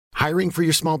Hiring for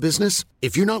your small business?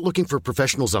 If you're not looking for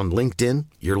professionals on LinkedIn,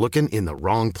 you're looking in the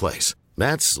wrong place.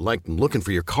 That's like looking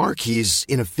for your car keys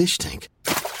in a fish tank.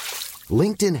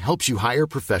 LinkedIn helps you hire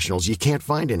professionals you can't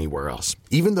find anywhere else,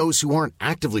 even those who aren't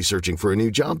actively searching for a new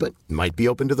job but might be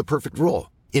open to the perfect role.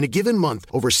 In a given month,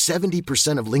 over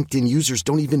 70% of LinkedIn users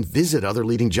don't even visit other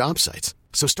leading job sites.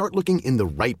 So start looking in the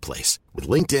right place. With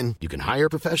LinkedIn, you can hire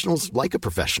professionals like a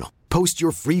professional. Post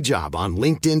your free job on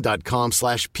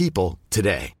linkedin.com/people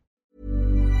today.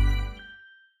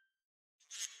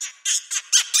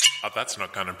 That's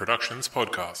Not Canon Productions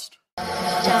podcast.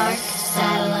 Dark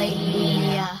Satellite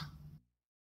Media.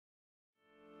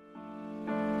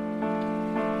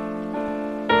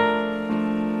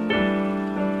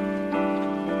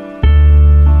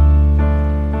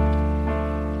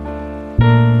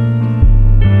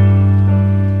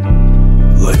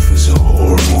 Life is a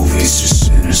horror movie, so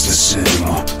sin is the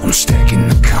cinema. I'm stacking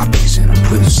the copies and I'm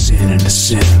putting sin in the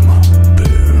cinema.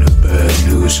 Bearing the bad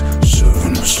news,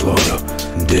 serving the slaughter.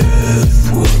 Death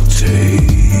will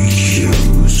take you.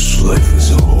 Life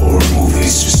is a horror movie,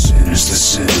 so sin is the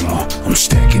cinema. I'm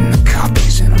stacking the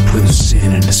copies and I'm putting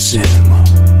sin in the cinema.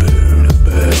 Bearing the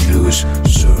bad news,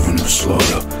 serving the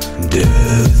slaughter.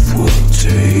 Death will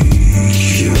take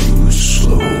you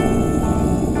slow.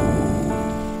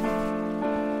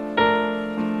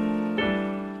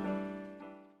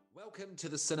 Welcome to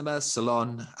the Cinema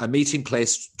Salon, a meeting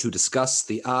place to discuss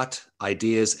the art,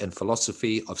 ideas, and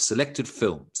philosophy of selected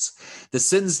films, the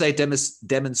sins they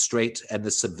demonstrate, and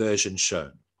the subversion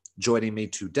shown. Joining me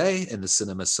today in the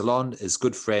Cinema Salon is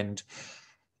good friend,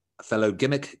 fellow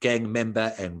Gimmick Gang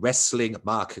member, and wrestling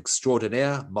mark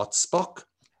extraordinaire, Mott Spock.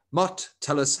 Mott,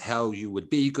 tell us how you would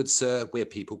be, good sir, where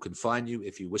people can find you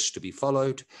if you wish to be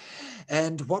followed,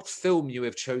 and what film you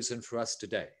have chosen for us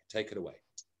today. Take it away.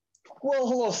 Well,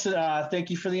 hello. Thank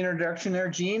you for the introduction there,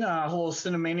 Gene. Hello,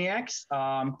 Cinemaniacs.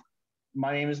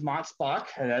 My name is Mott Spock.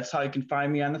 And that's how you can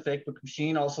find me on the Facebook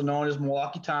machine, also known as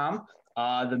Milwaukee Tom,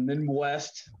 the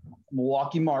Midwest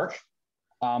Milwaukee Mark,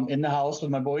 in the house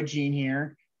with my boy Gene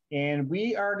here. And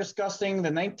we are discussing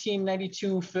the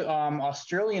 1992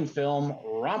 Australian film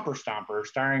Romper Stomper,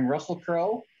 starring Russell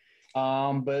Crowe.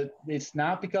 But it's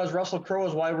not because Russell Crowe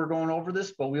is why we're going over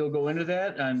this, but we'll go into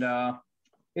that. And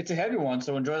it's a heavy one,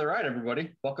 so enjoy the ride, everybody.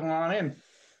 Welcome on in.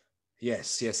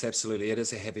 Yes, absolutely. It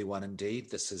is a heavy one indeed.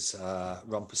 This is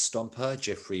Romper Stomper,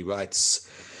 Jeffrey Wright's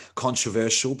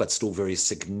controversial but still very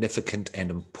significant and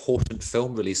important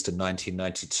film released in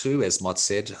 1992. As Mott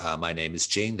said, my name is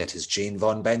Gene. That is Gene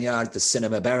Von Banyard, the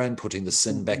cinema baron, putting the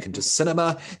sin back into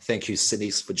cinema. Thank you,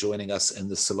 Cines, for joining us in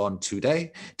the salon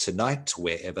tonight,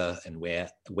 wherever and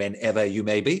whenever you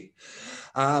may be.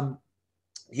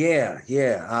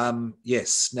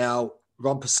 Yes. Now,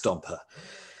 Romper Stomper.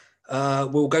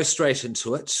 We'll go straight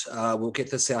into it. We'll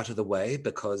get this out of the way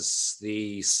because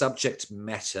the subject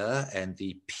matter and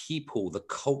the people, the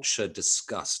culture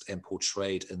discussed and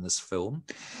portrayed in this film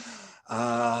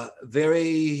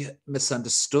very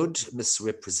misunderstood,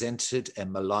 misrepresented,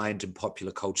 and maligned in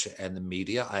popular culture and the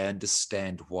media. I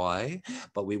understand why,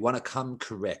 but we want to come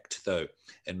correct, though,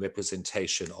 in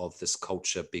representation of this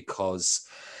culture because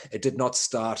it did not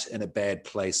start in a bad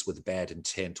place with bad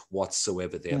intent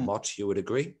whatsoever there. Mott, you would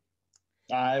agree?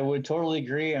 I would totally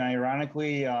agree. And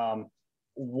ironically,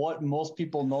 what most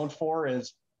people know for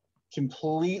is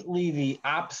completely the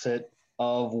opposite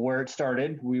of where it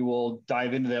started. We will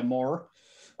dive into that more.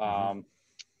 But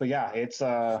yeah, it's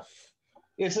a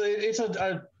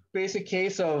basic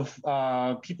case of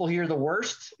people hear the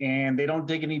worst and they don't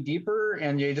dig any deeper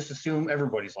and they just assume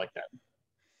everybody's like that,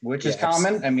 which is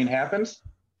common. Absolutely. I mean, happens.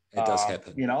 It does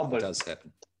happen. But it does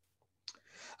happen.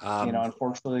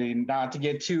 Unfortunately, not to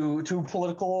get too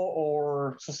political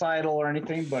or societal or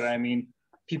anything, but I mean,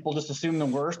 people just assume the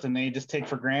worst and they just take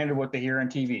for granted what they hear on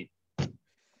TV.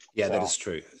 Yeah, so.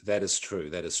 That is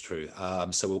true.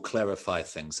 So we'll clarify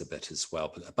things a bit as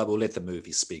well, but we'll let the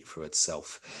movie speak for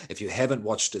itself. If you haven't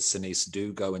watched it, Sinise,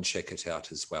 do go and check it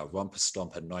out as well. Romper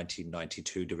Stomper,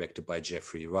 1992, directed by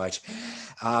Jeffrey Wright.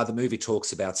 The movie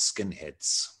talks about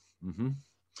skinheads.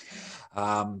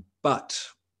 But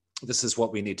this is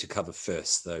what we need to cover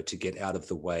first, though, to get out of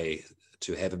the way,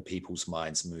 to have in people's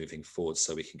minds moving forward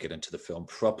so we can get into the film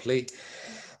properly.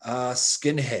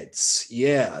 Skinheads.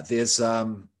 Yeah, there's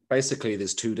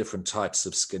two different types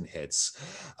of skinheads.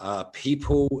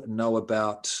 People know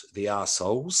about the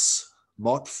arseholes.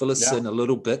 Mott, fill us in a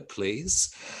little bit,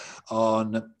 please,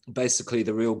 on basically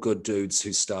the real good dudes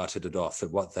who started it off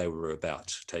and what they were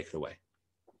about. Take it away.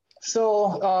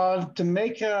 So to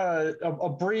make a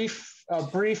brief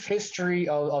history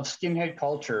of skinhead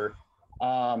culture,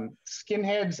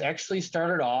 Skinheads actually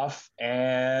started off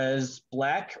as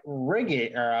black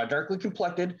reggae or darkly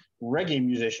complected reggae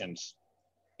musicians,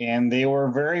 and they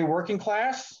were very working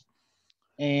class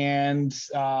and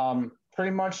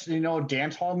pretty much,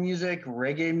 dance hall music,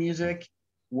 reggae music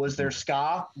was their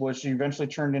ska, which eventually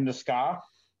turned into ska.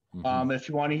 If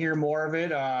you want to hear more of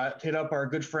it, hit up our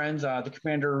good friends, the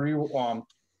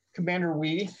Commander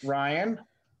Wee, Ryan,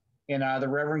 and the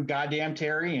Reverend Goddamn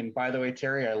Terry. And by the way,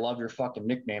 Terry, I love your fucking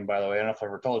nickname, by the way. I don't know if I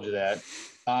ever told you that.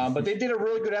 But they did a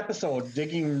really good episode,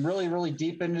 digging really, really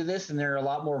deep into this, and they're a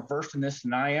lot more versed in this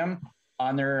than I am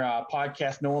on their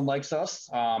podcast, No One Likes Us.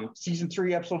 Season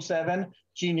 3, episode 7,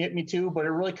 Gene hit me too, but it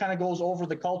really kind of goes over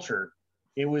the culture.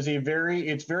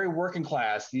 It's very working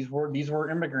class. These were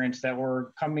immigrants that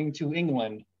were coming to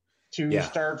England to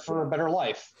start for a better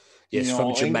life. Yes,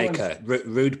 from Jamaica.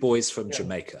 Rude boys from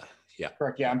Jamaica. Yeah.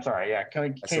 Correct. Yeah, I'm sorry. Yeah,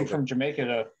 came from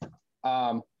Jamaica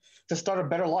to start a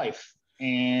better life.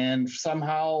 And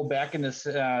somehow back in the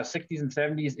 60s and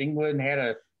 70s, England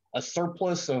had a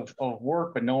surplus of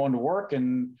work, but no one to work.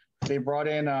 And they brought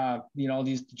in,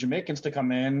 these Jamaicans to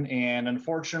come in. And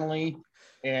unfortunately,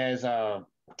 as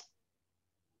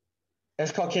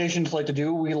Caucasians like to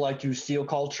do, we like to steal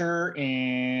culture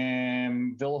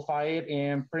and vilify it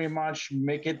and pretty much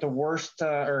make it the worst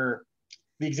or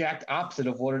the exact opposite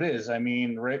of what it is. I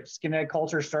mean, skinhead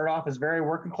culture started off as very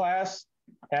working class,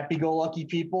 happy-go-lucky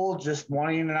people just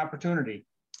wanting an opportunity.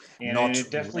 And not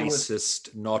it definitely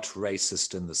not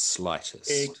racist in the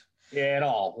slightest. At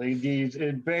all.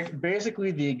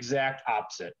 Basically the exact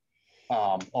opposite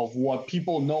of what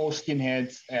people know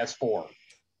skinheads as for.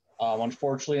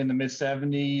 Unfortunately, in the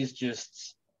mid-70s,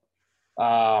 just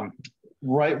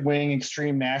right-wing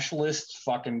extreme nationalists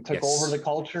fucking took over the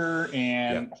culture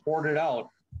and hoarded out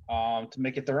to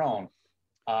make it their own.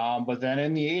 But then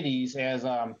in the 80s,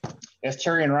 as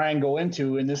Terry and Ryan go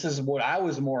into, and this is what I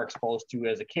was more exposed to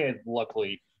as a kid,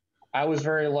 luckily, I was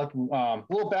very lucky. A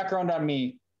little background on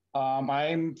me.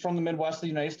 I'm from the Midwest of the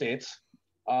United States.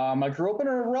 I grew up in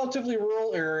a relatively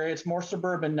rural area. It's more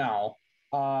suburban now.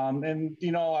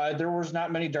 There was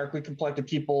not many darkly complected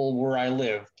people where I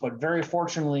live, but very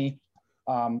fortunately,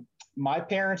 my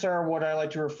parents are what I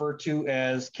like to refer to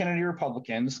as Kennedy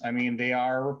Republicans. I mean, they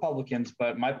are Republicans,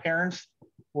 but my parents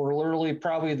were literally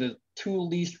probably the 2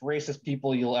 least racist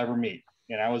people you'll ever meet.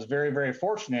 And I was very, very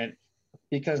fortunate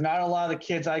because not a lot of the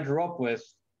kids I grew up with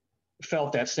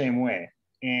felt that same way.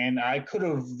 And I could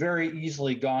have very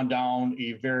easily gone down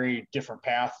a very different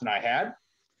path than I had.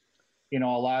 A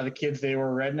lot of the kids, they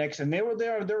were rednecks, and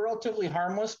they're relatively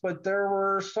harmless, but there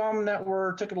were some that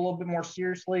took it a little bit more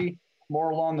seriously, more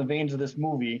along the veins of this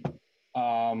movie,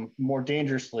 more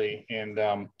dangerously. And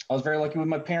I was very lucky with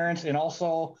my parents, and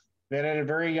also that at a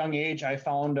very young age, I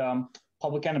found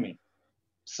Public Enemy.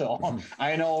 So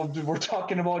I know we're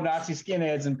talking about Nazi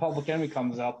skinheads and Public Enemy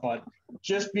comes up, but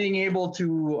just being able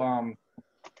to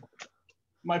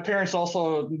my parents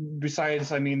also, besides,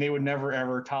 they would never,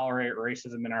 ever tolerate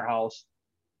racism in our house.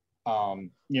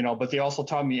 But they also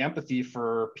taught me empathy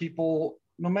for people,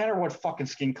 no matter what fucking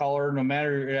skin color, no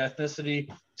matter your ethnicity.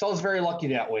 So I was very lucky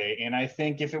that way. And I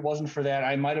think if it wasn't for that,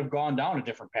 I might have gone down a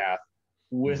different path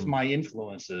with my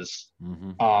influences.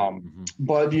 But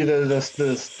the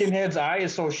skinheads I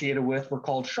associated with were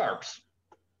called Sharps.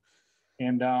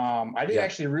 And I didn't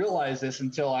actually realize this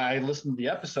until I listened to the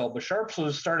episode, but Sharps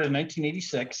was started in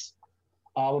 1986.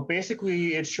 But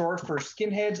basically, it's short for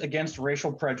Skinheads Against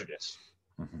Racial Prejudice.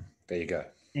 There you go.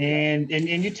 And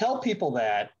you tell people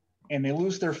that, and they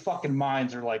lose their fucking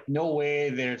minds. They're like, no way,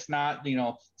 it's not,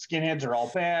 skinheads are all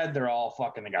bad. They're all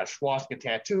fucking, they got swastika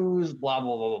tattoos, blah,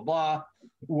 blah, blah, blah, blah.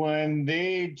 When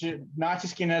Nazi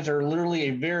skinheads are literally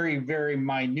a very, very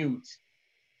minute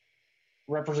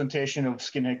representation of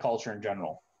skinhead culture in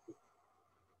general.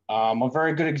 A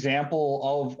very good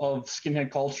example of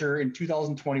skinhead culture in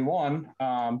 2021. Gene,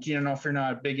 I don't know if you're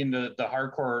not big into the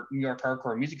hardcore New York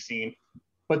hardcore music scene,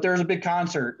 but there was a big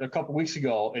concert a couple weeks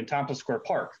ago in Tompkins Square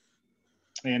Park,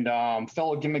 and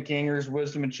fellow gimmick gangers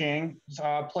Wisdom and Chang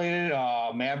played it.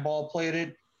 Madball played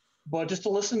it. But just to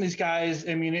listen to these guys,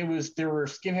 there were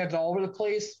skinheads all over the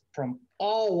place from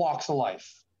all walks of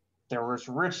life. There was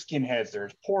rich skinheads,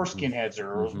 there's poor skinheads,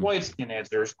 there was white skinheads,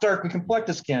 there's darkly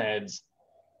complected skinheads.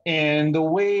 And the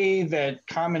way that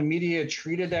common media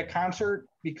treated that concert,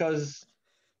 because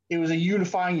it was a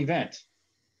unifying event.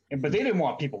 But they didn't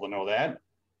want people to know that.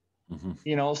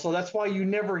 So that's why you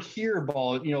never hear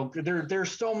about,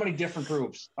 there's so many different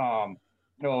groups of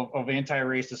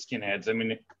anti-racist skinheads.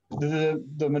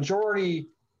 The majority,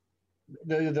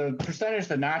 the percentage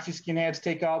that Nazi skinheads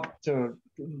take up to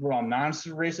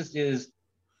non-racist is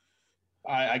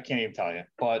I can't even tell you,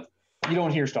 but you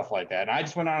don't hear stuff like that. And I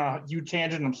just went on a huge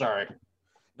tangent. I'm sorry.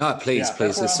 No, please.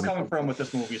 That's where I'm coming from with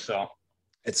this movie. So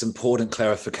it's important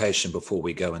clarification before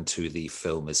we go into the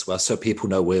film as well, so people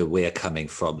know where we're coming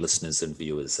from, listeners and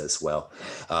viewers as well,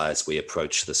 as we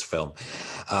approach this film.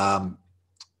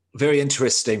 Very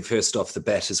interesting, first off the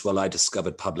bat as well, I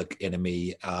discovered Public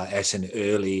Enemy at an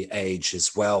early age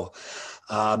as well.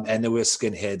 And there were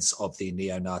skinheads of the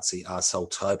neo-Nazi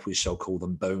arsehole type. We shall call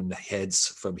them boneheads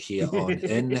from here on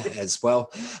in as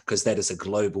well, because that is a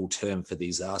global term for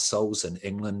these arseholes in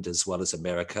England as well as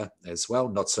America as well.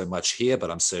 Not so much here,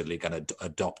 but I'm certainly going to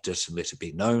adopt it and let it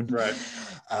be known. Right.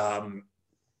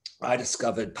 I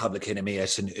discovered Public Enemy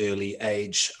at an early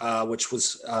age, which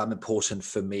was important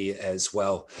for me as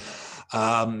well,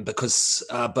 because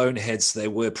boneheads, they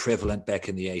were prevalent back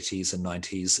in the 80s and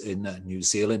 90s in New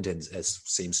Zealand, and as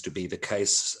seems to be the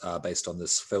case based on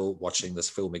this film, watching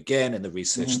this film again and the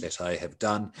research that I have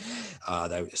done.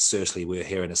 They certainly were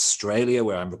here in Australia,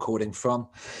 where I'm recording from.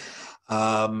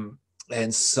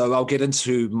 And so I'll get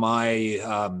into my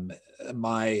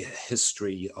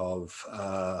history of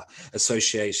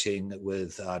associating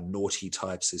with naughty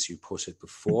types, as you put it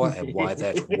before, and why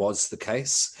that was the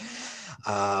case.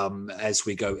 As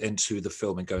we go into the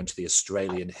film and go into the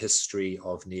Australian history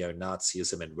of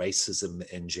neo-Nazism and racism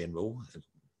in general,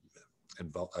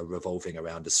 revolving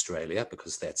around Australia,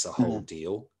 because that's a whole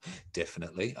deal,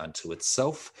 definitely, unto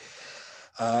itself.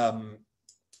 So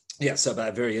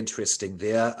very interesting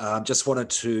there. Just wanted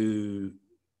to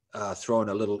throw in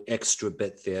a little extra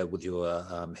bit there with your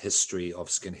history of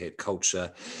skinhead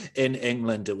culture. In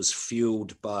England, it was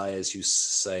fueled by, as you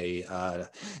say,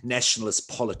 nationalist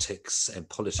politics and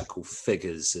political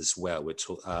figures as well. We're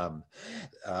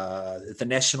the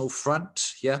National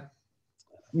Front, yeah?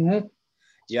 Mm-hmm.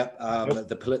 Yep,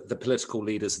 the political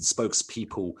leaders and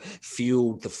spokespeople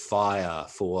fueled the fire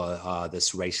for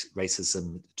this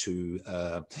racism to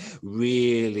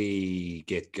really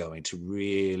get going, to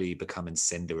really become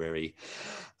incendiary,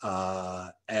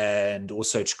 and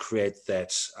also to create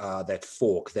that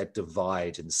fork, that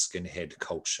divide in skinhead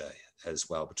culture as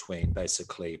well, between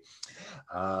basically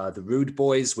the rude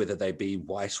boys, whether they be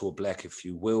white or black, if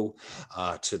you will,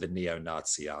 to the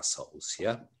neo-Nazi assholes,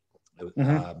 yeah?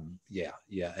 In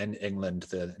England,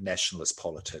 the nationalist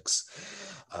politics,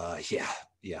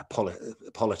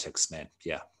 politics, man,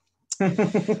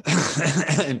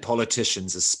 and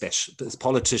politicians, especially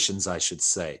politicians, I should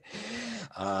say,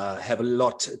 have a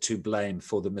lot to blame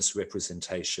for the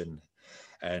misrepresentation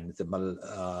and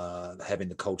having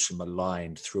the culture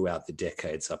maligned throughout the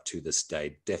decades up to this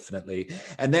day, definitely.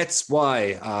 And that's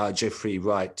why Jeffrey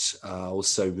Wright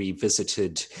also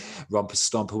revisited Romper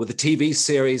Stomper with a TV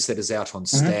series that is out on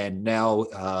Stan now,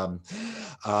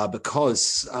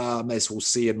 because, as we'll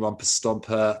see in Romper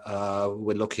Stomper,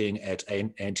 we're looking at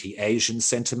an anti-Asian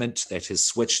sentiment that has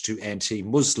switched to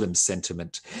anti-Muslim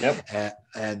sentiment. Yep.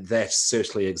 And that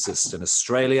certainly exists in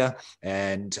Australia,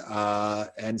 and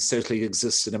certainly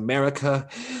exists in America,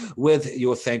 with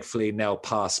your thankfully now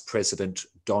past President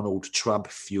Donald Trump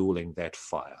fueling that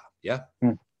fire. Yeah.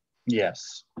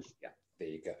 Yes. Yeah. There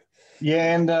you go.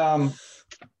 Yeah,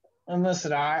 and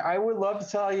listen, I would love to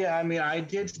tell you. I mean, I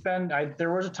did spend.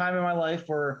 There was a time in my life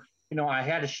where I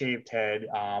had a shaved head.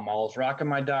 I was rocking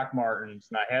my Doc Martens,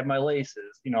 and I had my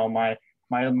laces. My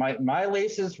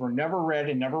laces were never red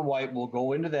and never white. We'll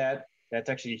go into that. That's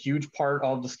actually a huge part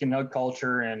of the skinhead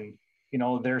culture and,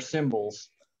 their symbols,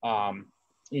 and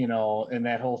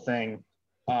that whole thing.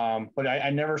 But I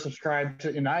never subscribed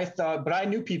to, and I thought, but I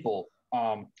knew people.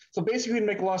 So basically, to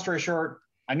make a long story short,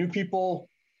 I knew people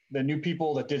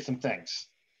that did some things.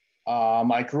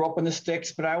 I grew up in the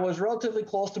sticks, but I was relatively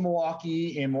close to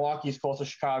Milwaukee, and Milwaukee is close to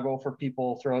Chicago for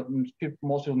people.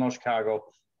 Most people know Chicago.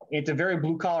 It's a very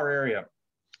blue collar area.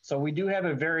 So we do have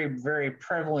a very, very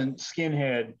prevalent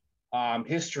skinhead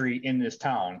history in this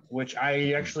town, which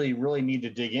I actually really need to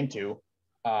dig into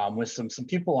with some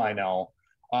people I know.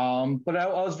 But I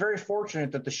was very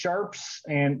fortunate that the Sharps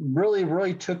and really,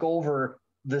 really took over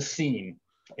the scene,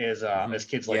 as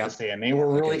kids like to say, and they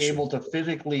were really able to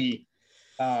physically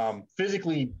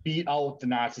beat out the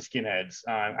Nazi skinheads.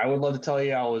 I would love to tell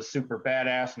you I was super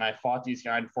badass and I fought these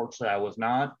guys. Unfortunately, I was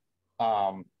not.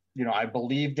 I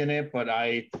believed in it, but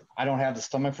I don't have the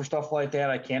stomach for stuff like that.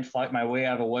 I can't fight my way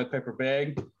out of a white paper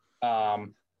bag.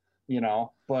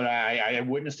 But I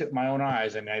witnessed it with my own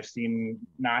eyes, and I've seen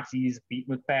Nazis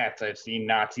beaten with bats. I've seen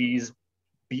Nazis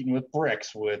beaten with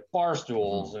bricks, with bar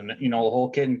stools, and, the whole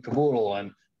kit and caboodle.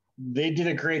 And they did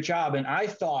a great job. And I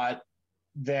thought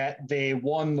that they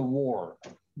won the war.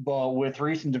 But with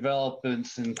recent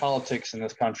developments in politics in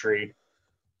this country,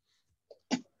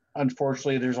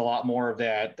 unfortunately, there's a lot more of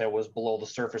that was below the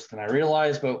surface than I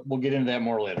realized, but we'll get into that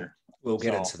more later. We'll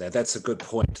get into that. That's a good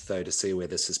point, though, to see where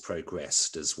this has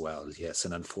progressed as well. Yes,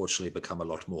 and unfortunately become a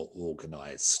lot more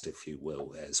organized, if you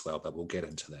will, as well. But we'll get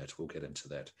into that.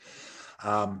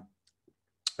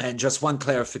 And just one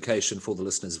clarification for the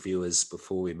listeners, viewers,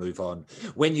 before we move on.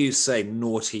 When you say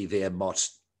naughty there, Mott,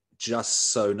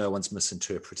 just so no one's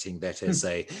misinterpreting that as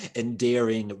a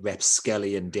endearing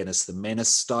rapscallion Dennis the Menace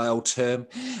style term.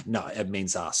 No, it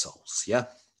means arseholes, yeah?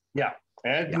 Yeah.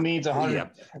 It means 100. Yeah.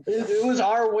 It was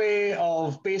our way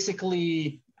of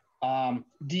basically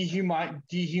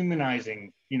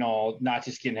dehumanizing,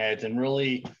 Nazi skinheads and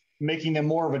really making them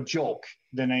more of a joke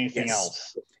than anything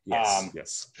else.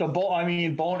 Yes. So,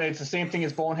 Bone. It's the same thing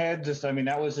as Bonehead.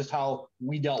 That was just how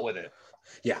we dealt with it.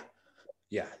 Yeah.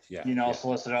 So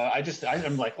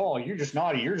I'm like, oh, you're just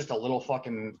naughty. You're just a little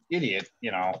fucking idiot.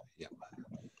 Yeah.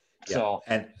 So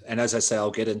and as I say,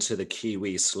 I'll get into the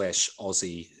Kiwi /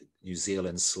 Aussie, New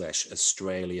Zealand /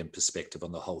 Australian perspective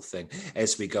on the whole thing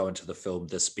as we go into the film,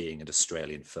 this being an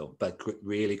Australian film, but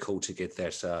really cool to get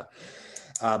that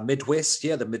Midwest,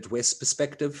 the Midwest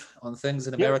perspective on things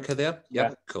in America there.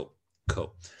 Yeah. Cool.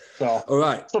 So, all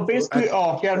right. So basically,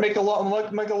 to make a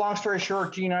long story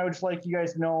short, Gene, I would just like you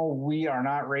guys to know we are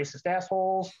not racist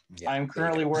assholes. Yeah, I'm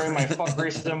currently wearing my Fuck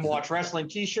Racism Watch Wrestling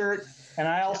t-shirt, and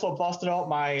I also busted out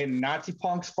my Nazi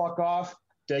punks fuck off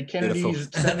Dead Kennedy's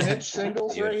 7-inch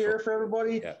singles right here for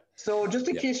everybody. Yeah. So just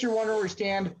in case you're wondering where we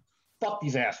stand, fuck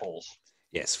these assholes.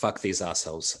 Yes, fuck these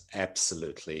assholes.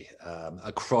 Absolutely.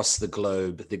 Across the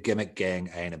globe, the gimmick gang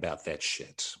ain't about that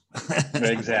shit.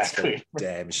 Exactly.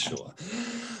 Damn sure.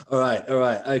 All right.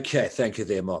 Okay. Thank you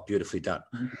there, Mark. Beautifully done.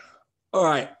 All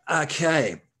right.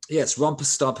 Okay. Yes, Romper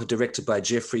Stomper, directed by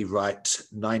Jeffrey Wright,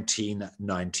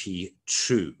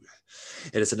 1992.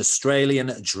 It is an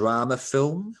Australian drama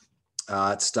film.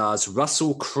 It stars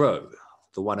Russell Crowe,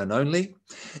 the one and only,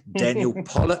 Daniel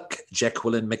Pollock,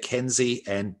 Jacqueline McKenzie,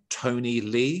 and Tony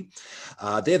Lee.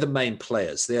 They're the main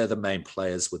players. They're the main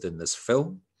players within this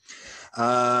film.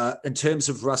 In terms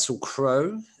of Russell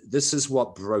Crowe, this is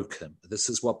what broke him. This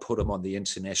is what put him on the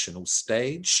international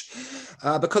stage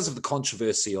because of the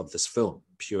controversy of this film.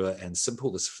 Pure and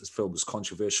simple, this film was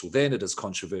controversial then. It is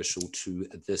controversial to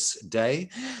this day,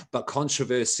 but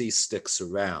controversy sticks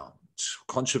around.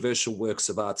 Controversial works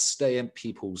of art stay in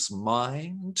people's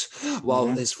mind, while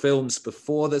there's films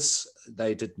before this,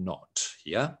 they did not.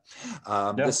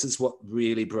 This is what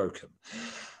really broke him.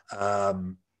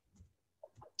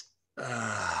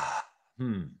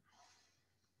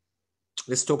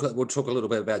 We'll talk a little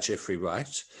bit about Jeffrey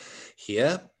Wright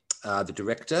here, the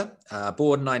director,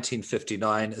 born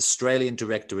 1959, Australian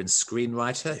director and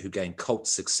screenwriter who gained cult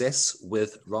success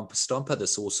with Romper Stomper.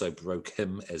 This also broke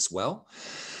him as well.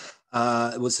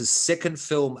 It was his second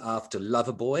film after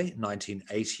Loverboy,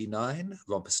 1989.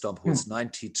 Romper Stomper was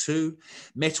 92.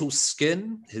 Metal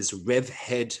Skin, his Rev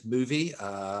Head movie.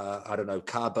 I don't know,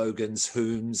 Carbogans,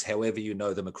 Hoons, however you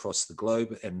know them across the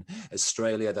globe. In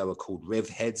Australia, they were called Rev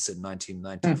Heads in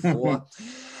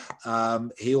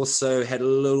 1994. He also had a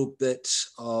little bit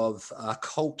of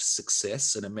cult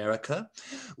success in America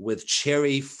with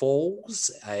Cherry Falls,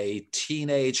 a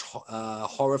teenage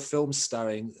horror film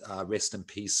starring, rest in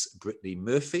peace, Brittany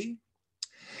Murphy.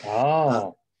 Yeah.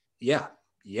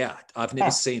 I've never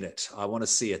seen it. I want to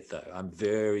see it though. I'm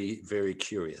very, very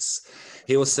curious.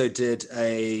 He also did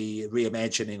a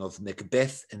reimagining of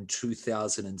Macbeth in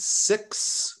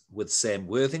 2006 with Sam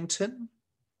Worthington.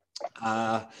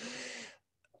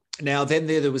 Now, then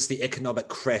there was the economic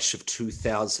crash of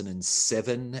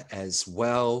 2007 as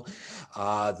well.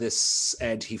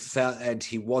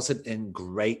 He wasn't in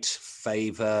great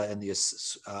favor in the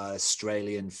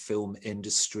Australian film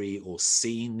industry or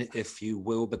scene, if you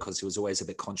will, because he was always a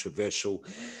bit controversial.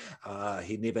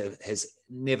 He has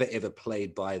never ever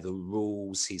played by the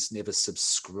rules. He's never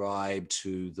subscribed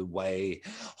to the way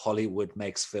Hollywood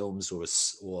makes films or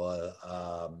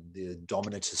the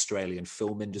dominant Australian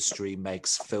film industry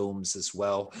makes films as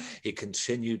well. He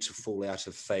continued to fall out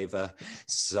of favor.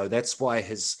 So that's why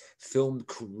his film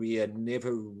career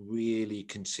never really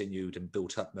continued and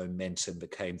built up momentum,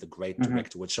 became the great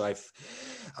director, which I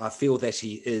feel that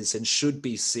he is and should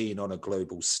be seen on a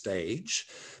global stage.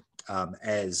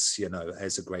 As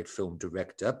a great film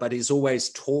director, but he's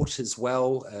always taught as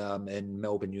well in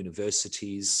Melbourne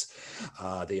universities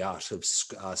the art of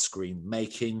screen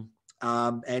making.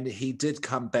 And he did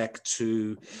come back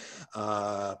to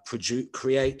produce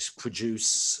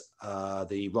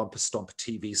the Romper Stomper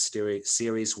TV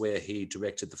series, where he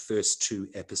directed the first 2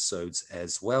 episodes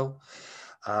as well.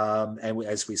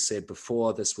 As we said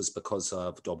before, this was because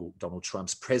of Donald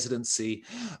Trump's presidency,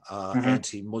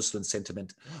 anti-Muslim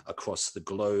sentiment across the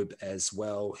globe as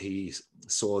well. He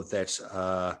saw that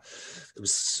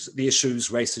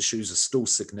race issues are still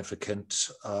significant,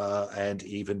 and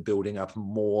even building up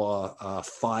more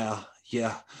fire.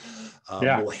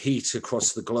 More heat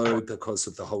across the globe because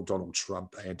of the whole Donald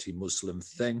Trump anti-Muslim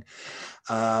thing.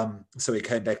 So he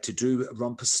came back to do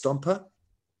Romper Stomper.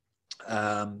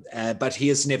 But he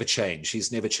has never changed. He's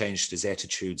never changed his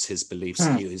attitudes, his beliefs.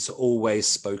 He has always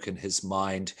spoken his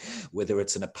mind, whether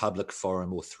it's in a public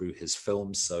forum or through his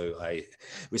films. So I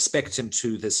respect him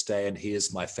to this day, and he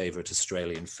is my favorite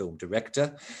Australian film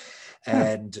director.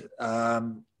 And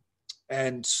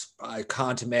I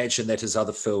can't imagine that his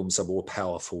other films are more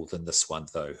powerful than this one,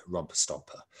 though, Romper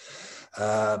Stomper.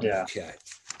 Okay.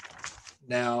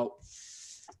 Now,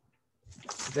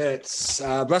 that's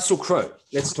Russell Crowe.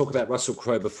 Let's talk about Russell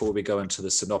Crowe before we go into the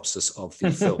synopsis of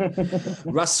the film.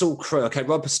 Russell Crowe. Okay,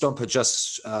 Romper Stomper,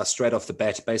 just straight off the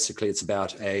bat, basically it's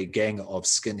about a gang of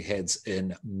skinheads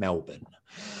in Melbourne,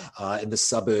 in the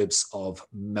suburbs of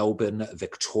Melbourne,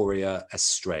 Victoria,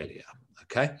 Australia.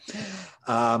 Okay.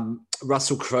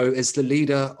 Russell Crowe is the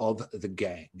leader of the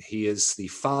gang. He is the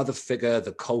father figure,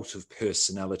 the cult of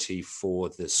personality for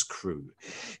this crew.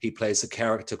 He plays a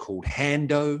character called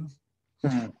Hando,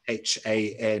 Hando.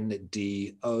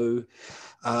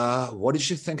 What did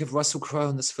you think of Russell Crowe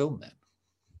in this film, man?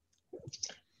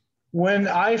 When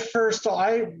I first saw,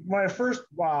 obviously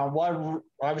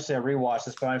I rewatched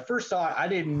this, but when I first saw it, I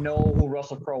didn't know who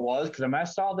Russell Crowe was, because I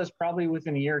saw this probably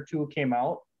within a year or two it came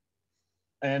out.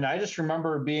 And I just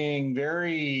remember being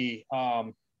very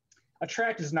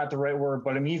attracted is not the right word,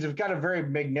 but I mean, he's got a very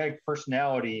magnetic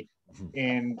personality.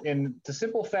 And the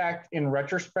simple fact, in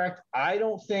retrospect, I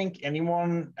don't think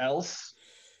anyone else,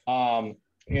 and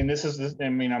this is, I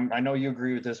mean, I know you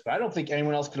agree with this, but I don't think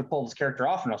anyone else could have pulled this character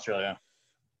off in Australia.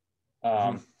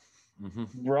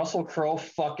 Russell Crowe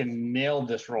fucking nailed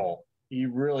this role. He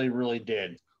really, really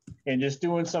did. And just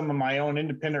doing some of my own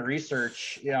independent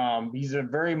research, he's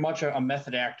very much a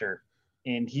method actor,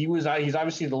 and he's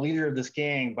obviously the leader of this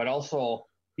gang, but also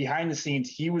behind the scenes,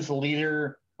 he was the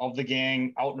leader of the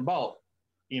gang out and about.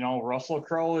 Russell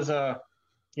Crowe is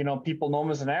people know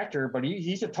him as an actor, but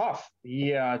he's a tough.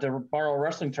 To borrow a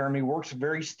wrestling term, he works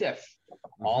very stiff.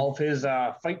 All of his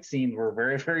fight scenes were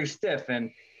very, very stiff,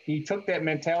 and he took that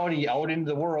mentality out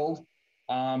into the world.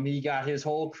 He got his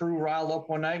whole crew riled up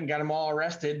one night and got them all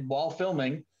arrested while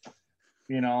filming,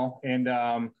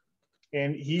 and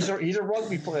he's a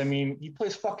rugby player. I mean, he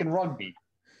plays fucking rugby.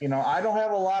 I don't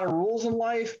have a lot of rules in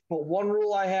life, but one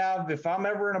rule I have, if I'm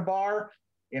ever in a bar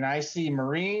and I see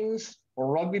Marines or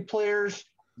rugby players,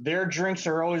 their drinks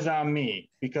are always on me,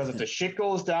 because if the shit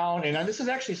goes down, and this has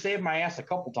actually saved my ass a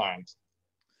couple times,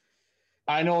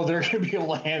 I know they're going to be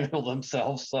able to handle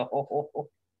themselves. So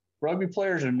rugby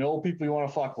players are no people you want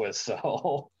to fuck with.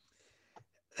 So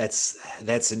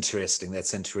that's interesting.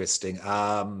 That's interesting.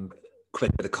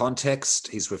 Quick bit of context: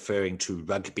 he's referring to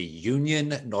rugby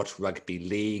union, not rugby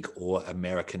league or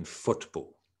American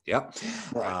football. Yeah,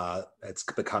 right. It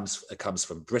comes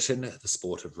from Britain, the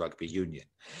sport of rugby union.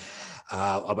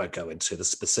 I won't go into the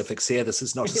specifics here. This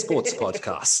is not a sports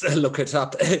podcast. Look it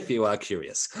up if you are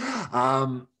curious.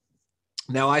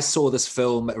 Now, I saw this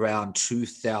film around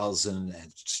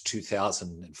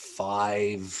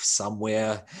 2005,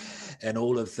 somewhere, and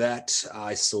all of that.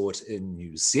 I saw it in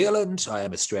New Zealand. I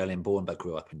am Australian born, but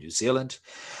grew up in New Zealand.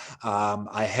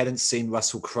 I hadn't seen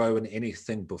Russell Crowe in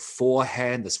anything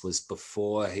beforehand. This was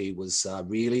before he was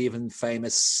really even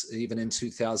famous, even in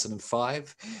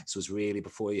 2005. This was really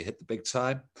before he hit the big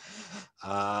time.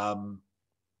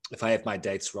 If I have my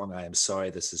dates wrong, I am sorry.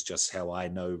 This is just how I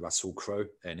know Russell Crowe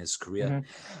and his career.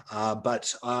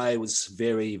 But I was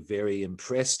very, very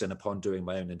impressed. And upon doing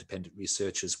my own independent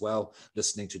research as well,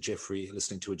 listening to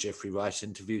a Jeffrey Wright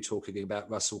interview talking about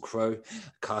Russell Crowe,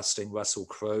 casting Russell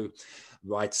Crowe,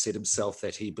 Wright said himself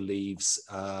that he believes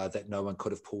that no one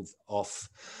could have pulled off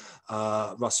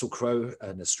Russell Crowe,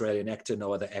 an Australian actor.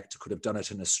 No other actor could have done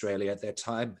it in Australia at that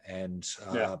time. And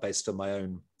based on my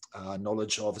own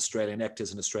knowledge of Australian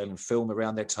actors and Australian film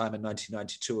around that time in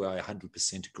 1992, I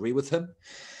 100% agree with him.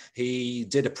 He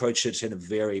did approach it in a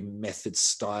very method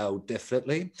style,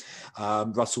 definitely.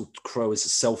 Russell Crowe is a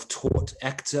self-taught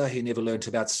actor. He never learned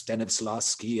about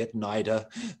Stanislavski at NIDA,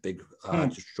 big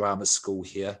drama school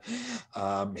here.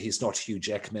 He's not Hugh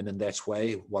Jackman in that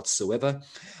way whatsoever.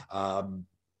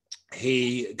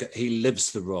 He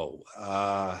lives the role.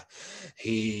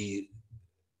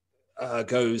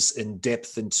 goes in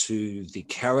depth into the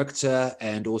character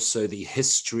and also the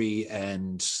history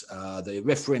and the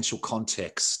referential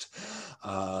context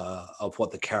of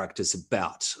what the character's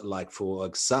about. Like, for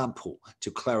example,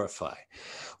 to clarify,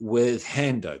 with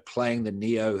Hando playing the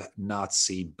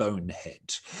neo-Nazi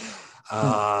bonehead,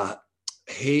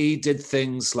 he did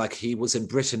things like he was in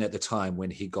Britain at the time when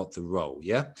he got the role,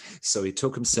 yeah? So he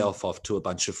took himself off to a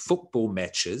bunch of football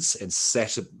matches and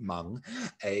sat among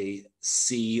a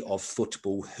sea of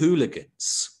football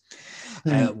hooligans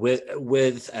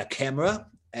with a camera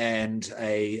and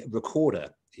a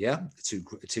recorder, yeah, to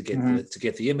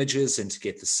get the images and to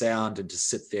get the sound and to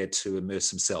sit there to immerse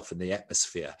himself in the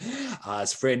atmosphere.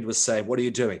 His friend was saying, "What are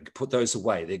you doing? Put those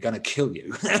away. They're going to kill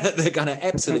you. They're going to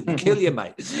absolutely kill you,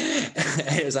 mate." And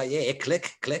he was like, "Yeah,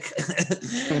 click, click,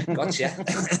 gotcha."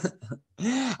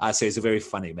 So he's a very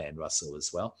funny man, Russell,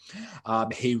 as well.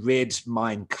 He read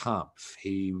Mein Kampf.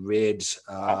 He read.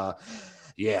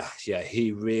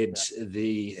 He read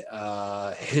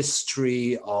the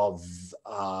history of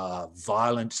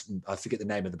violent, I forget the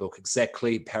name of the book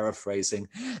exactly, paraphrasing,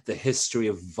 the history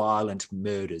of violent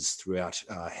murders throughout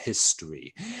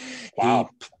history. Wow.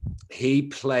 He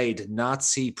played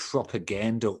Nazi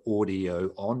propaganda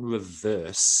audio on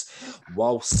reverse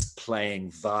whilst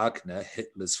playing Wagner,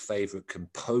 Hitler's favorite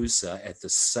composer, at the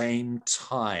same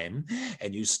time,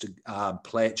 and used to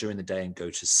play it during the day and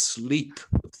go to sleep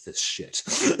with this shit.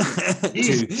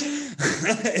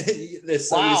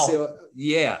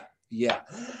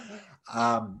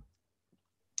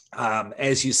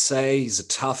 As you say,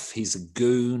 he's a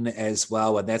goon as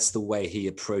well, and that's the way he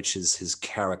approaches his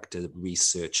character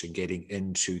research and getting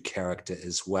into character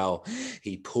as well.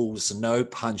 He pulls no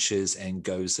punches and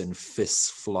goes in fists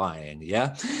flying.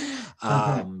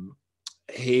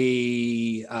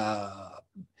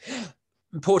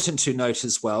 Important to note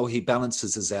as well, he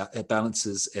balances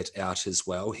it out as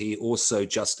well. He also,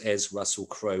 just as Russell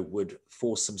Crowe would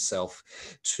force himself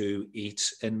to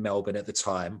eat in Melbourne at the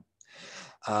time,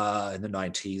 in the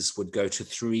 90s, would go to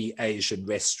 3 Asian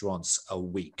restaurants a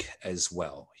week as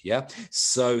well. Yeah.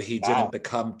 So he didn't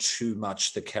become too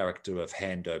much the character of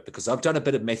Hando, because I've done a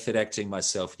bit of method acting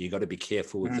myself. You got to be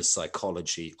careful with the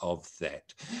psychology of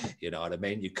that. You know what I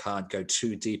mean? You can't go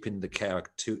too deep into the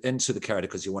character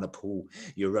because you want to pull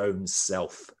your own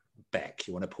self back.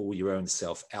 You want to pull your own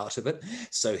self out of it.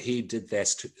 So he did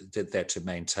that to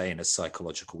maintain a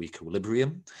psychological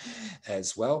equilibrium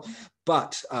as well.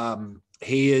 But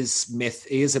he is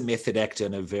a method actor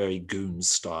in a very goon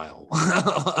style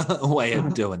way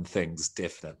of doing things,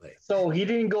 definitely. So he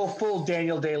didn't go full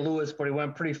Daniel Day-Lewis, but he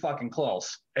went pretty fucking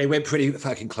close. He went pretty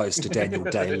fucking close to Daniel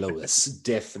Day-Lewis,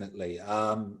 definitely.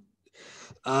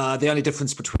 The only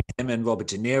difference between him and Robert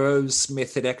De Niro's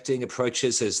method acting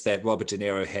approaches is that Robert De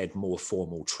Niro had more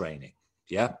formal training.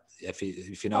 Yeah, if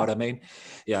you know what I mean.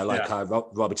 Yeah,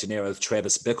 Robert De Niro,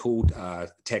 Travis Bickle,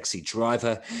 taxi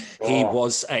driver. He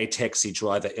was a taxi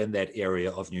driver in that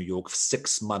area of New York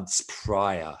 6 months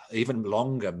prior, even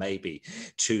longer maybe,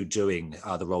 to doing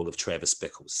the role of Travis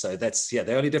Bickle. So that's,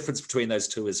 the only difference between those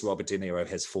two is Robert De Niro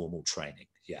has formal training.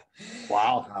 Yeah.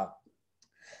 Wow.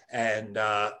 And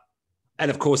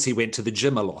of course, he went to the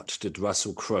gym a lot, did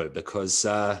Russell Crowe, because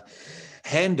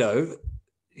Hando,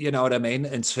 you know what I mean?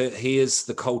 And so he is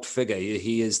the cult figure.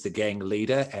 He is the gang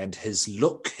leader, and his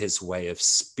look, his way of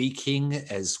speaking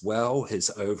as well, his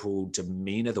overall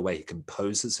demeanor, the way he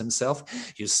composes himself,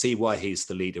 you see why he's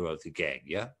the leader of the gang,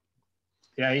 yeah?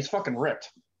 Yeah, he's fucking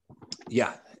ripped.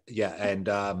 Yeah. And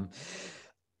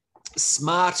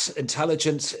smart,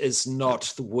 intelligent is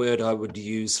not the word I would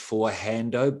use for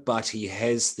Hando, but he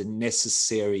has the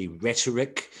necessary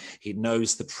rhetoric. He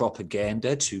knows the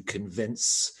propaganda to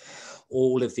convince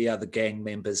all of the other gang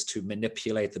members, to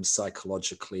manipulate them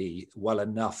psychologically well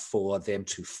enough for them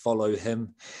to follow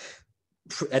him.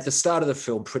 At the start of the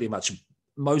film,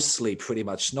 mostly pretty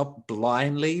much, not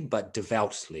blindly, but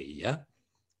devoutly, yeah?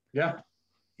 Yeah.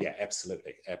 Yeah,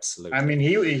 absolutely. I mean,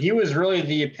 he was really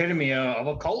the epitome of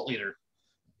a cult leader.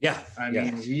 Yeah. I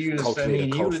mean, he was... Cult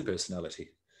leader, cult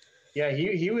personality. Yeah,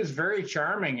 he was very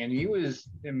charming, and he was,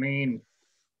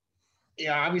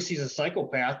 obviously he's a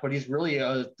psychopath, but he's really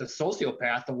the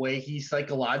sociopath, the way he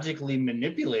psychologically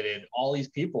manipulated all these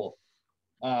people.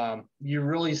 You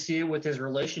really see it with his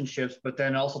relationships, but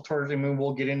then also towards the end,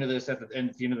 we'll get into this at the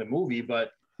end of the movie,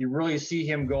 but you really see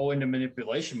him go into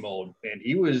manipulation mode. And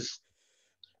he was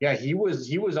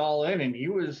all in, and he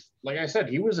was, like I said,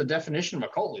 he was a definition of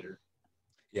a cult leader.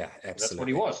 Yeah, absolutely. That's what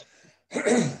he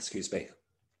was. Excuse me.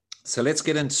 So let's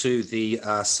get into the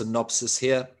synopsis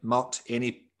here. Mott,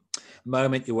 any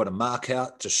moment you want to mark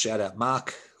out, just shout out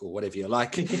Mark or whatever you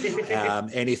like.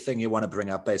 Anything you want to bring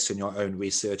up based on your own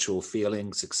research or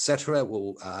feelings, etc.,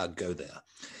 we'll go there.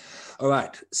 All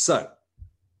right, so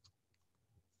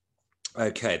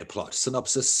okay, the plot,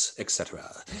 synopsis, etc.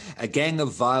 A gang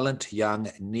of violent young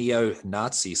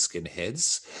neo-Nazi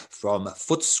skinheads from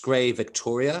Footscray,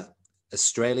 Victoria,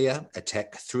 Australia,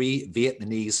 attack 3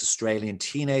 Vietnamese Australian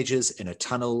teenagers in a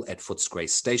tunnel at Footscray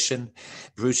Station,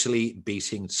 brutally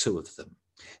beating 2 of them.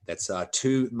 That's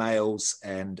 2 males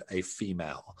and a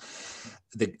female.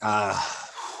 And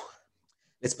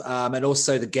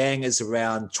also the gang is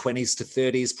around 20s to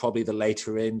 30s, probably the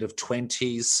later end of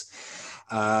 20s.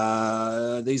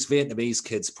 These Vietnamese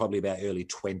kids, probably about early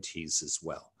 20s as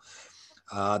well.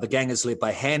 The gang is led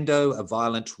by Hando, a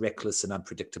violent, reckless, and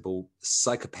unpredictable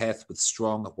psychopath with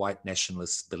strong white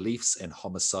nationalist beliefs and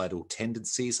homicidal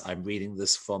tendencies. I'm reading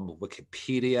this from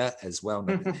Wikipedia as well,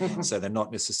 so they're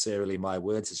not necessarily my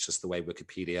words. It's just the way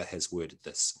Wikipedia has worded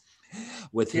this.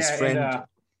 With his friend...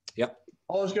 Yep.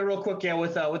 I'll just get real quick,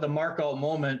 with a mark out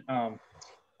moment.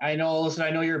 I know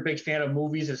you're a big fan of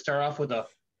movies that start off with a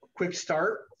quick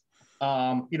start.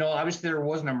 Obviously there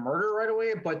wasn't a murder right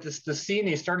away, but the scene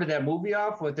they started that movie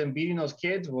off with them beating those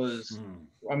kids was,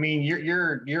 I mean,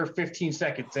 you're 15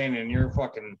 seconds in and you're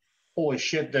fucking, holy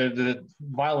shit, the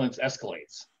violence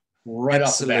escalates right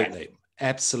off the bat.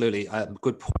 Absolutely.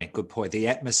 Good point. The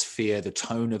atmosphere, the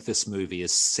tone of this movie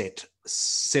is set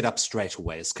up straight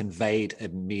away. It's conveyed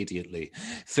immediately.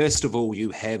 First of all,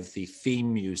 you have the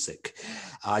theme music.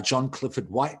 John Clifford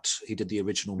White, he did the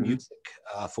original music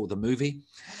for the movie.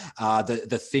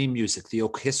 The theme music, the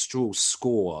orchestral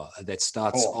score that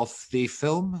starts off the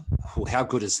film. How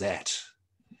good is that?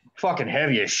 Fucking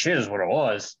heavy as shit is what it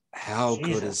was. How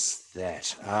good is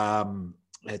that?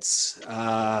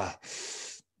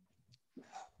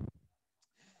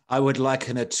 I would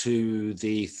liken it to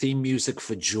the theme music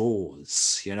for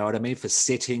Jaws, you know what I mean? For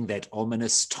setting that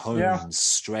ominous tone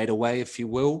straight away, if you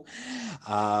will.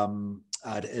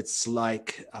 It's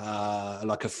like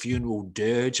a funeral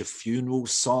dirge, a funeral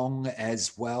song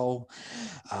as well.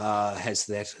 Has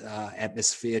that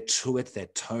atmosphere to it,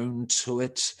 that tone to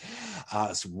it.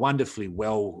 It's a wonderfully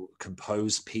well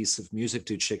composed piece of music.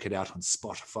 Do check it out on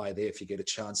Spotify there if you get a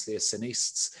chance there,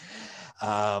 Cineasts.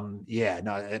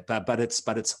 But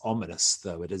it's ominous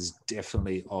though. It is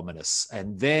definitely ominous.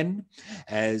 And then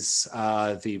as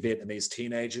the Vietnamese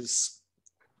teenagers,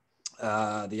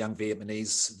 the young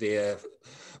Vietnamese, they're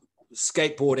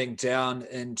skateboarding down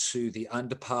into the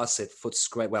underpass at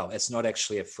Footscray. Well, it's not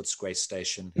actually at Footscray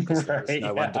Station because there's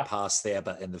no underpass there,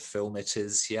 but in the film it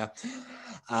is,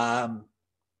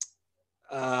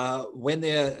 when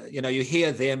they're, you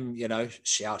hear them,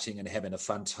 shouting and having a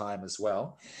fun time as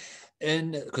well.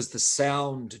 Because the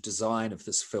sound design of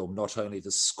this film, not only the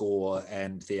score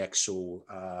and the actual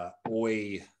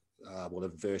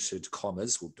inverted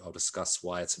commas, I'll discuss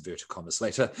why it's inverted commas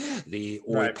later. The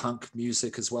oi punk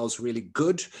music as well is really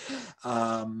good.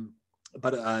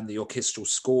 But the orchestral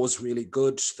score's really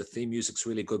good. The theme music's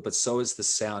really good, but so is the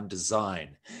sound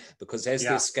design. Because as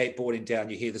they're skateboarding down,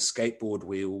 you hear the skateboard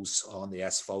wheels on the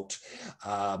asphalt,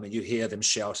 and you hear them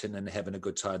shouting and having a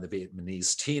good time, the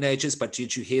Vietnamese teenagers. But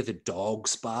did you hear the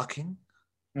dogs barking?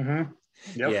 Mm-hmm.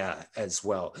 Yep. Yeah, as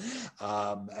well.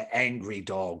 Angry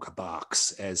dog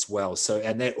barks as well. So,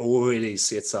 and that already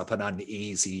sets up an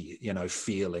uneasy,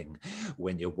 feeling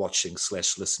when you're watching /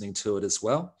 listening to it as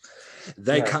well.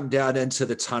 They come down into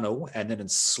the tunnel, and then in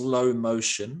slow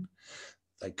motion,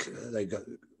 they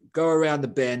go around the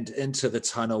bend into the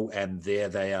tunnel, and there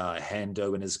they are,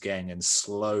 Hando and his gang in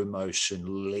slow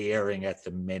motion, leering at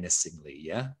them menacingly.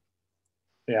 Yeah.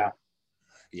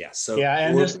 So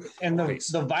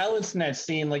the violence in that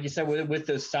scene, like you said, with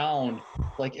the sound,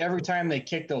 like every time they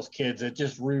kicked those kids, it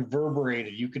just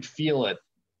reverberated. You could feel it,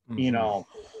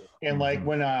 And like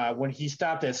when he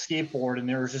stopped that skateboard, and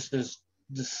there was just this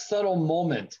subtle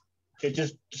moment, it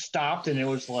just stopped, and it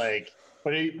was like,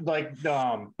 but it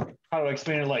how do I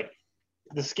explain it? Like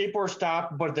the skateboard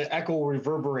stopped, but the echo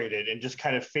reverberated and just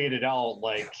kind of faded out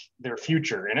like their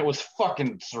future, and it was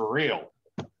fucking surreal.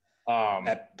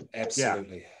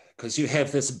 Absolutely, because you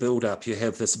have this build up,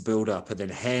 and then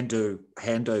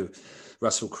Hando,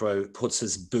 Russell Crowe puts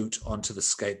his boot onto the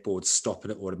skateboard,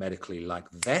 stopping it automatically like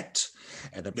that,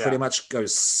 and then pretty much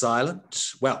goes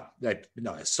silent. Well,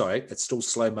 it's still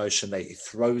slow motion. He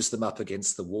throws them up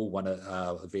against the wall,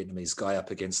 a Vietnamese guy up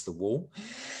against the wall,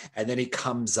 and then he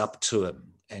comes up to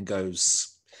him and goes,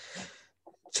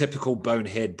 typical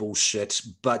bonehead bullshit,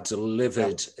 but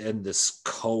delivered in this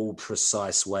cold,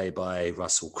 precise way by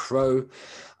Russell Crowe,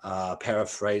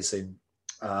 paraphrasing.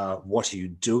 what are you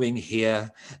doing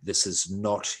here? This is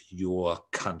not your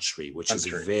country, which is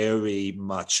very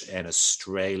much an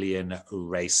Australian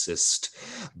racist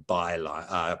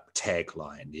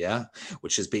tagline, yeah,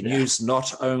 which has been used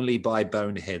not only by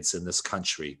boneheads in this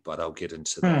country, but I'll get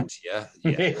into that.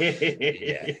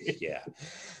 Yeah.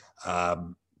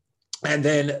 And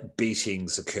then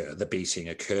beatings occur. The beating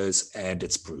occurs, and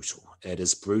it's brutal. It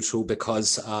is brutal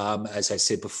because, as I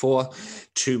said before,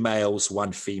 2 males,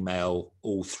 1 female,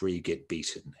 all 3 get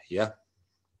beaten. Yeah,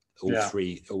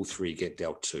 all three get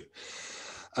dealt to.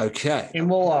 Okay, and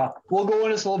we'll go into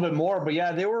this a little bit more, but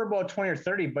yeah, they were about 20 or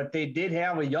 30, but they did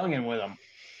have a youngin with them.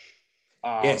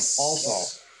 Yes,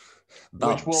 also,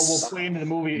 Bubs. which we'll play into the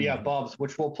movie. Yeah, Bubs,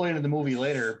 which we'll play into the movie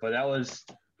later. But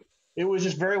it was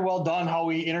just very well done how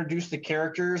we introduced the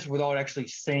characters without actually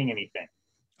saying anything.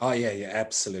 Oh yeah,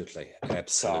 absolutely, yeah.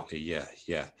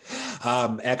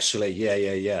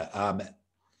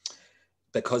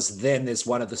 Because then there's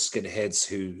one of the skinheads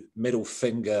who middle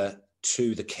finger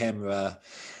to the camera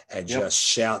and just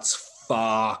shouts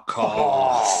 "fuck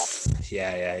off."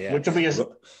 Yeah. Which will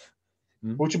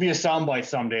be a soundbite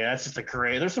someday. That's just a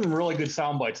great. There's some really good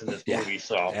soundbites in this movie.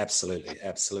 So absolutely.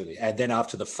 And then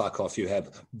after the "fuck off," you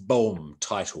have boom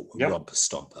title Romper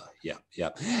Stomper. Yeah.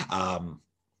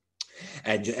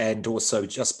 And also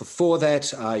just before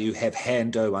that, you have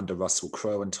Hando under Russell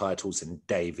Crowe and titles, and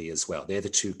Davey as well. They're the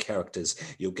 2 characters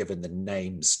you're given the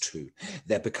names to.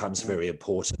 That becomes very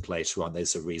important later on.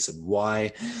 There's a reason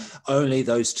why only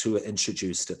those 2 are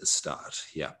introduced at the start.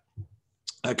 Yeah.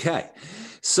 Okay.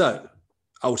 So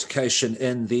altercation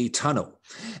in the tunnel.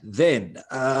 Then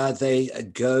they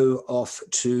go off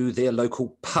to their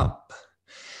local pub.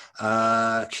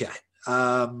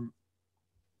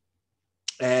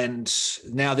 And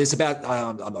now there's about,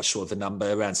 I'm not sure of the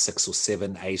number, around 6 or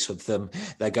 7, 8 of them.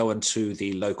 They go into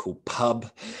the local pub.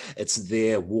 It's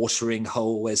their watering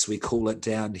hole, as we call it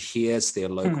down here. It's their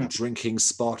local drinking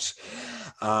spot.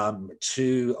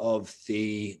 2 of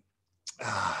the,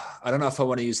 I don't know if I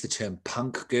want to use the term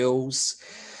punk girls.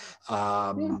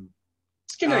 Skinhead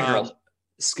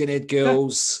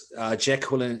girls.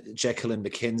 Jacqueline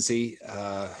McKenzie,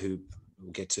 who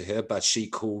we'll get to her, but she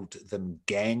called them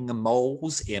gang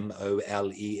moles,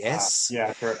 MOLES.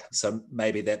 Yeah, correct. So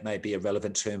maybe that may be a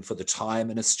relevant term for the time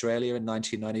in Australia in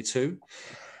 1992.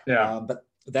 Yeah. But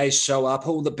they show up,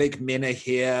 all the big men are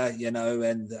here,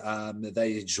 and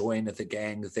they join the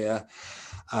gang there.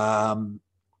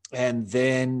 And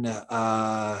then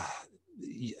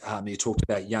you talked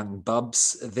about young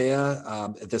Bubs there.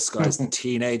 This guy's the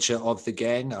teenager of the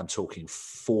gang. I'm talking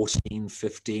 14,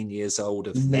 15 years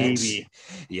old. Maybe.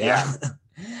 Yeah.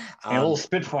 A little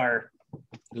Spitfire.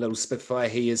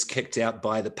 He is kicked out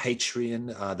by the patron,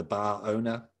 the bar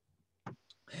owner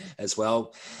as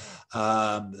well.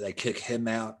 They kick him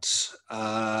out.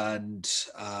 And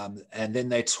then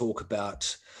they talk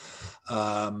about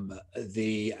how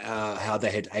they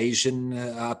had Asian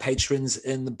patrons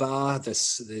in the bar.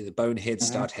 The boneheads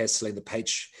start hassling the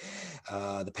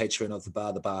patron of the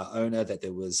bar owner, that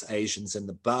there was Asians in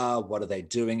the bar. What are they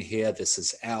doing here? This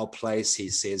is our place. He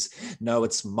says, no,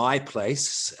 it's my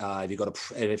place.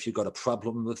 If you've got a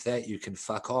problem with that, you can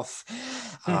fuck off.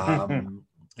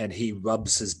 And he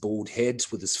rubs his bald head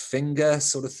with his finger,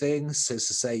 sort of thing, so to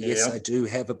say, yes, I do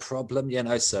have a problem,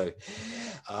 So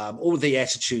all the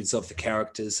attitudes of the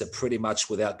characters are pretty much,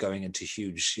 without going into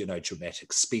huge,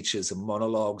 dramatic speeches and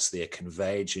monologues, they're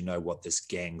conveyed. You know what this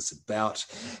gang's about,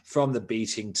 from the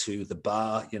beating to the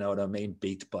bar. You know what I mean,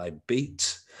 beat by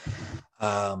beat.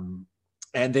 And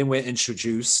then we're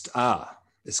introduced.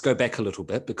 Let's go back a little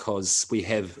bit, because we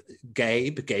have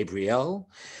Gabrielle,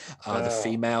 the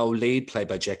female lead, played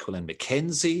by Jacqueline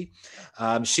McKenzie.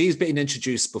 She's been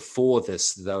introduced before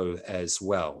this, though, as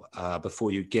well,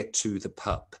 before you get to the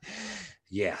pub.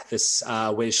 Yeah, this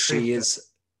where she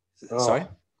is. Sorry?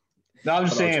 No, I'm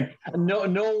just saying,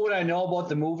 know what I know about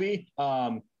the movie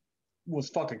was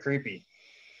fucking creepy.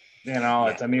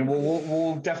 I mean,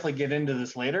 we'll definitely get into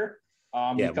this later,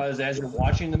 because as you're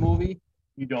watching the movie,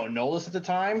 you don't know this at the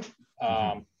time,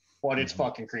 but it's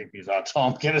fucking creepy. That's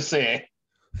all I'm going to say.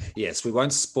 Yes, we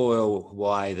won't spoil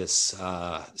why this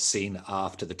scene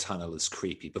after the tunnel is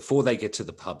creepy. Before they get to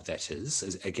the pub, that is.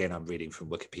 Again, I'm reading from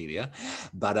Wikipedia.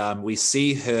 But we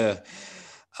see her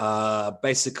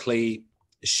basically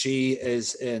She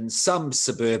is in some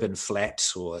suburban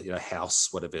flat or house,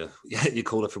 whatever you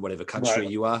call it from whatever country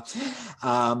you are.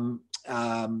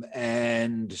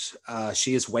 And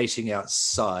she is waiting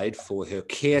outside for her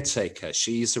caretaker.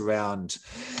 She's around,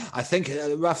 I think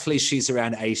roughly she's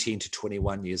around 18 to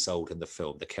 21 years old in the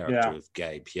film, the character of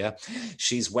Gabe. Yeah.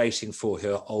 She's waiting for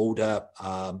her older,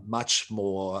 much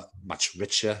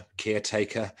richer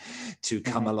caretaker to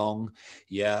come along.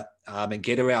 Yeah. And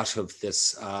get her out of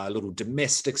this little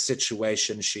domestic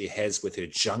situation she has with her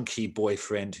junkie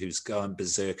boyfriend who's going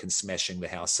berserk and smashing the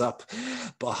house up.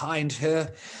 Behind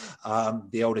her,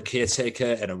 the older caretaker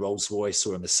in a Rolls Royce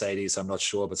or a Mercedes, I'm not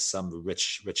sure, but some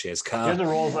rich ass car. There's a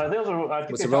Rolls. I think they talked about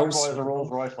it as a Rolls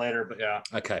Royce later, but yeah.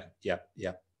 Okay, yeah.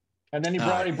 And then he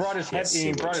brought his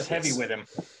heavy with him.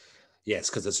 Yes,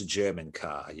 because it's a German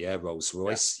car. Yeah, Rolls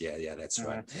Royce. Yeah, that's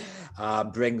right.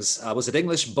 Was it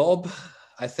English Bob?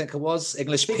 I think it was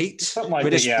English Pete, like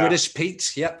British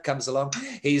Pete. Yep, comes along.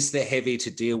 He's the heavy to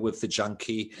deal with the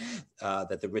junkie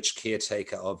that the rich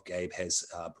caretaker of Gabe has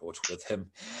brought with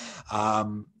him,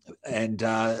 and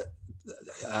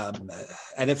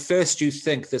at first you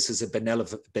think this is a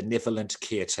benevolent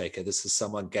caretaker. This is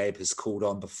someone Gabe has called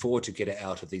on before to get her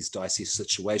out of these dicey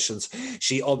situations.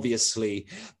 She obviously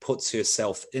puts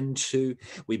herself into.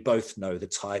 We both know the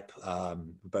type.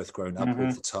 We've both grown up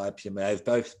with the type. You may have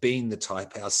both been the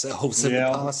type ourselves in the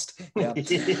past.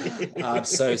 Yeah.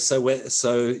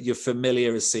 So you're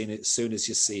familiar as soon as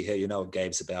you see her. You know what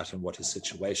Gabe's about and what his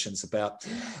situation's about.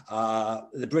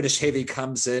 The British heavy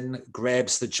comes in,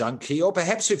 grabs the junkie. Or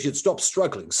perhaps if you'd stop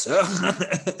struggling, sir.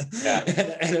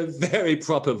 and a very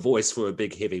proper voice for a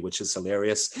big heavy, which is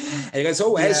hilarious. And he goes,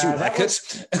 as you like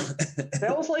it.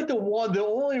 That was like the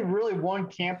only really one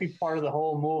campy part of the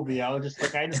whole movie. I just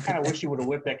kind of wish he would have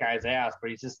whipped that guy's ass, but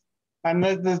he's just. And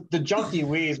the junkie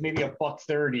weighs maybe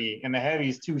 $130, and the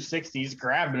heavy's 260. He's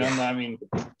grabbing him. I mean,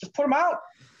 just put him out.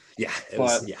 Yeah, it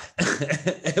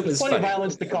was plenty of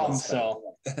violence to come. So,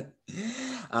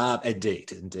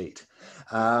 indeed.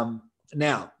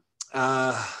 Now,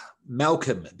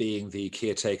 Malcolm, being the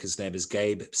caretaker's name is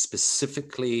Gabe,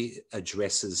 specifically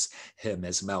addresses him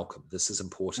as Malcolm. This is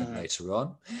important later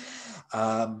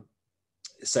on.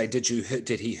 Say, did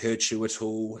he hurt you at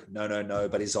all? No,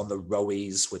 but he's on the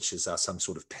Rowies, which is some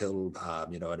sort of pill,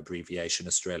 an abbreviation,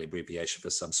 Australian abbreviation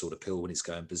for some sort of pill when he's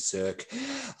going berserk.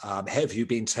 Have you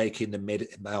been taking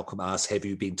Malcolm asks, have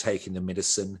you been taking the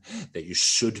medicine that you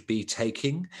should be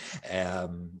taking?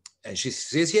 And she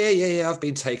says, yeah, I've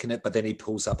been taking it. But then he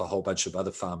pulls up a whole bunch of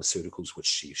other pharmaceuticals, which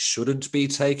she shouldn't be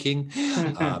taking.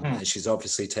 And she's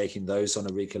obviously taking those on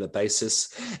a regular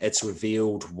basis. It's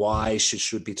revealed why she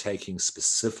should be taking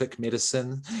specific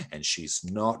medicine, and she's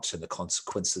not. And the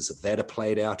consequences of that are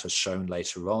played out, are shown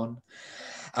later on.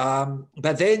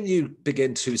 But then you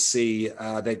begin to see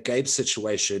that Gabe's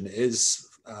situation is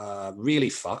really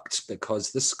fucked,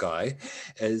 because this guy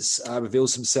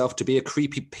reveals himself to be a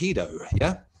creepy pedo.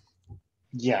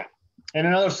 Yeah, and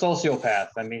another sociopath.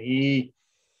 I mean,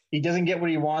 he doesn't get what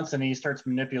he wants, and he starts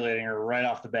manipulating her right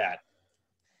off the bat.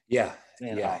 Yeah.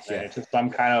 It's just some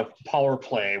kind of power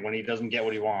play when he doesn't get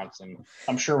what he wants, and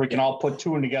I'm sure we can all put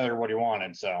two and together what he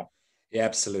wanted. So, yeah,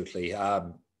 absolutely.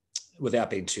 Without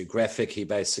being too graphic, he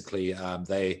basically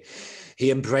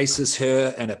he embraces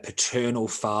her in a paternal,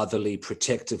 fatherly,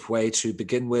 protective way to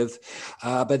begin with,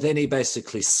 but then he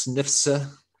basically sniffs her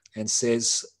and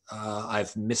says,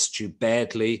 I've missed you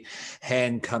badly.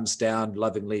 Hand comes down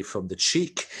lovingly from the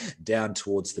cheek down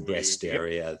towards the breast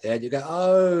area. There you go.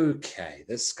 Okay,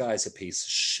 this guy's a piece of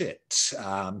shit.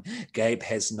 Gabe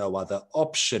has no other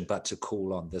option but to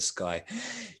call on this guy.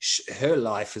 Her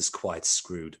life is quite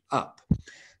screwed up.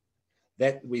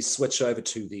 That we switch over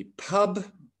to the pub.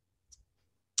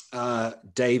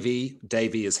 Davey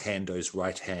is Hando's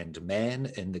right-hand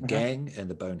man in the gang, in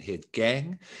the Bonehead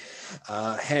gang.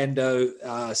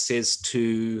 Hando says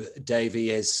to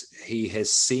Davey, as he has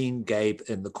seen Gabe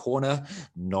in the corner,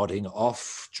 nodding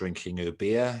off, drinking a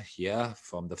beer,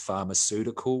 from the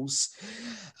pharmaceuticals.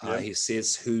 He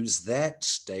says, who's that?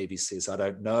 Davey says, I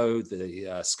don't know. The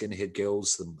skinhead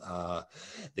girls,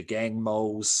 the gang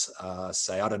moles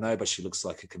say, I don't know, but she looks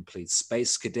like a complete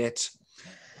space cadet.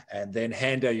 And then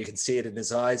Hando, you can see it in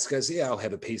his eyes, goes, yeah, I'll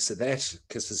have a piece of that.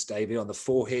 Kisses Davey on the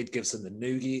forehead, gives him the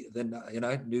noogie,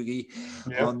 noogie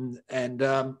on, and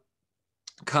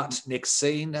cut. Next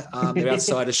scene, they're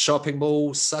outside a shopping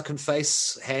mall, suck and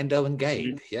face, Hando and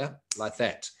Gabe, like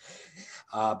that.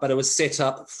 But it was set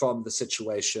up from the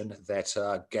situation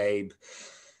that Gabe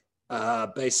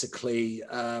basically,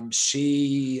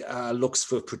 she looks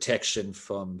for protection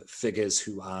from figures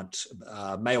who aren't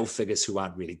male figures who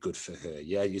aren't really good for her.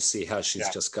 Yeah, you see how she's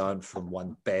just gone from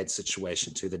one bad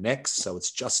situation to the next, so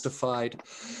it's justified,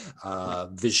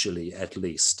 visually at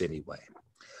least, anyway.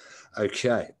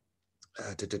 Okay.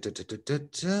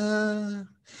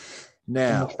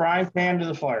 Now, from the frying pan to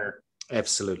the fire.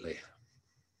 Absolutely.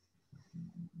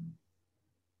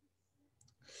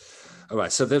 All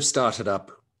right, so they've started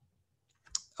up,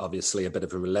 obviously, a bit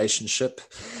of a relationship,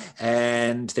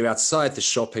 and they're outside the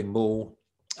shopping mall.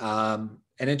 An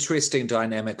interesting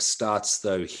dynamic starts,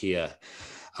 though, here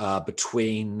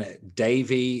between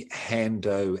Davy,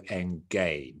 Hando, and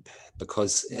Gabe,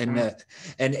 because in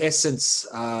essence,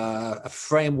 a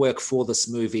framework for this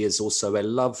movie is also a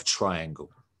love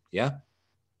triangle,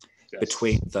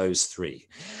 between those three.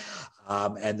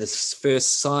 And the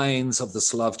first signs of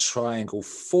this love triangle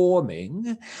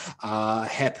forming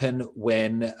happen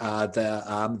when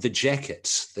the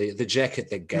jacket, the jacket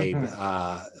that Gabe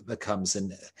becomes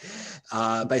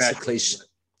basically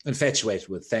infatuated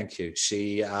with. Thank you.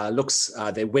 She looks,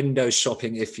 they're window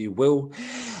shopping, if you will.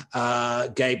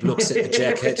 Gabe looks at the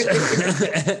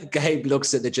jacket. Gabe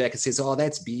looks at the jacket, says, "Oh,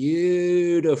 that's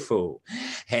beautiful."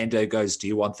 Hando goes, "Do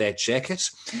you want that jacket?"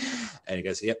 And he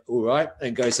goes, "Yep, all right."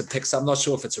 And goes and picks, I'm not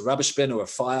sure if it's a rubbish bin or a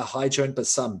fire hydrant, but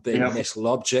some big metal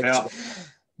object.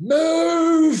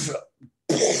 Move!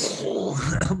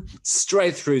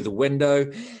 Straight through the window,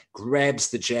 grabs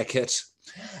the jacket,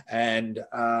 and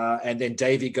then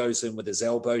Davy goes in with his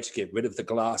elbow to get rid of the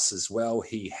glass as well.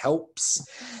 He helps.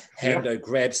 Hando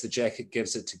grabs the jacket,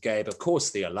 gives it to Gabe. Of course,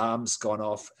 the alarm's gone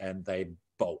off, and they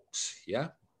bolt. Yeah.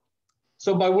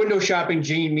 So by window shopping,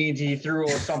 Gene means he threw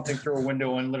something through a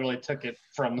window and literally took it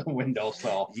from the window.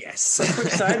 So yes. Quick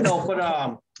side note, but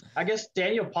I guess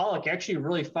Daniel Pollock actually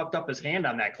really fucked up his hand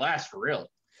on that glass for real.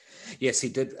 Yes, he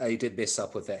did. He did mess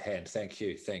up with that hand. Thank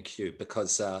you,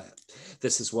 because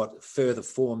this is what further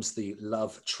forms the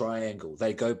love triangle.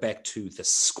 They go back to the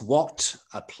squat,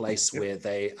 a place where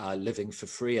they are living for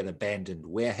free, an abandoned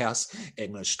warehouse.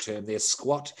 English term there,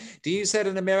 squat. Do you use that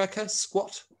in America?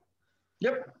 Squat.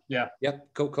 Yep. Yeah. Yep.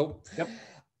 Cool. Yep.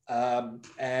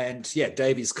 And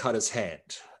Davy's cut his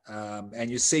hand. And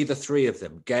you see the three of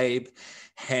them, Gabe,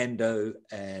 Hando,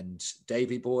 and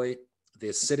Davy Boy.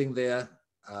 They're sitting there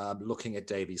looking at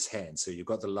Davy's hand. So you've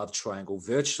got the love triangle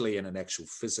virtually in an actual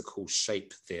physical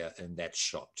shape there in that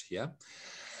shot. Yeah.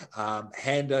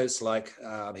 Hando's like,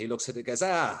 he looks at it and goes,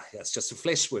 it's just a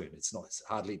flesh wound. It's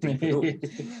hardly deep at all.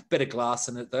 Bit of glass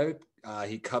in it though.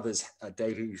 He covers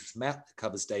Davy's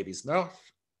mouth,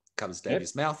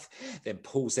 then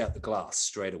pulls out the glass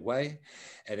straight away.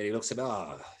 And then he looks at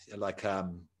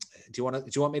do you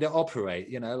want me to operate?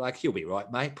 Like, you'll be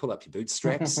right, mate. Pull up your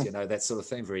bootstraps, that sort of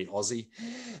thing. Very Aussie,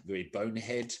 very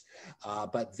bonehead.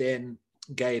 But then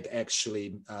Gabe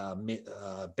actually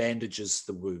bandages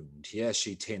the wound. Yeah,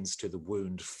 she tends to the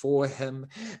wound for him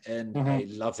in a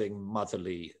loving,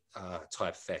 motherly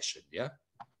type fashion. Yeah.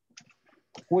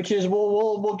 Which is,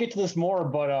 we'll get to this more,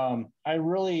 but I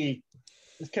really,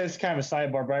 it's kind of a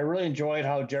sidebar, but I really enjoyed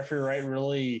how Jeffrey Wright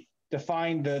really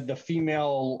defined the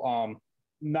female,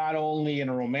 not only in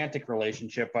a romantic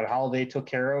relationship, but how they took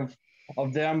care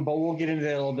of them. But we'll get into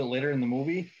that a little bit later in the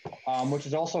movie, which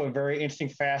is also a very interesting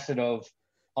facet of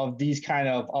these kind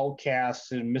of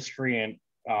outcasts and miscreant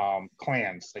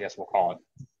clans, I guess we'll call it.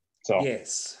 So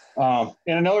yes. And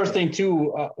another thing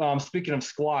too, speaking of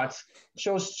squats,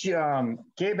 shows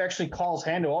Gabe actually calls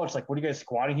Hando out. It's like, "What are you guys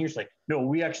squatting here?" It's like, "No,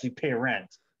 we actually pay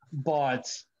rent."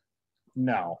 But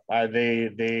no,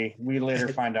 we later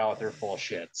find out they're full of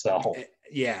shit. So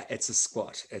yeah, it's a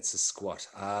squat.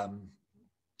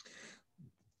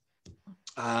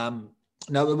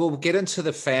 No, we'll get into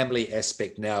the family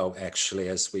aspect now, actually,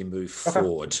 as we move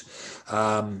forward. What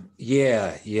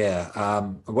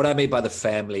I mean by the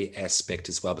family aspect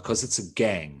as well, because it's a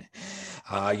gang.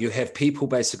 You have people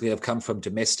basically have come from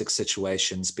domestic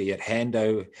situations, be it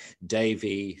Hando,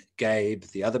 Davy, Gabe,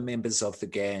 the other members of the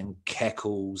gang,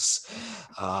 Cackles,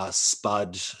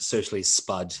 Spud, certainly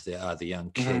Spud, the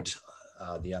young kid,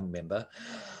 the young member.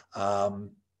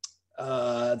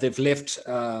 They've left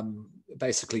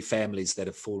basically families that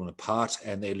have fallen apart,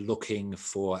 and they're looking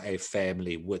for a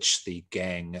family which the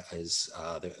gang is,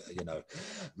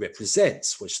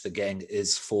 represents, which the gang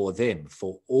is for them,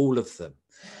 for all of them.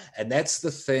 And that's the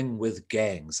thing with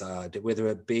gangs, whether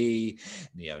it be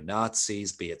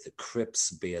neo-Nazis, be it the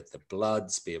Crips, be it the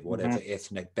Bloods, be it whatever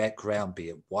ethnic background, be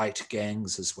it white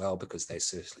gangs as well, because they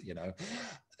certainly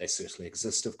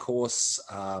exist, of course.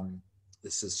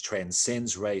 This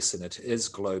transcends race, and it is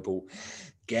global.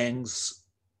 Gangs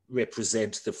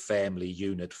represent the family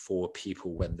unit for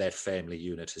people when that family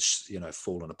unit is,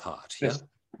 fallen apart. Yeah.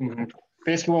 Mm-hmm.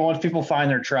 Basically, once people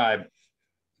find their tribe.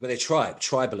 But their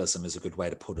tribalism is a good way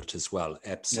to put it as well.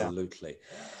 Absolutely.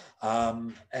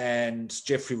 And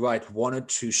Jeffrey Wright wanted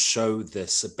to show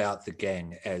this about the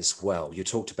gang as well. You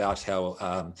talked about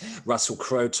how Russell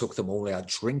Crowe took them all out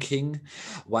drinking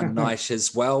one night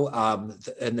as well,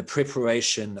 in the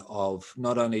preparation of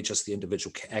not only just the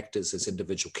individual actors as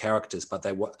individual characters, but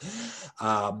they were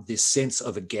this sense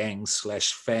of a gang /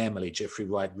 family. Jeffrey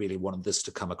Wright really wanted this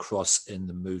to come across in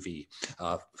the movie,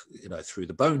 through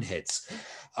the boneheads.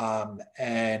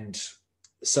 And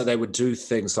so they would do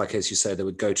things like, as you say, they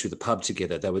would go to the pub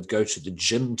together. They would go to the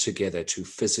gym together to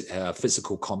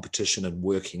physical competition and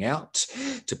working out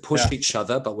to push each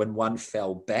other. But when one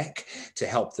fell back, to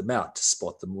help them out, to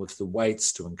spot them with the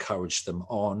weights, to encourage them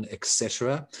on,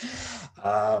 etc.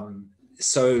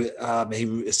 So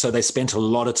they spent a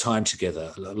lot of time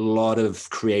together, a lot of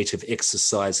creative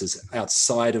exercises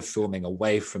outside of filming,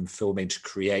 away from filming, to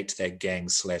create that gang /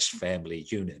 family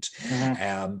unit.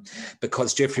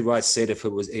 Because Jeffrey Wright said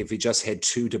if he just had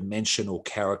two-dimensional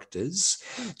characters,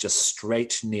 just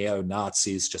straight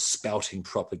neo-Nazis, just spouting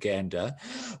propaganda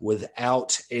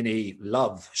without any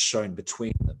love shown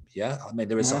between them. Yeah, I mean,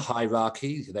 there is a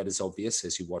hierarchy that is obvious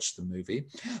as you watch the movie,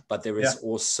 but there is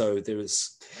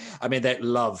that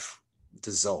love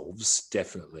dissolves,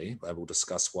 definitely. I will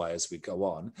discuss why as we go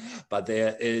on, but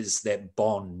there is that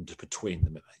bond between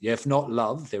them. Yeah, if not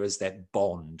love, there is that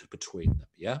bond between them.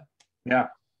 Yeah.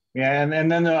 And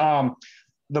then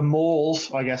the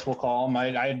moles, I guess we'll call them.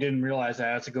 I didn't realize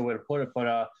that. That's a good way to put it,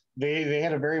 but they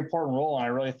had a very important role, and I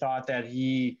really thought that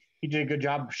he did a good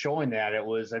job of showing that. It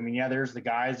was, there's the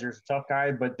guys, there's a tough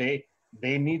guy, but they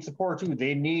need support too.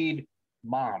 They need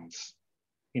moms.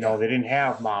 They didn't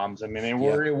have moms.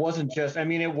 It wasn't just,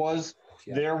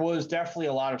 there was definitely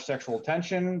a lot of sexual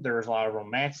tension. There was a lot of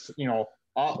romance,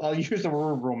 I'll use the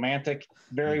word romantic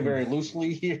very, very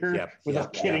loosely here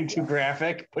without getting too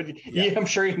graphic, but I'm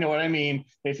sure you know what I mean.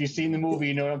 If you've seen the movie,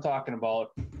 you know what I'm talking about.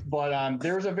 But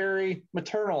there was a very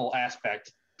maternal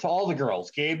aspect to all the girls,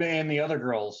 Gabe and the other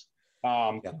girls,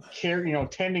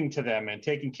 tending to them and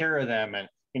taking care of them. And,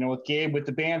 with Gabe with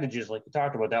the bandages, like we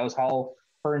talked about, that was how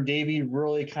her and Davey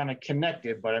really kind of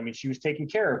connected. But she was taking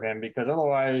care of him, because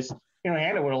otherwise,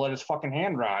 Hannah would have let his fucking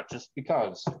hand rot just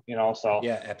because, so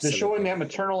absolutely. Just showing that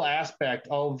maternal aspect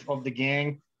of the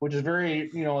gang, which is very,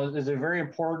 is a very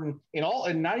important in all,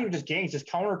 and not even just gangs, just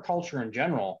counterculture in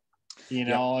general,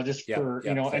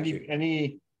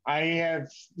 I have,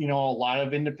 a lot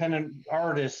of independent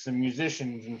artists and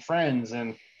musicians and friends,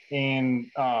 and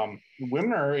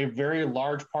women are a very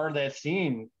large part of that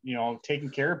scene, taking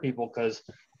care of people. Because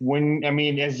when,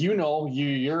 as you're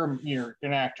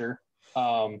an actor,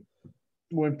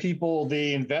 when people,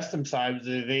 they invest themselves,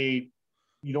 you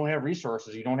don't have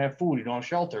resources, you don't have food, you don't have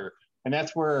shelter. And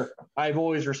that's where I've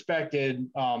always respected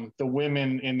the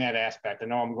women in that aspect. I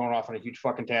know I'm going off on a huge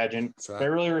fucking tangent. Right. I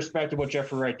really respected what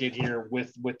Jeffrey Wright did here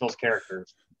with those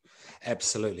characters.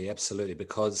 Absolutely,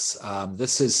 because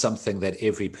this is something that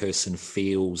every person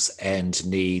feels and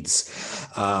needs,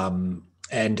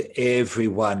 and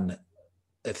everyone.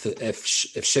 If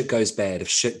shit goes bad, if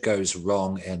shit goes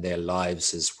wrong in their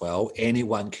lives as well,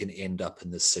 anyone can end up in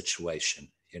this situation.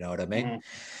 You know what I mean?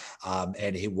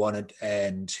 And he wanted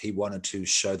to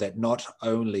show that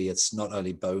it's not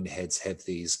only boneheads have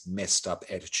these messed up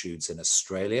attitudes in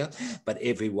Australia, but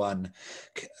everyone.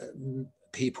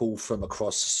 People from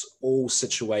across all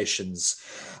situations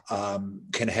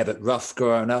can have it rough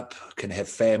growing up, can have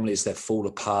families that fall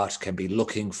apart, can be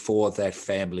looking for that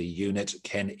family unit,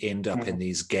 can end up in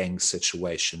these gang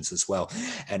situations as well.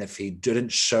 And if he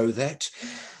didn't show that,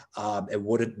 it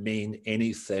wouldn't mean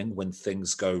anything when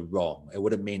things go wrong. It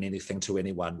wouldn't mean anything to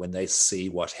anyone when they see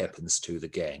what happens to the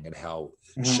gang and how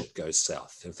shit goes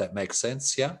south, if that makes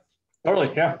sense. Yeah?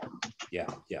 Totally, yeah.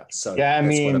 So that's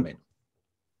what I mean.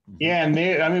 Yeah,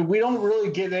 and we don't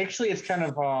really get, actually, it's kind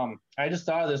of, I just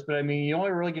thought of this, but you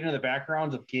only really get into the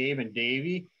backgrounds of Gabe and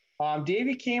Davey.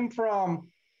 Davey came from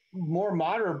more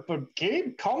moderate, but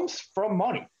Gabe comes from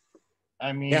money.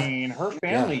 Her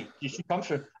family, she comes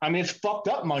from, it's fucked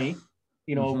up money,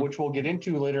 which we'll get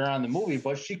into later on in the movie,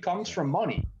 but she comes from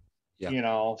money,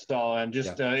 so, and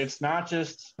just, it's not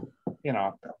just,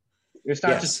 it's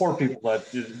not just poor people that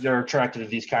they're attracted to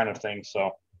these kind of things,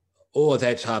 so. Or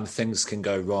that things can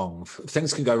go wrong.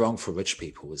 Things can go wrong for rich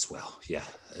people as well. Yeah,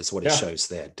 is what it shows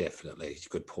there. Definitely.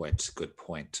 Good point.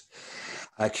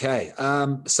 Okay.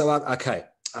 Now,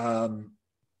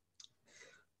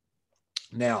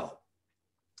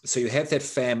 so you have that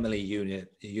family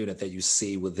unit that you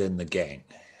see within the gang.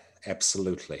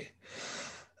 absolutely.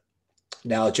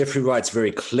 Now, Jeffrey Wright's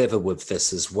very clever with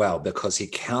this as well, because he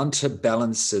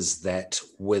counterbalances that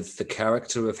with the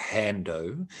character of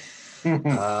Hando,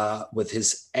 with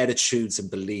his attitudes and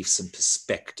beliefs and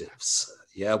perspectives,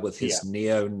 with his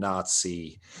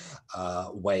neo-Nazi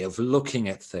way of looking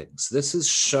at things. This is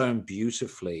shown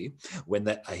beautifully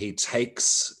when he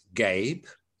takes Gabe,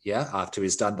 after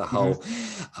he's done the whole,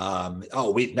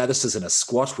 now this isn't a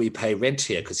squat, we pay rent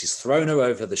here, because he's thrown her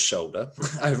over the shoulder,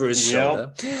 over his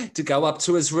shoulder, to go up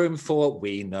to his room for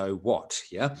we know what,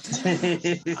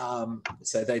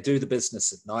 so they do the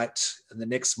business at night, and the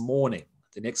next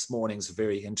morning's a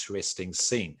very interesting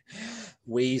scene.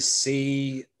 We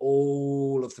see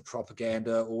all of the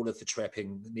propaganda, all of the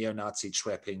neo-Nazi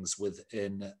trappings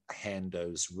within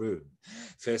Hando's room.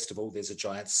 First of all, there's a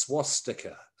giant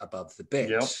swastika above the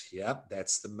bed.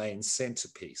 That's the main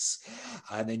centerpiece.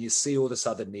 And then you see all this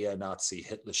other neo-Nazi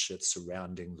Hitler shit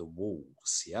surrounding the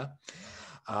walls.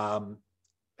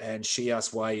 And she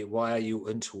asks, why are you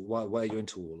into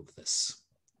all of this?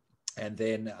 And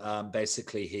then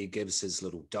basically he gives his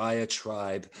little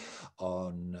diatribe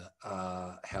on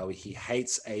how he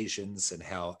hates Asians and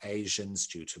how Asians,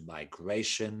 due to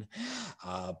migration,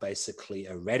 are basically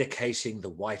eradicating the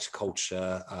white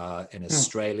culture in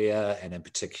Australia, and in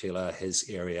particular his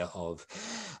area of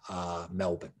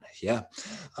Melbourne.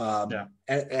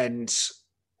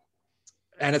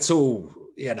 And it's all,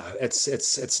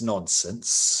 it's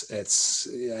nonsense. It's,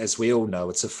 as we all know,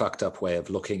 it's a fucked up way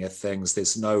of looking at things.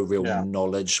 There's no real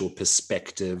knowledge or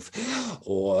perspective,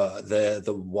 or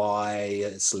the why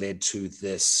it's led to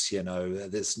this.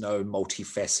 There's no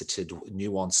multifaceted,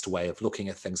 nuanced way of looking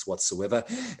at things whatsoever.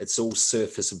 It's all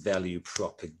surface value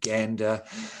propaganda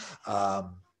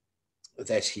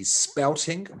that he's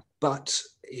spouting, but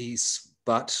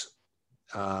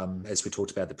as we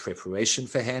talked about the preparation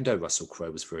for Hando, Russell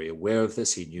Crowe was very aware of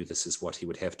this. He knew this is what he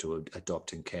would have to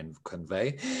adopt and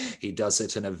convey. He does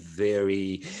it in a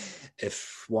very,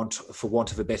 for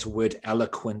want of a better word,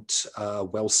 eloquent,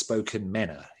 well-spoken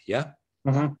manner. I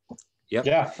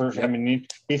mean,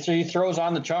 he throws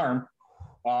on the charm.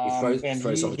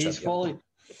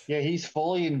 He's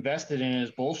fully invested in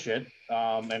his bullshit,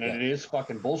 and it is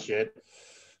fucking bullshit.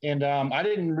 And I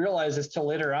didn't realize this till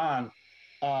later on.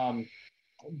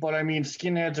 But I mean,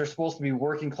 skinheads are supposed to be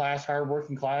working class, hard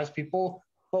working class people,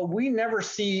 but we never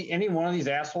see any one of these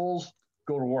assholes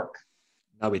go to work.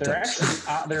 No, we don't.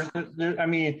 Actually, I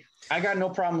mean, I got no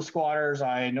problem with squatters.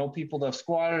 I know people that have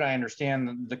squatted. I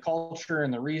understand the culture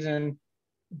and the reason,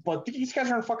 but these guys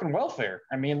are on fucking welfare.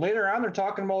 I mean, later on, they're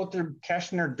talking about they're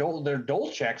cashing their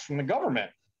dole checks from the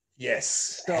government.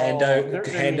 Yes. So,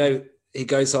 Hando, he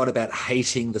goes on about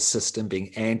hating the system,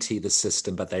 being anti the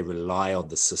system, but they rely on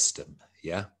the system.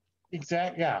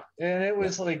 Exactly. And it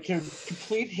was like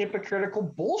complete hypocritical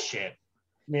bullshit.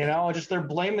 Just they're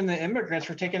blaming the immigrants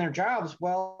for taking their jobs.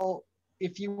 Well,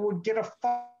 if you would get a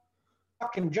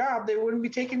fucking job, they wouldn't be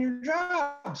taking your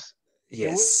jobs.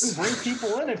 Yes. They wouldn't bring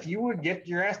people in if you would get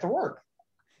your ass to work.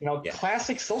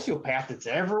 Classic sociopath. It's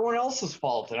everyone else's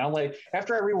fault. And I'm like,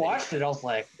 after I rewatched it, I was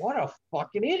like, what a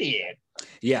fucking idiot.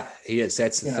 Yeah, he is.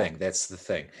 That's the thing. That's the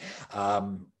thing.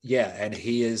 And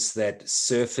he is that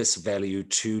surface value,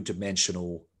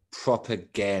 two-dimensional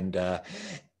propaganda,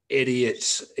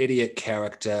 idiot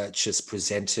character, just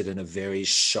presented in a very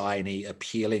shiny,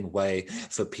 appealing way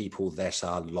for people that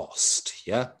are lost.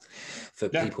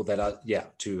 People that are,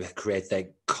 to create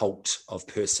that cult of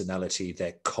personality,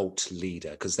 that cult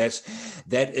leader, because that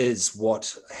is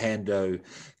what Hando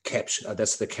captured.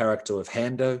 That's the character of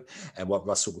Hando, and what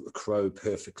Russell Crowe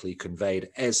perfectly conveyed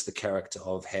as the character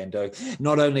of Hando,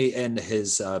 not only in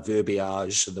his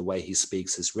verbiage and the way he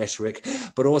speaks, his rhetoric,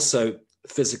 but also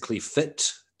physically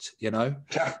fit. He's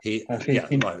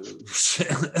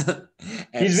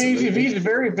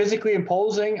very physically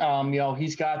imposing.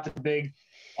 He's got the big.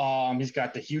 He's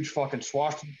got the huge fucking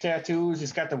swastika tattoos.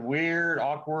 He's got the weird,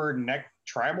 awkward neck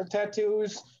tribal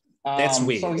tattoos. That's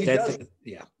weird. So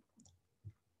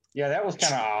that was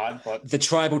kind of odd. But the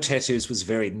tribal tattoos was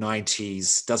very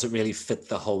 90s. Doesn't really fit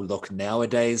the whole look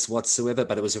nowadays whatsoever,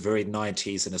 but it was a very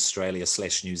 90s in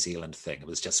Australia/New Zealand thing. It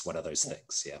was just one of those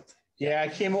things. I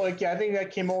think that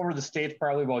came over the States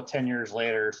probably about 10 years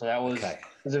later. So that was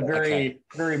a very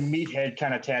meathead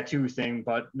kind of tattoo thing,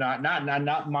 but not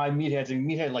my meatheads, and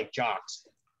meathead like jocks.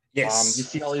 Yes. You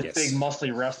see all these big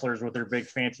muscly wrestlers with their big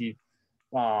fancy,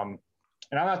 and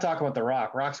I'm not talking about The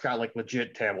Rock. Rock's got like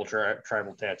legit tribal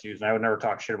tattoos, and I would never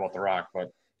talk shit about The Rock,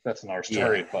 but that's another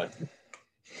story. But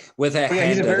with that,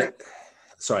 he's a very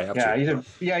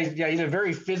he's a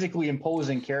very physically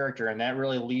imposing character, and that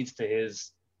really leads to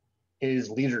his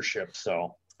leadership.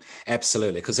 So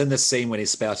Absolutely, because in the scene when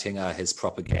he's spouting his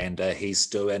propaganda, he's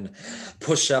doing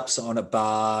push-ups on a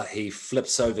bar. He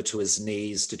flips over to his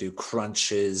knees to do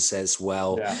crunches as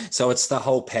well. Yeah. So it's the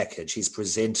whole package. He's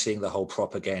presenting the whole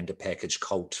propaganda package,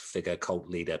 cult figure, cult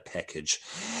leader package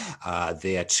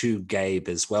there to Gabe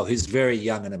as well, who's very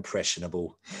young and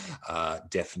impressionable,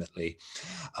 definitely.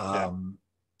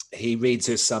 He reads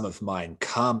her some of Mein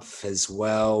Kampf as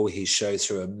well. He shows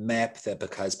her a map that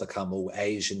has become all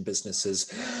Asian businesses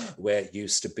where it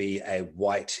used to be a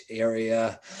white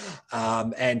area.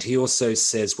 And he also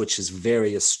says, which is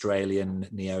very Australian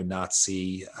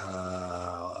neo-Nazi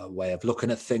way of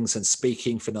looking at things and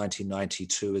speaking for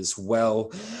 1992 as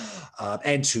well.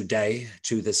 And today,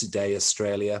 to this day,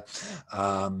 Australia.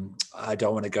 I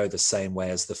don't want to go the same way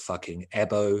as the fucking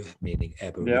Abo, meaning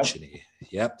Aborigine.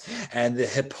 Yep. And the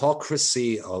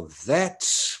hypocrisy of that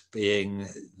being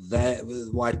that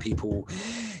white people,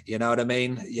 you know what I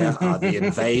mean? Yeah, are the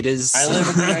invaders. I live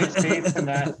in the United States, and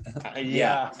that,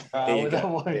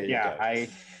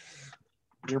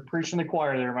 you're preaching the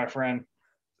choir there, my friend.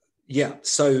 Yeah.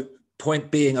 So point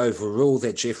being overall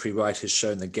that Jeffrey Wright has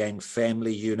shown the gang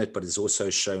family unit, but has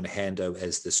also shown Hando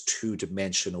as this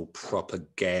two-dimensional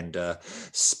propaganda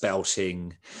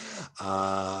spouting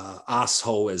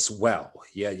asshole as well.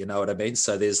 Yeah, you know what I mean?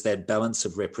 So there's that balance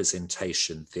of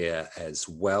representation there as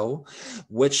well,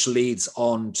 which leads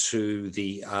on to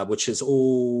the,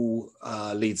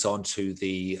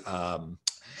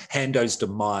 Hando's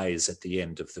demise at the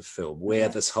end of the film, where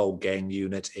this whole gang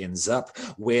unit ends up,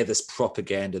 where this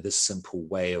propaganda, this simple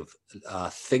way of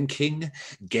thinking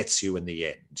gets you in the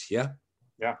end. Yeah?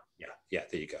 Yeah.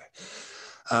 There you go.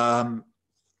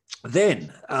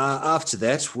 Then after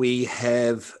that, we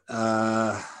have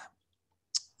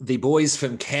the boys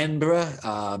from Canberra,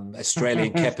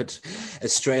 Australian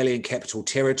Capital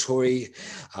Territory,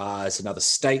 is another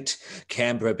state.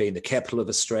 Canberra being the capital of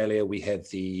Australia. We have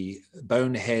the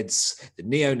boneheads, the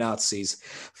neo-Nazis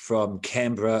from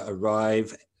Canberra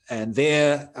arrive, and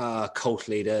their cult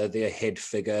leader, their head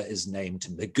figure is named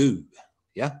Magoo.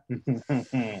 Yeah?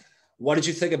 What did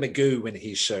you think of Magoo when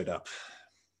he showed up?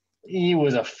 He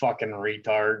was a fucking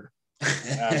retard.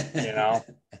 You know,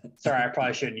 sorry, I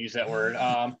probably shouldn't use that word.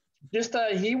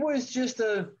 He was just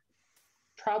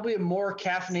probably a more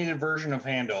caffeinated version of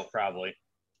Hando, probably.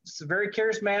 Just very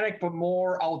charismatic, but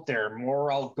more out there,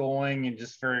 more outgoing, and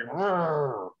just very.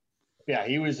 Yeah,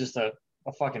 he was just a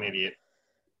fucking idiot.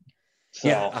 So.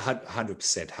 Yeah,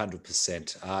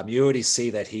 100%. You already see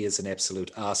that he is an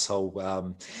absolute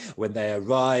asshole when they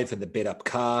arrive in the bed-up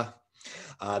car.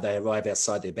 They arrive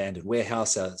outside the abandoned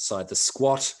warehouse, outside the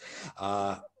squat.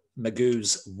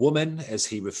 Magoo's woman, as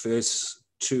he refers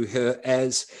to her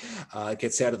as,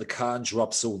 gets out of the car and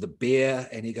drops all the beer.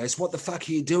 And he goes, "What the fuck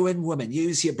are you doing, woman?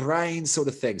 Use your brain," sort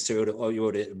of thing. So you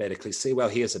automatically see, well,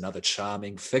 here's another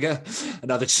charming figure,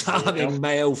 another charming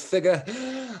male figure.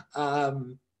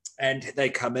 And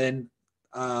they come in.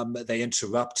 They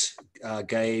interrupt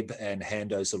Gabe and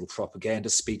Hando's little propaganda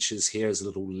speeches here as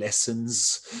little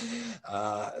lessons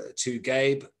to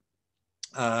Gabe.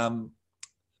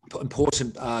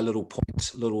 Important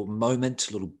little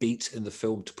moment, little beat in the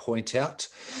film to point out.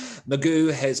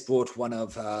 Magoo has brought one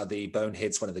of the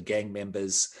boneheads, one of the gang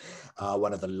members,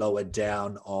 one of the lower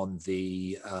down on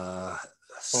the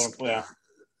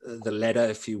ladder,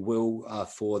 if you will,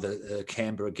 for the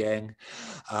Canberra gang.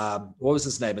 What was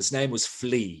his name? His name was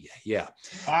Flea. Yeah.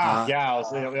 Yep.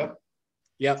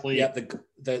 Flea. Yeah.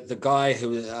 The guy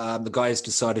who the guy has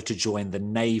decided to join the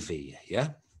Navy.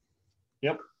 Yeah.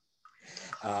 Yep.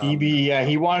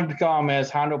 He wanted to come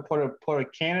as Hondo put a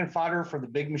cannon fodder for the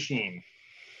big machine.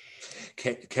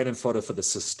 Cannon fodder for the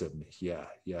system. Yeah.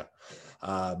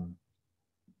 I'm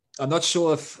not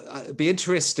sure if it'd be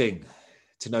interesting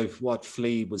to know what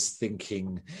Flea was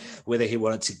thinking, whether he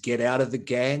wanted to get out of the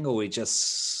gang or he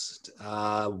just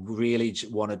really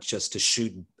wanted just to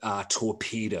shoot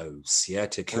torpedoes,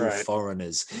 to kill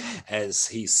foreigners, as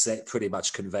he pretty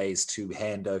much conveys to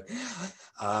Hando.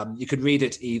 You could read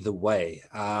it either way.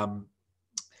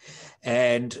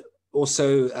 And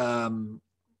also,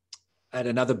 and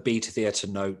another beat there to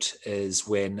note is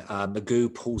when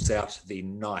Magoo pulls out the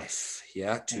knife,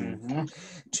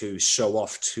 to show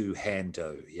off to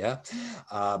Hando,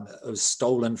 It was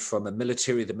stolen from the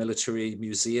military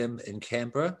museum in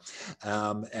Canberra,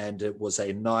 and it was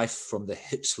a knife from the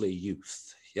Hitler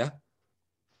Youth,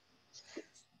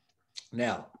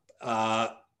 Now,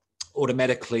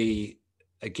 automatically,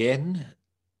 again,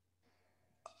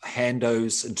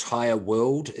 Hando's entire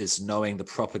world is knowing the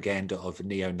propaganda of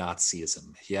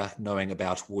neo-Nazism, knowing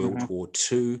about World War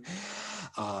II.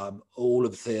 all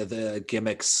of the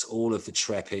gimmicks, all of the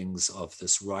trappings of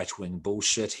this right-wing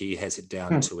bullshit. He has it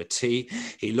down to a T.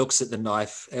 He looks at the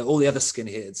knife. All the other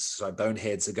skinheads, so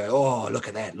boneheads, are going, "Oh, look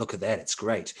at that, it's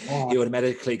great." He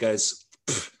automatically goes,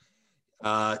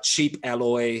 cheap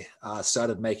alloy,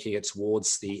 started making it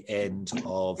towards the end of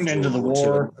World War II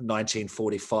in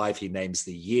 1945. He names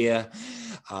the year.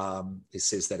 He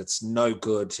says that it's no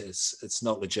good, it's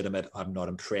not legitimate, I'm not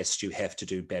impressed, you have to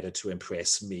do better to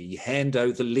impress me.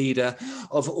 Hando, the leader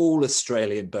of all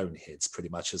Australian boneheads, pretty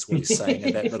much is what he's saying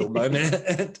in that little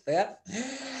moment. Yeah.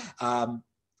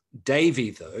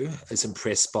 Davey, though, is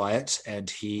impressed by it, and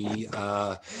he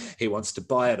wants to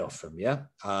buy it off him. Yeah.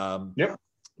 Yep.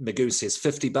 Magoo says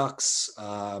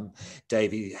 $50.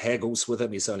 Davey haggles with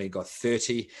him. He's only got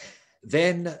 30.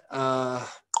 Then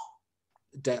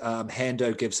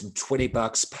Hando gives him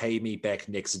 $20. Pay me back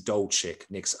next dole check,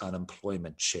 next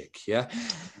unemployment check. Yeah.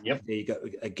 Yep. There you go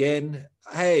again.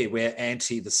 Hey, we're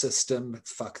anti the system.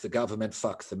 Fuck the government.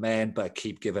 Fuck the man. But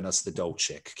keep giving us the dole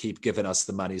check. Keep giving us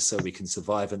the money so we can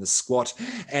survive in the squat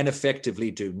and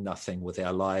effectively do nothing with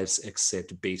our lives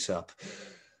except beat up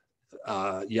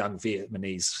young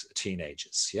Vietnamese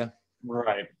teenagers. Yeah.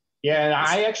 Right. Yeah. And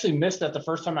I actually missed that the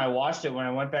first time I watched it. When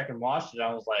I went back and watched it,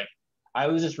 I was like, I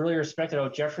was just really respected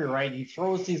of Jeffrey Wright. He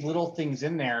throws these little things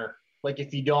in there. Like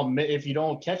if you don't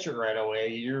catch it right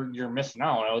away, you're missing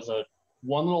out. It was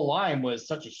one little line was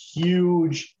such a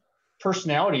huge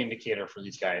personality indicator for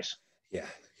these guys. Yeah.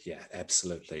 Yeah,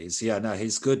 absolutely.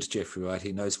 He's good, Jeffrey Wright.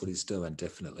 He knows what he's doing,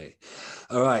 definitely.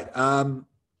 All right.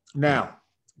 Now,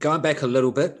 going back a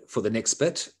little bit for the next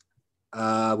bit, we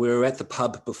were at the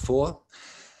pub before.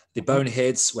 The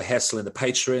boneheads were hassling the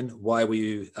patron. Why were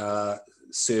you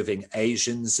serving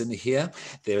Asians in here?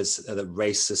 There's the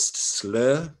racist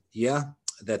slur,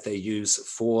 that they use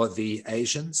for the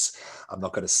Asians. I'm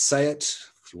not going to say it.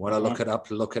 If you want to look it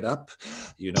up.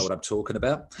 You know what I'm talking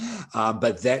about.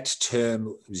 But that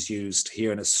term was used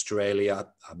here in Australia.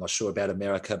 I'm not sure about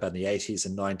America, but in the 80s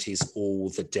and 90s, all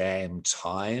the damn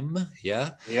time.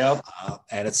 Yeah. Yep.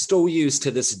 And it's still used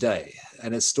to this day.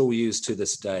 In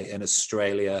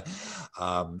Australia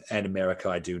and America,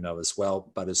 I do know as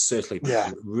well, but it's certainly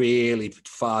really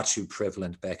far too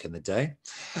prevalent back in the day.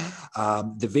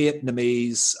 The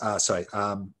Vietnamese,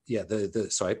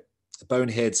 the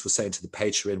boneheads were saying to the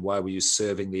patron, why were you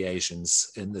serving the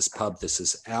Asians in this pub? This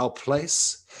is our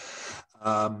place.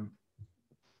 Oh,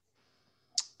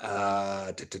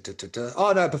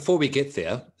 no, before we get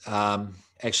there,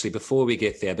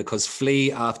 because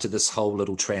Flea, after this whole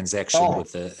little transaction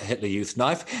with the Hitler Youth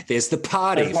knife, there's the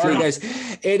party. Flea goes,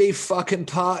 any fucking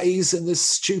parties in this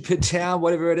stupid town,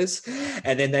 whatever it is.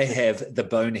 And then they have the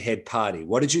bonehead party.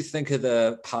 What did you think of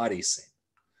the party scene?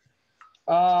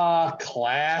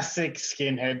 Classic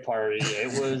skinhead party.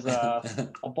 It was a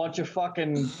bunch of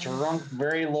fucking drunk,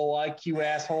 very low IQ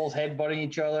assholes headbutting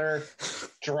each other,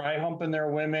 dry humping their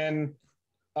women,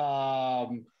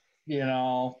 throwing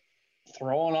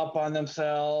up on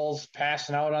themselves,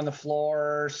 passing out on the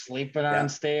floor, sleeping on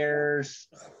stairs,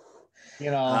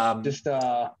 and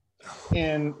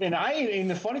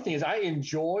the funny thing is I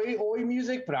enjoy Oi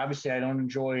music, but obviously I don't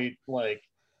enjoy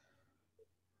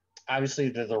obviously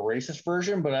the racist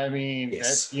version, but I mean,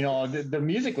 the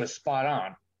music was spot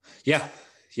on. Yeah.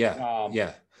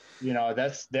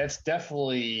 That's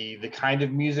definitely the kind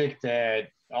of music that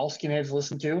all skinheads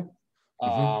listen to,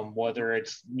 whether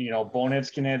it's, bonehead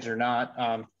skinheads or not.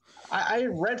 I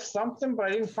read something, but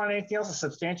I didn't find anything else to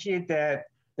substantiate that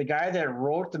the guy that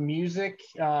wrote the music,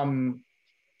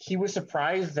 he was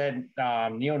surprised that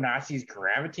neo-Nazis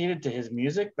gravitated to his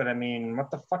music, but I mean,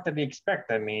 what the fuck did he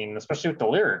expect? I mean, especially with the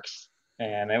lyrics.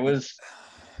 And it was...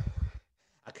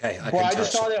 Okay. I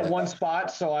just saw that one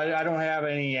spot, so I don't have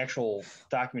any actual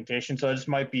documentation, so it just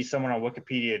might be someone on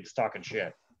Wikipedia just talking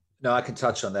shit. No, I can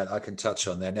touch on that.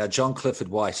 Now, John Clifford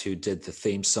White, who did the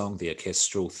theme song, the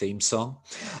orchestral theme song,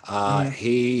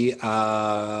 he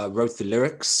wrote the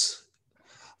lyrics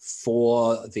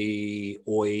for the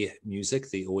Oi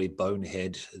music, the Oi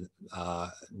bonehead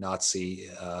Nazi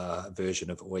version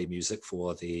of Oi music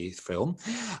for the film,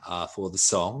 for the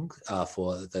songs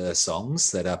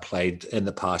that are played in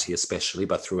the party especially,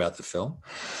 but throughout the film.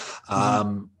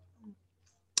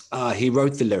 He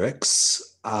wrote the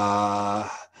lyrics.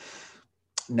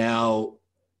 Now,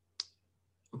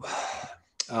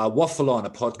 Waffle On, a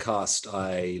podcast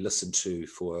I listened to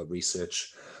for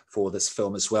research for this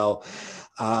film as well,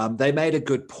 they made a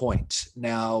good point.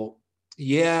 Now,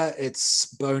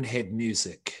 it's bonehead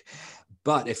music,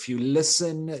 but if you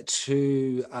listen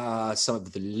to some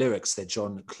of the lyrics that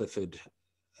John Clifford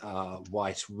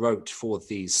White wrote for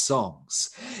these songs,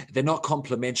 they're not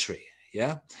complimentary.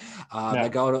 Yeah. Yeah.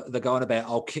 They're going about,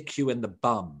 I'll kick you in the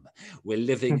bum. We're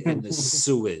living in the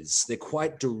sewers. They're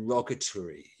quite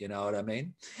derogatory. You know what I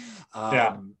mean?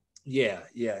 Yeah. Yeah.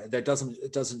 It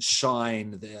doesn't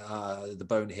shine the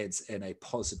boneheads in a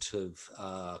positive,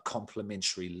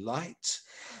 complimentary light.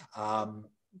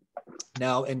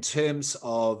 Now, in terms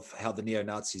of how the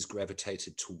neo-Nazis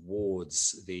gravitated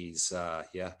towards these,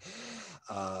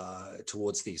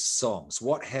 towards these songs,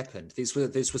 what happened? These were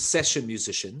session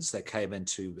musicians that came in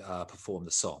to perform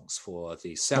the songs for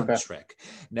the soundtrack. Okay.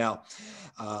 Now,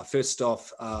 first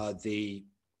off, the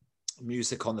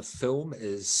music on the film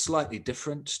is slightly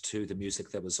different to the music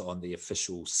that was on the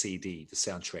official CD, the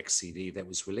soundtrack CD that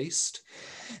was released.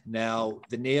 Now,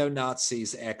 the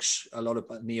neo-Nazis, a lot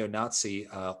of neo-Nazi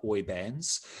oi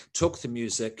bands took the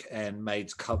music and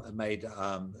made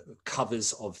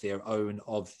covers of their own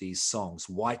of these songs.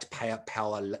 White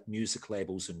Power music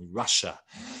labels in Russia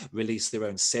released their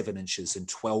own 7 inches and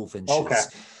 12 inches. Okay.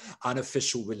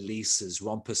 Unofficial releases,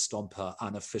 Romper Stomper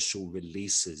unofficial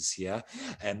releases,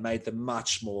 and made them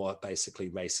much more basically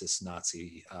racist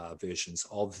Nazi versions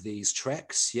of these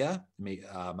tracks,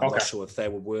 I'm not sure if they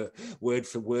were word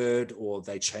for word or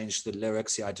they changed the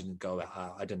lyrics. I didn't go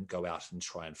out and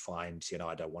try and find,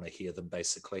 I don't want to hear them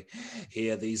basically,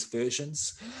 hear these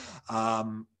versions.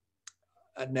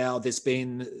 Now there's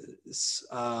been,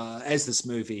 as this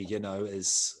movie,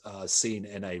 is seen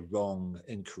in a wrong,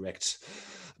 incorrect,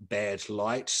 bad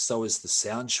light, so is the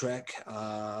soundtrack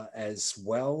as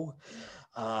well.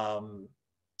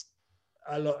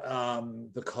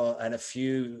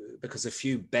 Because a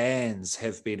few bands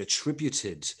have been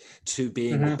attributed to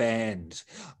being the band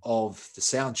of the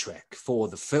soundtrack for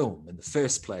the film in the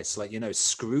first place, like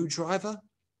Screwdriver.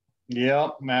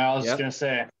 Yep, man, I was just gonna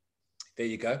say. There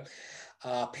you go.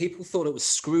 People thought it was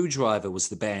Screwdriver was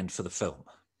the band for the film.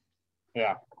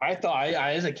 Yeah, I thought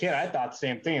I as a kid I thought the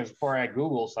same thing. It was before I had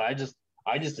Google, so I just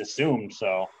assumed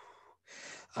so.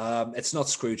 It's not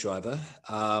Screwdriver.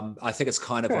 I think it's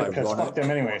kind of ironic. Fuck them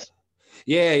anyways.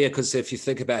 Yeah, because if you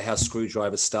think about how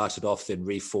Screwdriver started off, then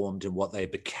reformed and what they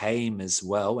became as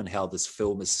well, and how this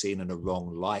film is seen in a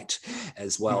wrong light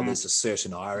as well, there's a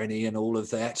certain irony in all of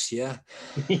that. Yeah.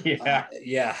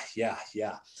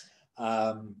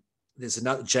 There's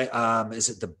another. Is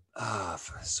it the?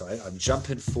 Sorry, I'm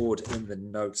jumping forward in the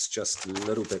notes just a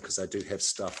little bit because I do have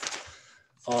stuff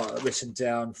written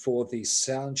down for the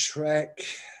soundtrack.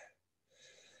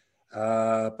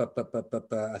 I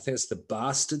think it's the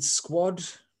Bastard Squad.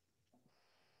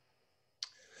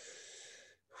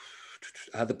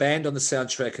 The band on the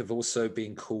soundtrack have also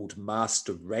been called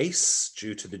Master Race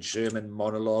due to the German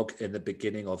monologue in the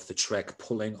beginning of the track,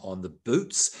 Pulling on the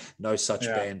Boots. No such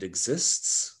band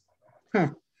exists.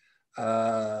 But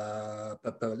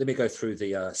let me go through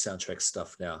the soundtrack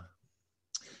stuff now.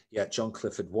 Yeah, John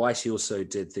Clifford White. He also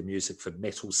did the music for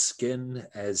Metal Skin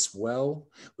as well,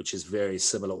 which is very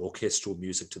similar orchestral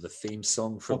music to the theme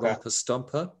song for Romper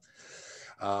Stomper.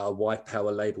 White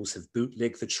Power labels have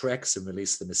bootlegged the tracks and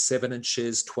released them as 7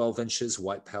 inches, 12 inches.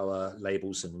 White Power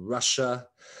labels in Russia.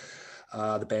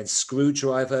 The band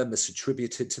Screwdriver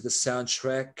misattributed to the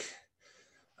soundtrack.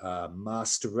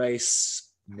 Master Race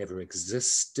never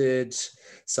existed.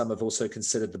 Some have also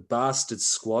considered the Bastard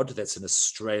Squad, that's an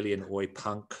Australian oi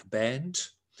punk band,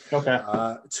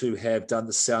 to have done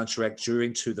the soundtrack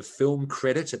during to the film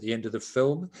credit at the end of the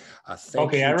film. I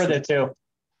read that too.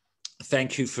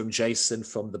 Thank you from Jason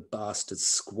from the Bastard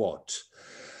Squad.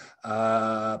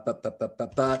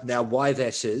 But now why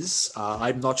that is,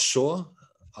 I'm not sure.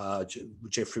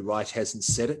 Jeffrey Wright hasn't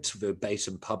said it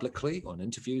verbatim publicly on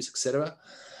interviews, etc.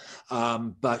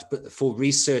 But for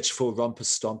research for Romper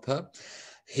Stomper,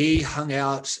 he hung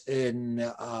out in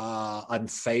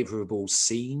unfavorable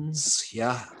scenes,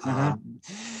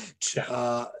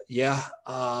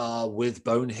 with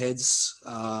boneheads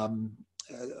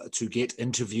to get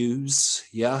interviews,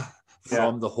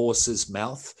 from the horse's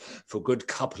mouth for a good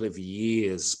couple of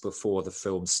years before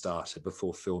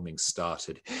filming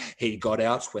started. He got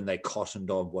out when they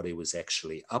cottoned on what he was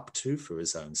actually up to for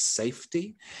his own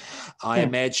safety. I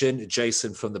imagine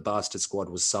Jason from the Bastard Squad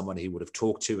was someone he would have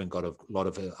talked to and got a lot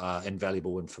of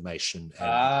invaluable information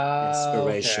and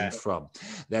inspiration from.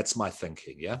 That's my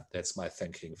thinking, That's my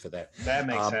thinking for that. That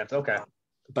makes sense,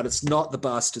 But it's not the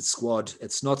Bastard Squad.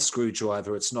 It's not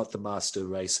Screwdriver. It's not the Master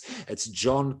Race. It's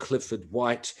John Clifford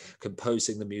White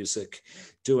composing the music,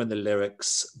 doing the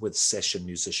lyrics with session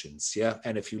musicians.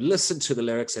 And if you listen to the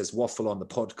lyrics, as Waffle on the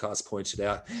podcast pointed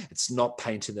out, it's not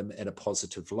painting them in a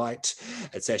positive light.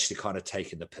 It's actually kind of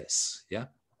taking the piss.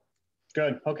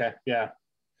 Good. Okay. Yeah.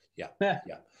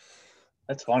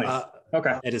 That's funny.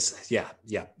 Okay. It is, yeah,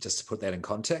 just to put that in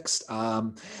context.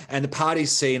 And the party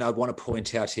scene, I want to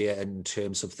point out here in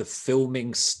terms of the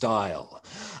filming style.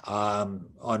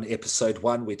 On episode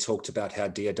 1, we talked about how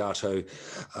Diodato,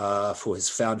 for his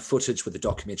found footage with the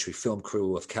documentary film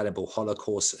crew of Cannibal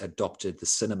Holocaust, adopted the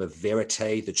cinema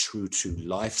verite, the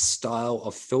true-to-life style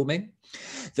of filming.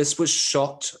 This was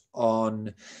shot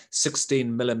on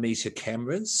 16 millimeter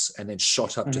cameras and then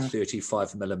shot up to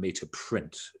 35 millimeter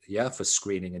print, for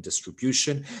screening and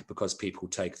distribution, because people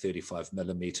take 35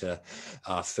 millimeter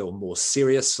film more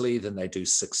seriously than they do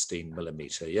 16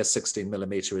 millimeter. 16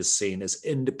 millimeter is seen as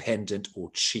independent or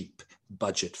cheap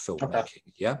budget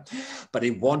filmmaking. But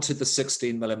he wanted the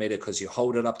 16 millimeter because you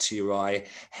hold it up to your eye,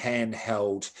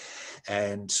 handheld,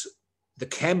 and the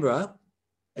camera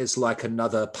is like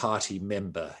another party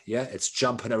member. It's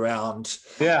jumping around.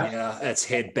 It's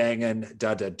head banging,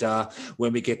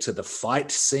 When we get to the fight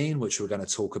scene, which we're going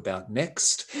to talk about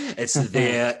next, it's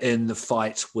there in the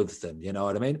fight with them. You know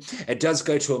what I mean? It does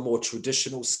go to a more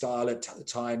traditional style at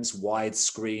times,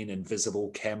 widescreen, invisible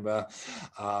camera,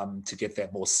 to get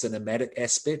that more cinematic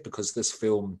aspect, because this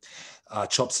film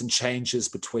chops and changes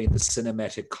between the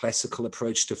cinematic classical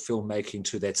approach to filmmaking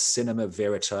to that cinema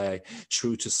verite,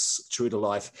 true to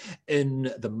life,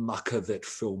 in the muck of it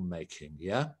filmmaking.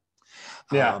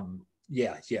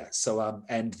 So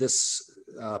and this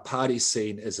party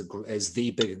scene is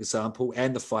the big example,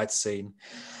 and the fight scene,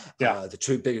 the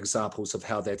two big examples of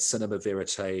how that cinema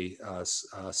verite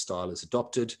style is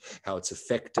adopted, how it's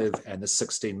effective, and the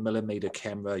 16 millimeter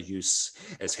camera use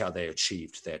is how they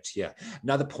achieved that.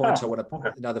 Another point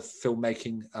another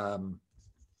filmmaking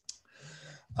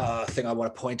thing I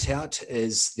want to point out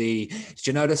is did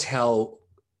you notice how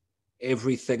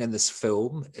everything in this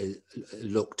film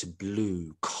looked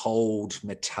blue, cold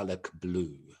metallic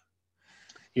blue?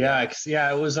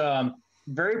 It was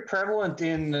very prevalent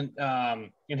in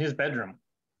his bedroom.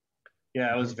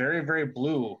 It was very, very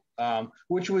blue,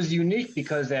 which was unique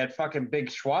because that fucking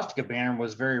big swastika banner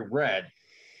was very red.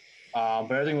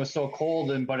 But everything was so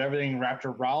cold, but everything wrapped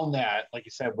around that, like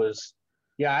you said, was.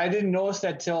 I didn't notice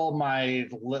that till my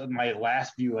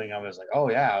last viewing. I was like, oh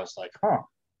yeah, I was like,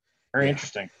 very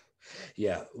interesting.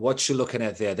 What you're looking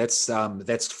at there, that's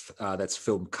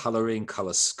film coloring,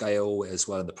 color scale, as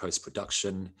well in the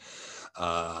post-production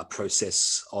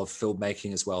process of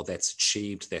filmmaking as well. That's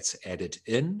achieved, that's added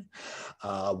in.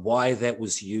 Why that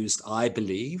was used, I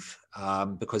believe,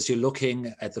 because you're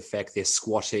looking at the fact they're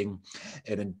squatting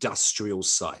in industrial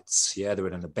sites. They're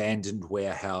in an abandoned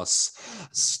warehouse,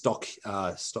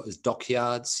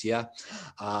 dockyards.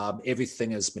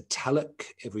 Everything is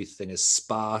metallic, everything is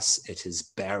sparse, it is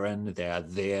barren. They are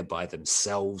there by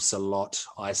themselves a lot,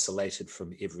 isolated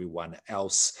from everyone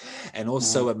else, and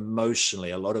also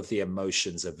emotionally, a lot of the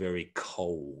emotions are very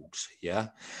cold.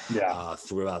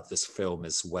 Throughout this film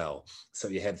as well. So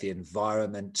you have the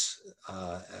environment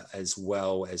as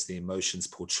well as the emotions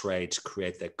portrayed to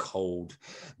create that cold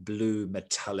blue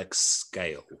metallic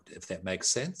scale, if that makes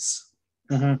sense.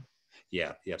 So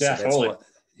that's totally.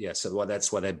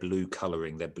 that's why that blue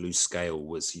coloring, that blue scale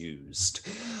was used.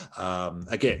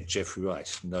 Again, Jeffrey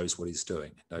Wright knows what he's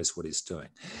doing.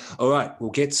 All right,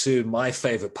 we'll get to my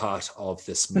favorite part of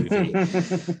this movie.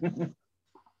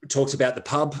 We talked about the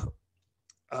pub.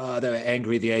 They were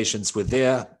angry the Asians were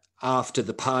there after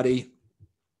the party.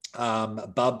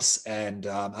 Bubs and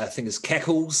I think it's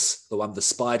Cackles, the one with the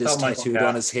spiders tattooed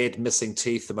on his head, missing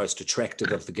teeth, the most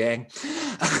attractive of the gang.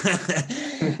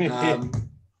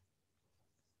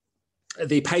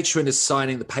 The patron is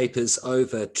signing the papers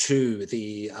over to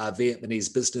the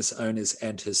Vietnamese business owners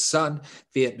and his son.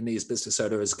 Vietnamese business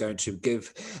owner is going to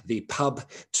give the pub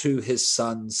to his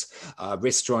son's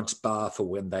restaurant bar for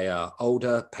when they are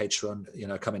older. Patron,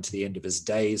 coming to the end of his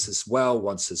days as well,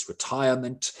 wants his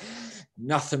retirement.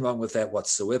 Nothing wrong with that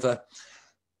whatsoever.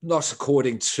 Not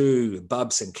according to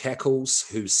Bubs and Cackles,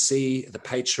 who see the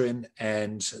patron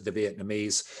and the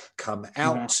Vietnamese come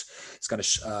out. He's going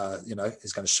to,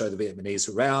 he's going to show the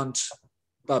Vietnamese around.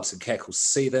 Bubs and Cackles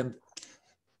see them,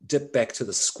 dip back to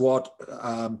the squad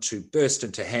to burst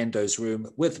into Hando's room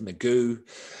with Magoo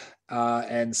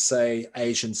and say,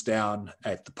 Asians down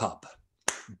at the pub.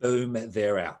 Boom,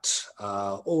 they're out.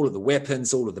 All of the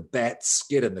weapons, all of the bats,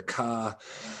 get in the car.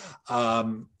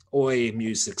 Oi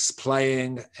music's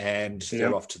playing, and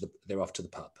they're off to the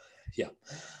pub.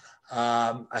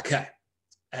 Okay,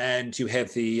 and you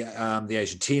have the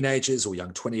Asian teenagers or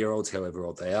young 20-year-olds, however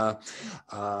old they are.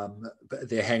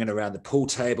 They're hanging around the pool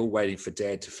table waiting for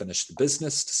Dad to finish the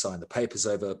business, to sign the papers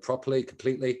over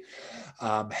completely.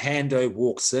 Hando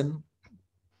walks in.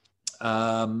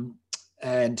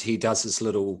 And he does his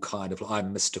little kind of,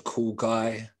 I'm Mr. Cool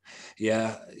Guy.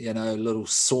 Yeah, little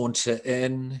saunter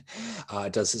in,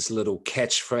 does his little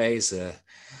catchphrase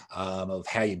of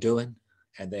how you doing?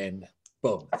 And then,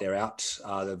 boom, they're out.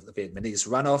 The Vietnamese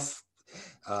run off.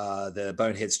 The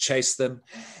boneheads chase them.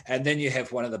 And then you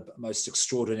have one of the most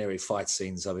extraordinary fight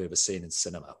scenes I've ever seen in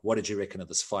cinema. What did you reckon of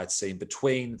this fight scene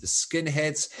between the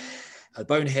skinheads,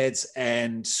 boneheads,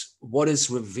 and what is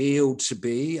revealed to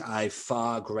be a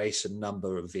far greater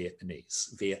number of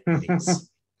Vietnamese?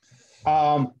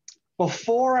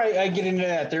 Before I get into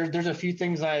that, there's a few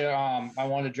things I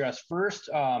want to address. First,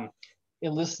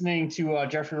 in listening to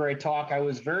Jeffrey Wright talk, I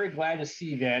was very glad to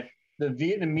see that the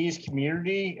Vietnamese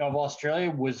community of Australia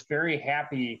was very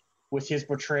happy with his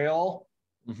portrayal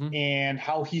and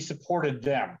how he supported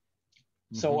them.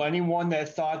 So anyone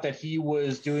that thought that he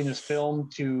was doing this film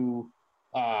to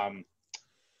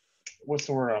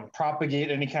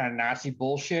propagate any kind of Nazi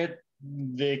bullshit,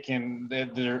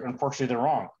 they're unfortunately they're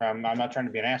wrong. I'm not trying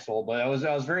to be an asshole, but I was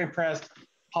very impressed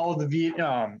how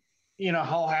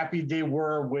how happy they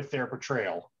were with their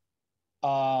portrayal.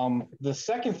 The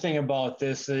second thing about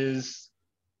this is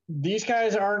these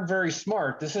guys aren't very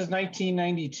smart. This is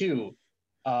 1992.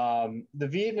 The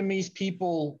Vietnamese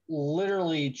people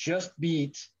literally just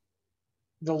beat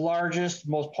the largest,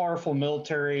 most powerful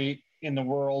military in the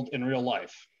world in real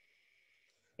life.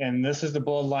 And this is the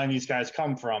bloodline these guys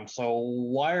come from. So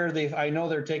why are they? I know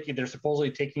they're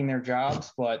supposedly taking their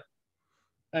jobs, but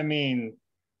I mean,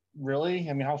 really?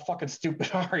 I mean, how fucking stupid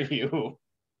are you?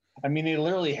 I mean, they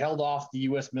literally held off the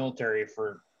U.S. military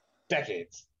for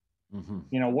decades.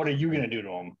 What are you going to do to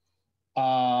them?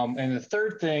 And the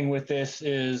third thing with this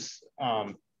is,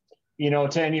 to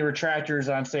any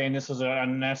retractors on saying this was a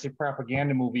Nazi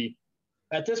propaganda movie,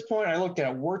 at this point, I looked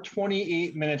at, we're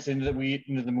 28 minutes into the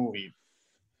movie.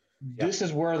 Yeah. This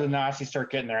is where the Nazis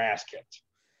start getting their ass kicked.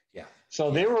 Yeah.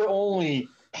 So they were only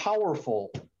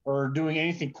powerful or doing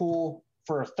anything cool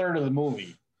for a third of the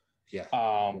movie. Yeah.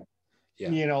 So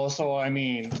I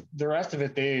mean, the rest of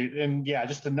it,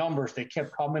 just the numbers, they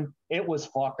kept coming. It was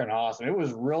fucking awesome. It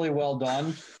was really well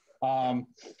done. It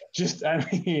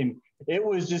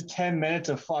was just 10 minutes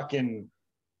of fucking,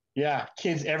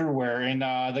 kids everywhere. And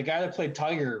the guy that played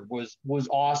Tiger was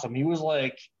awesome. He was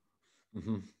like,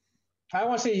 I don't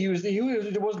want to say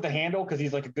it wasn't the handle because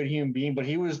he's like a good human being, but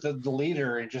he was the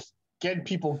leader and just getting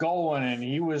people going. And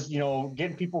he was,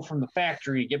 getting people from the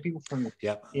factory, but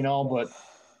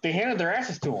they handed their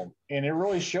asses to him. And it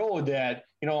really showed that,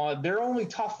 they're only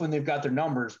tough when they've got their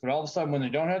numbers, but all of a sudden when they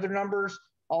don't have their numbers,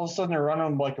 all of a sudden they're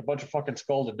running like a bunch of fucking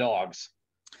scalded dogs.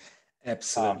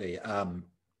 Absolutely.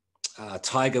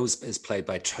 Tiger is played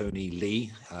by Tony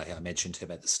Lee. I mentioned him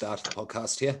at the start of the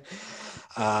podcast here.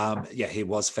 He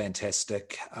was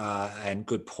fantastic and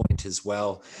good point as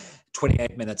well.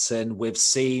 28 minutes in, we've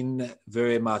seen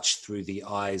very much through the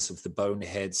eyes of the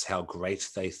boneheads how great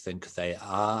they think they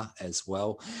are as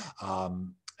well,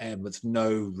 and with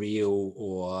no real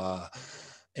or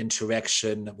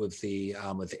interaction with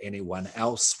anyone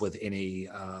else, with any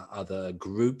other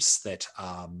groups that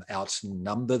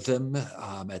outnumber them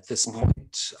at this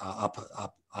point,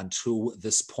 up until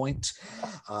this point,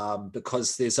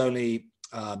 because there's only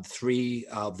 3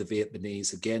 of the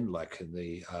Vietnamese, again, like in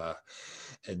the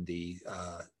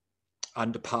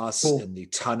underpass, in the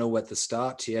tunnel at the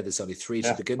start. There's only 3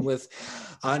 to begin with,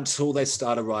 until they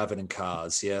start arriving in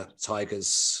cars.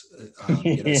 Tigers,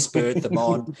 spurred them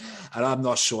on, and I'm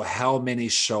not sure how many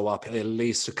show up. At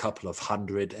least a couple of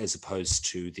hundred, as opposed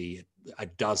to a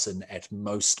dozen at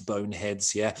most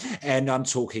boneheads. And I'm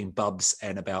talking bubs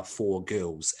and about 4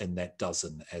 girls in that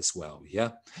dozen as well. They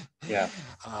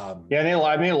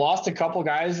lost a couple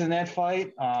guys in that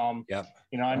fight.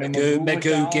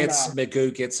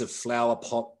 Magoo gets a flower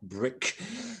pot brick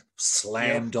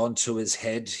slammed onto his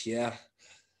head.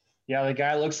 The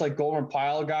guy looks like Gomer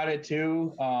Pyle got it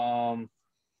too.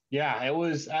 It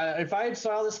was. If I had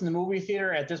saw this in the movie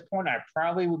theater at this point, I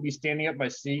probably would be standing up my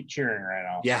seat cheering right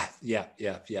now. Yeah.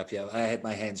 I had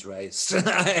my hands raised.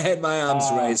 I had my arms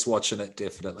raised watching it.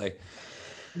 Definitely.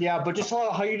 Yeah, but just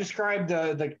how you described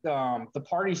the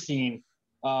party scene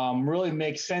really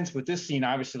makes sense with this scene.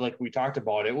 Obviously, like we talked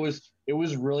about, it was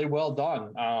really well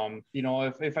done. I'm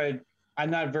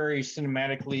not very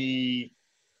cinematically,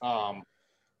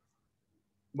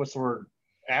 what's the word?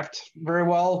 Apt very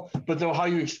well, but though how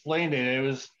you explained it, it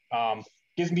was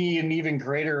gives me an even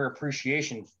greater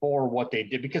appreciation for what they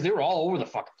did, because they were all over the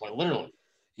fucking place, literally.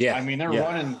 They're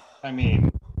running,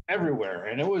 everywhere,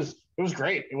 and it was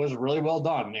great. It was really well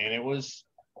done, and it was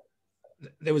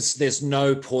There's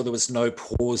no pause. There was no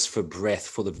pause for breath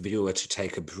for the viewer to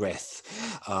take a breath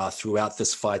throughout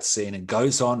this fight scene, and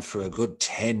goes on for a good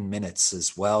 10 minutes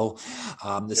as well.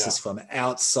 This is from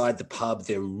outside the pub.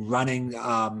 They're running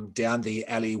down the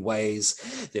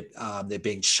alleyways. They're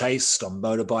being chased on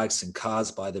motorbikes and cars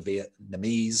by the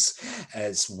Vietnamese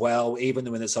as well.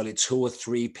 Even when there's only 2 or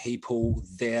 3 people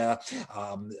there,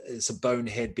 there's a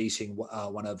bonehead beating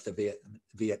one of the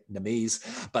Vietnamese,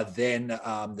 but then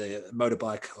the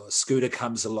motorbike or scooter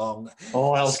comes along.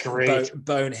 Oh, that was great.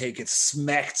 Bonehead gets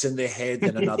smacked in the head,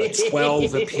 then another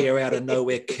 12 appear out of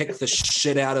nowhere, kick the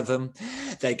shit out of him.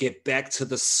 They get back to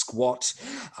the squat.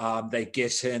 They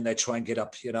get in, they try and get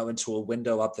up, into a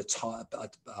window up the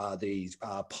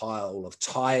pile of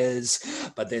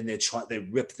tires, but then they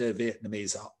rip the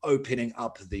Vietnamese, opening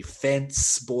up the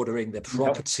fence bordering their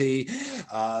property.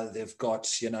 They've got,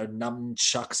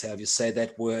 nunchucks, however you say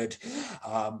that word,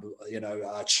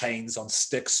 chains on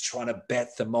sticks trying to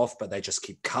bat them off, but they just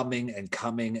keep coming and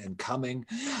coming and coming.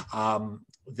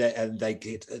 They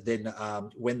get then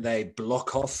when they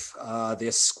block off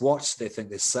their squat, they think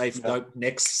they're safe. Nope,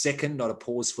 next second, not a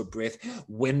pause for breath.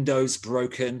 Windows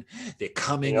broken. They're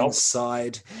coming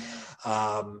inside.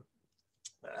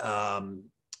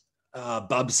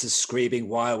 Bubs is screaming,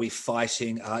 "Why are we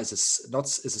fighting?" Is a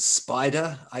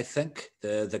spider, I think,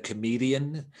 the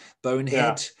comedian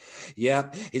Bonehead.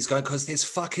 Yeah, he's going, "Because there's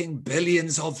fucking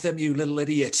billions of them, you little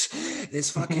idiot. There's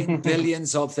fucking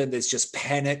billions of them." There's just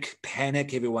panic.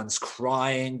 Everyone's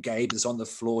crying. Gabe is on the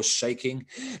floor shaking,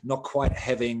 not quite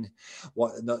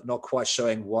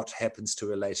showing what happens to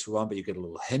her later on, but you get a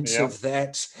little hint of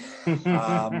that.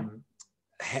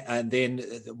 And then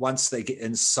once they get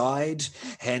inside,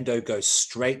 Hando goes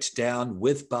straight down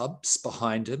with Bubs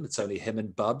behind him. It's only him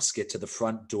and Bubs get to the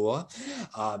front door,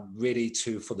 ready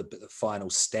for the final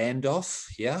standoff.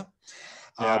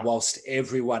 Whilst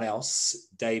everyone else,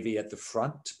 Davey at the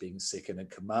front being second in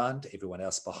command, everyone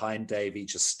else behind Davey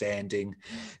just standing,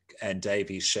 and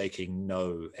Davey shaking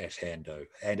no at Hando.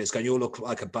 And it's going, "You look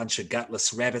like a bunch of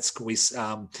gutless rabbits. We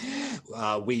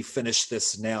finish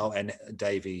this now." And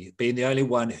Davey, being the only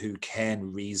one who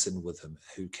can reason with him,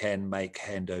 who can make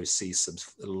Hando see some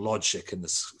logic in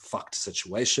this fucked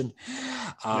situation,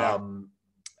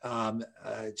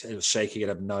 shaking at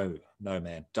him. No,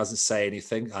 man. Doesn't say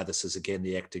anything. This is again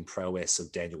the acting prowess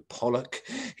of Daniel Pollock.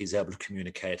 He's able to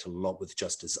communicate a lot with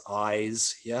just his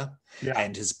eyes,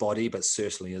 and his body, but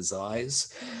certainly his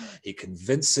eyes. He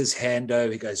convinces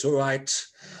Hando. He goes, "All right,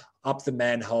 up the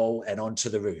manhole and onto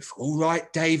the roof." "All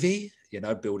right, Davey."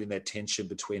 Building that tension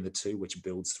between the two, which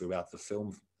builds throughout the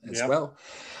film as well.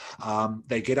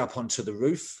 They get up onto the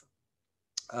roof.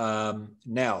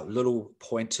 Now, little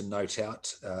point to note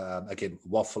out, again,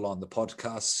 waffle on the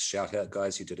podcast, shout out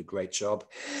guys, you did a great job.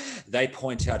 They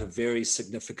point out a very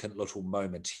significant little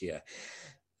moment here.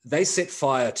 They set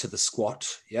fire to the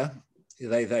squat,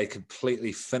 they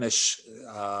completely finish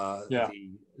the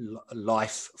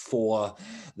life for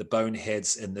the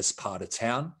boneheads in this part of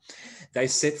town. They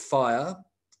set fire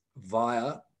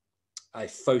via a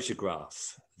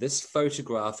photograph. This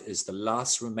photograph is the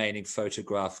last remaining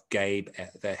photograph Gabe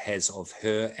that has of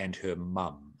her and her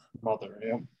mother.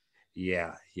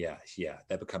 Yeah.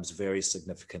 That becomes very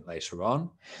significant later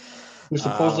on. Who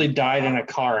supposedly died in a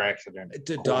car accident.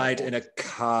 Died in a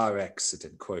car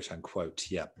accident, quote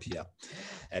unquote. Yep,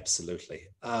 absolutely.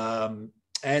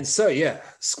 And so,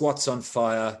 squat's on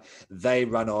fire. They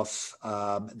run off.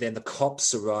 Then the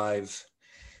cops arrive.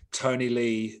 Tony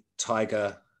Lee,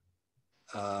 Tiger.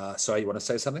 Sorry, you want to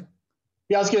say something?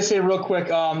 Yeah, I was going to say real quick,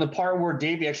 the part where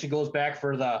Davey actually goes back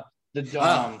for the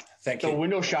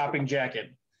window shopping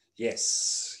jacket.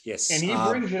 Yes. And he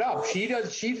brings it up.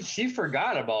 She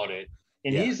forgot about it.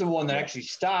 And he's the one that actually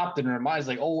stopped and reminds,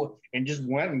 and just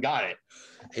went and got it.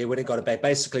 He would have got it back,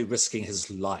 basically risking his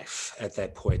life at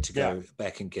that point to go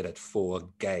back and get it for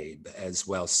Gabe as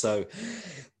well. So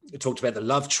we talked about the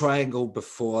love triangle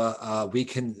before. You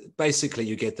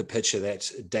get the picture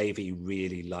that Davey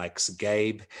really likes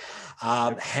Gabe.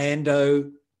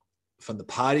 Hando from the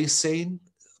party scene,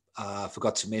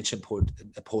 forgot to mention,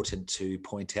 important to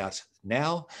point out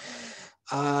now.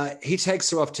 He takes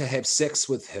her off to have sex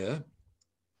with her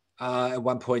at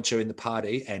one point during the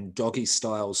party, and doggy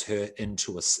styles her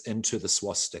into the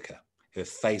swastika, her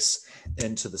face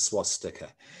into the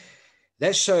swastika.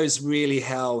 That shows really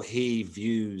how he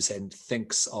views and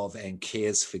thinks of and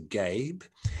cares for Gabe.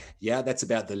 Yeah, that's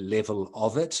about the level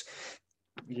of it.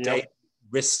 Yep. Gabe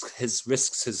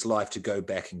risks his life to go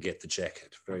back and get the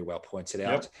jacket. Very well pointed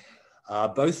out.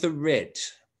 Both are red.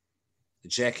 the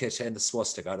jacket and the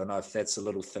swastika. I don't know if that's a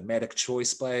little thematic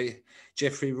choice by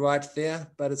Jeffrey Wright there,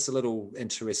 but it's a little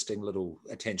interesting little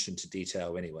attention to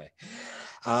detail anyway.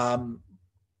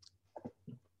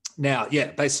 Now,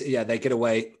 basically, they get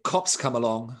away. Cops come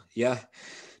along,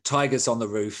 Tiger's on the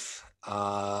roof,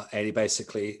 and he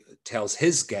basically tells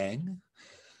his gang,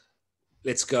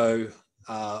 let's go,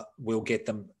 we'll get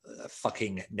them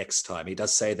fucking next time. He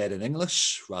does say that in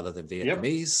English rather than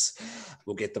Vietnamese. Yep.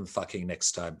 We'll get them fucking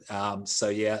next time.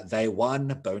 They won.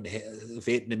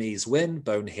 Vietnamese win,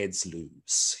 boneheads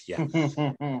lose. Yeah.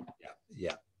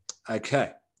 Yeah.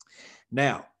 Okay.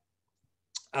 Now,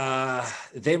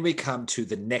 then we come to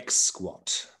the next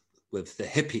squat with the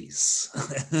hippies.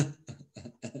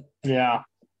 Yeah.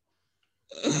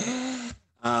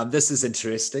 This is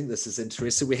interesting.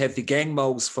 We have the gang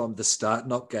moles from the start,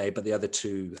 not gay, but the other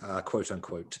two, quote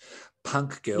unquote,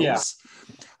 punk girls.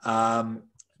 Yeah.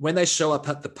 When they show up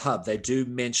at the pub, they do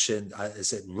mention,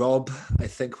 is it Rob, I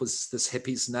think was this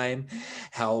hippie's name,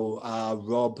 how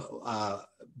Rob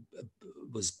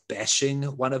was bashing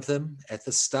one of them at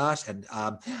the start, and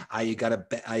are you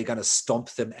gonna stomp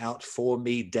them out for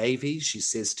me, Davey? She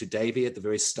says to Davey at the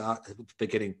very start, at the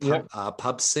beginning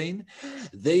pub scene.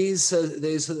 These are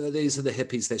the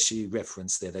hippies that she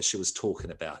referenced there, that she was talking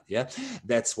about. Yeah,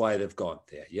 that's why they've gone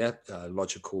there. Yeah,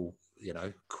 logical,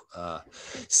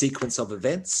 sequence of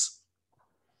events.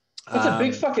 It's a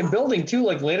big fucking building too.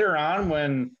 Like later on,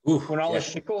 when all the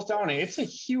shit goes down, it's a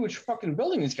huge fucking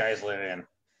building these guys live in.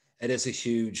 It is a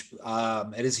huge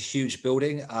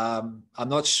building. I'm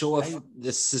not sure if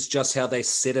this is just how they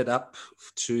set it up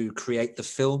to create the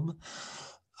film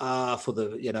for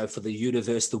the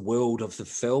universe, the world of the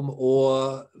film,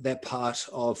 or that part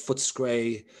of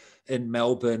Footscray in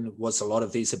Melbourne was a lot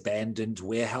of these abandoned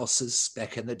warehouses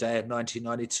back in the day of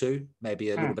 1992.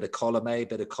 Maybe a little bit of column A,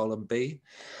 bit of column B,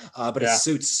 but it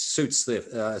suits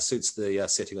the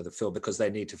setting of the film, because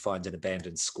they need to find an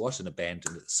abandoned squat, and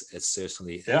abandoned it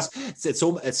certainly is.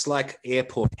 It's like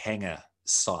airport hangar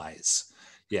size.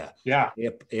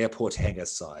 Airport hangar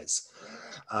size.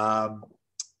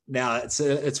 Now,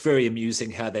 it's very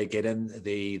amusing how they get in,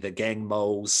 the gang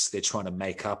moles. They're trying to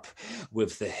make up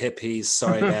with the hippies.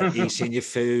 Sorry about eating your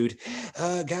food.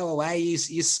 Go away, you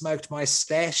smoked my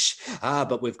stash.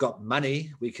 But we've got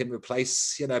money. We can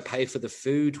replace, pay for the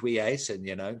food we ate.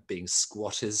 And, being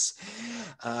squatters,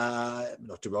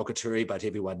 not derogatory, but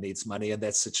everyone needs money in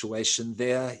that situation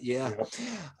there. Yeah.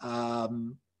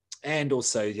 And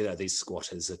also, these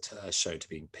squatters are showed to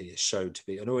be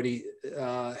and already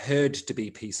heard to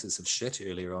be pieces of shit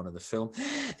earlier on in the film.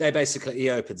 He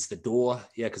opens the door,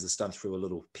 because it's done through a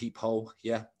little peephole,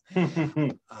 to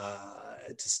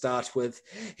start with.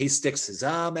 He sticks his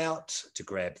arm out to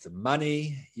grab the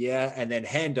money, and then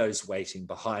Hando's waiting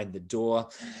behind the door,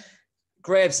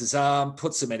 grabs his arm,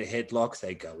 puts him in a headlock,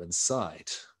 they go inside.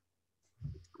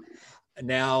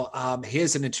 Now,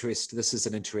 this is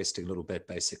an interesting little bit,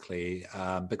 basically,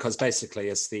 because basically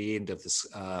it's the end of this.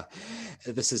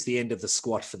 This is the end of the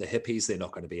squat for the hippies. They're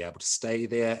not going to be able to stay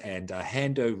there, and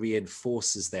Hando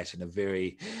reinforces that in a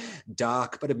very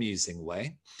dark but amusing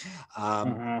way.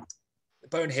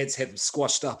 Boneheads have them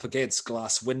squashed up against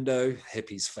glass window.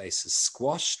 Hippie's face is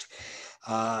squashed,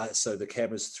 so the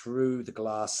camera's through the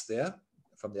glass there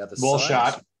from the other side. Well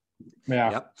shot.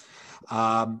 Yeah. Yep.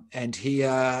 And he,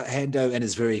 Hando, in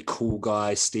his very cool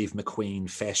guy, Steve McQueen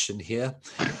fashion here,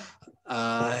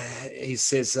 he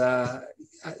says,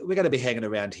 we're going to be hanging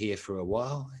around here for a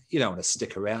while. You don't want to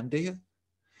stick around, do you?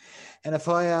 And if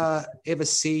I ever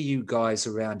see you guys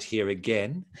around here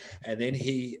again, and then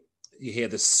you hear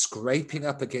the scraping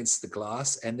up against the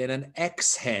glass, and then an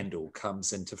axe handle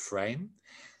comes into frame,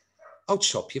 I'll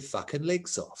chop your fucking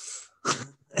legs off.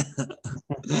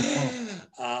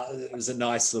 It was a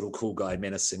nice little cool guy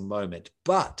menacing moment,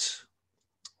 but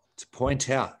to point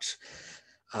out,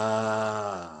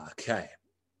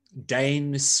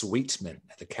 Dane Sweetman,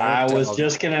 the character. I was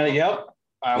just gonna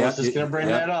bring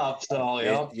that up.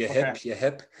 So you're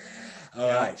hip. All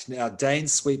right. Now, Dane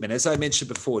Sweetman, as I mentioned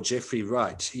before, Jeffrey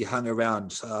Wright, he hung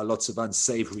around lots of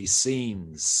unsavory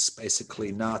scenes,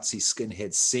 basically Nazi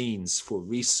skinhead scenes, for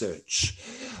research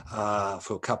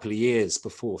for a couple of years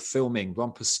before filming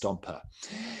Romper Stomper.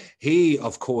 He,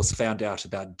 of course, found out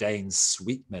about Dane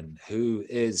Sweetman, who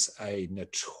is a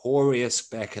notorious,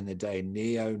 back in the day,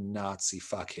 neo-Nazi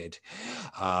fuckhead,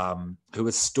 who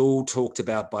is still talked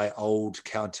about by old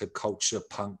counterculture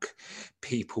punk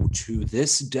people to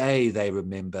this day. They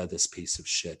remember this piece of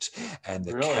shit and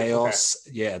the chaos,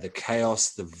 the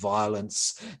chaos, the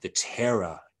violence, the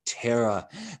terror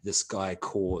this guy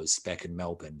caused back in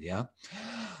Melbourne.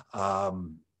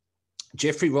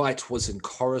 Jeffrey Wright was in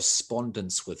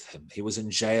correspondence with him. He was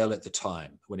in jail at the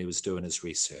time when he was doing his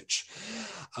research.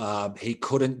 He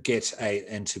couldn't get an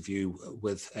interview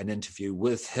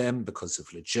with him because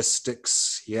of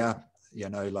logistics. Yeah,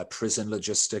 like prison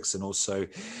logistics, and also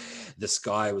this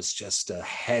guy was just a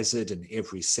hazard in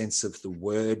every sense of the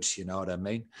word, you know what I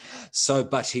mean? So,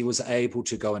 but he was able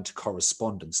to go into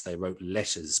correspondence. They wrote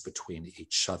letters between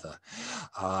each other.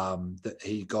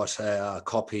 He got a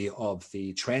copy of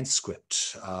the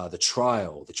transcript,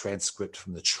 the transcript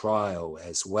from the trial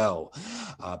as well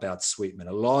about Sweetman.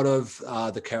 A lot of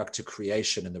the character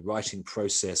creation and the writing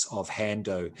process of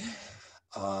Hando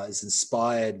is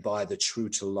inspired by the true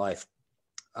to life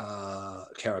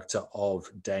character of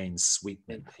Dane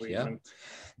Sweetman. Yeah,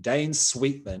 Dane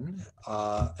Sweetman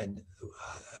and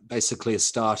basically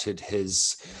started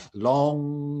his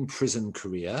long prison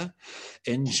career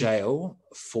in jail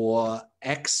for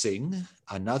axing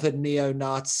another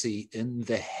neo-Nazi in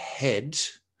the head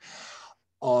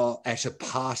at a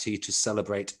party to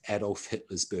celebrate Adolf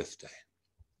Hitler's birthday.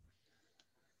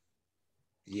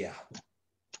 Yeah.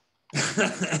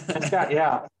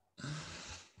 Yeah.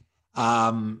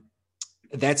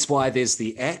 That's why there's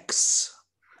the X,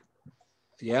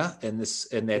 in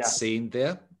that scene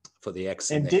there for the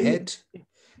X in the head.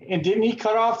 And didn't he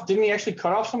actually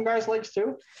cut off some guys' legs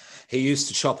too? He used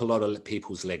to chop a lot of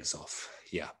people's legs off.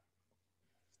 Yeah,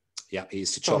 he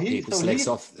used to chop people's legs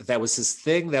off. That was his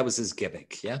thing. That was his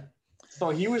gimmick. Yeah. So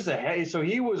he was a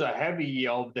heavy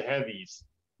of the heavies.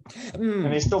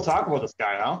 And they still talk about this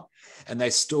guy, huh? And they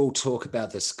still talk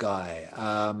about this guy.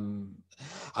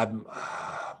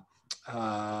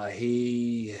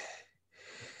 He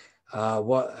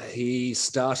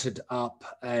started up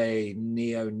a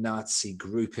neo-Nazi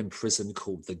group in prison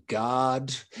called the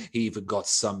Guard. He even got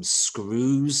some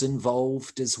screws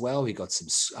involved as well. He got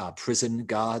some prison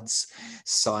guards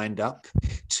signed up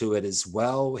to it as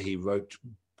well. He wrote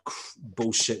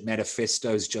bullshit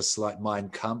manifestos just like Mein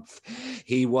Kampf.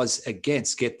 He was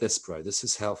against, get this, bro, this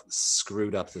is how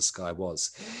screwed up this guy was.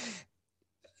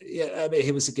 Yeah, I mean,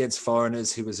 he was against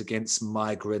foreigners, he was against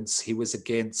migrants, he was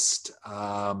against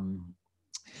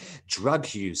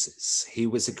drug users, he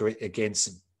was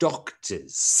against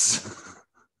doctors.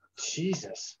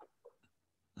 Jesus.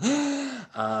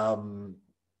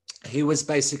 He was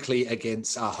basically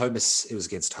against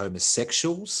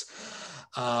homosexuals.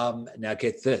 Now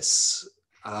get this.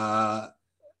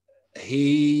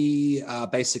 He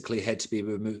basically had to be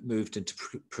moved into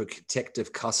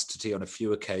protective custody on a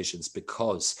few occasions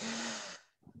because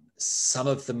some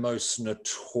of the most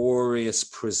notorious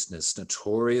prisoners,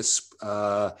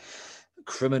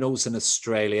 criminals in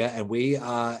Australia, and we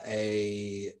are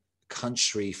a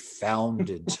country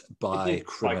founded by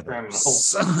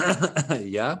criminals.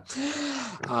 Yeah.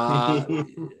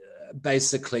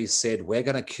 Basically said, we're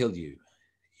going to kill you.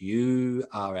 You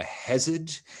are a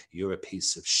hazard. You're a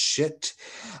piece of shit.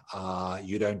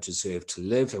 You don't deserve to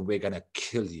live, and we're going to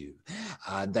kill you.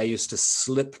 And they used to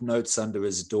slip notes under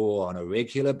his door on a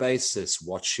regular basis.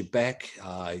 Watch your back.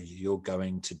 You're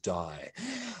going to die.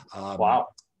 Wow.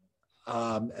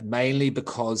 Mainly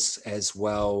because, as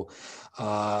well,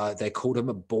 they called him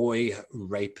a boy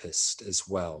rapist as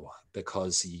well,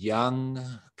 because young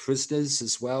prisoners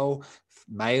as well,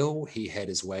 male, he had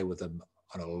his way with them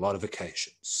on a lot of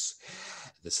occasions.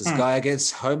 This is a guy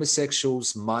against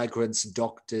homosexuals, migrants,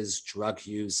 doctors, drug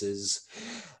users,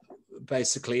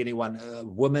 basically anyone,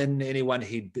 women, anyone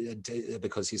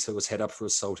because he was head up for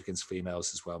assault against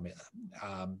females as well.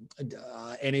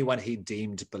 Anyone he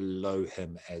deemed below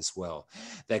him as well.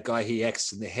 That guy he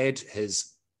axed in the head,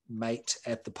 his mate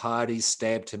at the party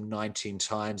stabbed him 19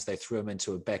 times. They threw him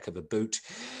into a back of a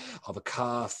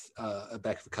car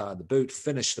in the boot,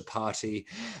 finished the party,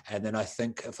 and then I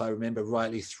think, if I remember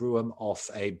rightly, threw him off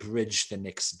a bridge the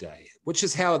next day, which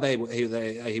is how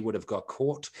he would have got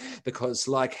caught, because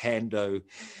like Hando,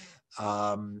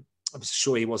 I'm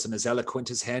sure he wasn't as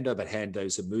eloquent as Hando, but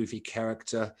Hando's a movie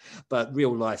character. But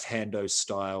real life Hando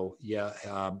style,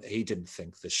 he didn't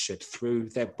think this shit through.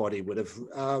 That body would have,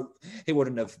 he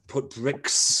wouldn't have put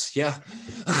bricks,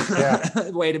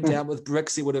 weighed him down with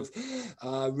bricks. He would have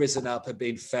risen up and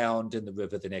been found in the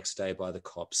river the next day by the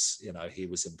cops. He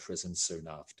was in prison soon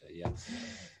after,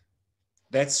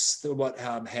 That's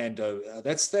Hando.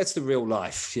 That's the real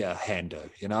life, Hando.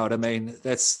 You know what I mean?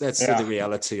 That's the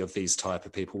reality of these type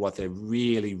of people. What they're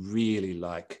really, really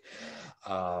like,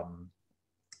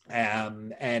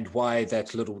 and why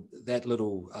that little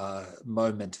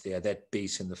moment there, that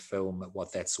beat in the film,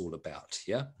 what that's all about.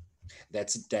 Yeah,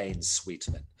 that's Dane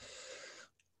Sweetman.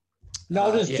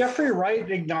 Now, does Jeffrey Wright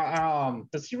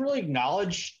does he really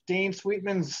acknowledge Dane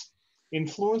Sweetman's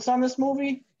influence on this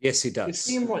movie? Yes, he It does.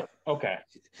 seemed like okay.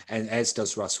 And as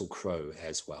does Russell Crowe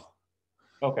as well.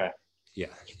 Okay. Yeah.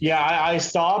 Yeah, I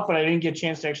saw it, but I didn't get a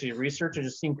chance to actually research. It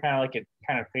just seemed kind of like it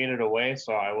kind of faded away,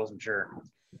 so I wasn't sure.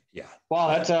 Yeah. Wow,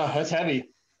 that's heavy.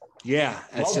 Yeah,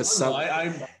 it's Well just done, so.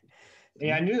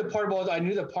 I knew the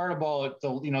part about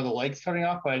the the legs cutting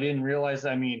off, but I didn't realize.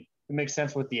 I mean, it makes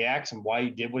sense with the axe and why he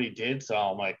did what he did. So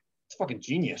I'm like, it's fucking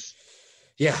genius.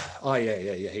 Yeah. Oh,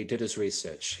 yeah. He did his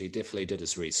research. He definitely did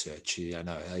his research. He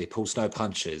pulls no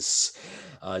punches.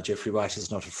 Jeffrey Wright is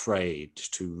not afraid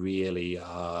to really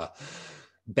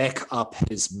back up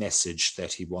his message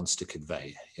that he wants to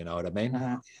convey. You know what I mean?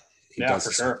 Mm-hmm. He Yeah, does for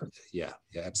this- sure. Yeah,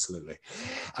 absolutely.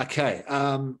 Okay.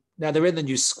 Now they're in the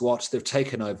new squat. They've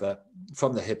taken over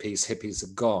from the hippies. Hippies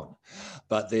are gone,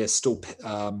 but they're still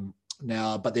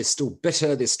but they're still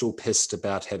bitter. They're still pissed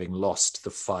about having lost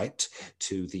the fight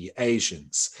to the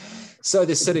Asians. So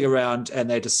they're sitting around and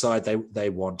they decide they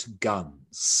want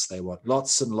guns. They want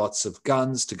lots and lots of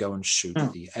guns to go and shoot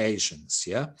the Asians.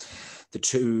 Yeah, the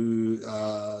two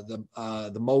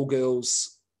the mole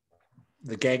girls,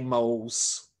 the gang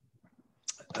moles.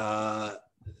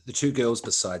 The two girls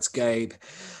besides Gabe,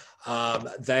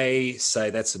 they say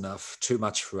that's enough, too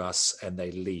much for us, and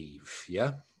they leave.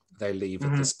 Yeah, they leave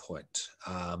at this point.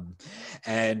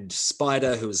 And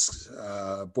Spider, who's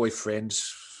boyfriend,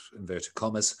 inverted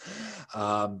commas,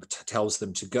 tells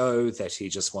them to go, that he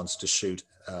just wants to shoot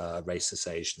racist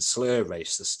Asian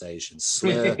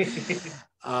slur.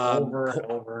 Over and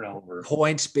over and over.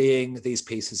 Point being, these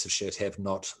pieces of shit have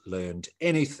not learned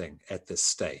anything at this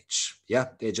stage. Yeah,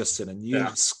 they're just in a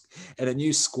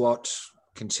new squat,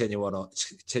 continuing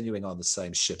on the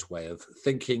same shit way of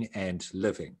thinking and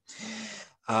living.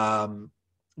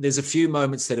 There's a few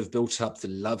moments that have built up the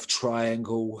love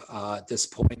triangle at this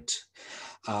point,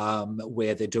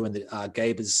 where they're doing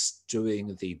Gabe is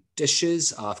doing the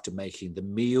dishes after making the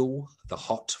meal, the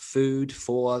hot food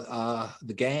for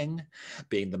the gang,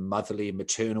 being the motherly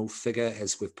maternal figure,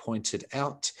 as we've pointed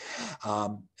out.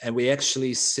 And we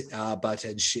actually see,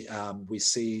 we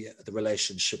see the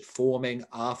relationship forming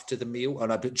after the meal.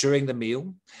 But during the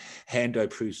meal, Hando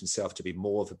proves himself to be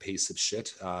more of a piece of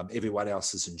shit. Everyone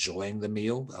else is enjoying the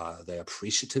meal. They're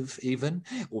appreciative, even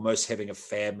almost having a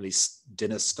family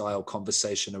dinner style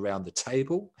conversation around the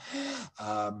table.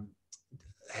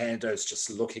 Hando's just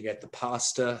looking at the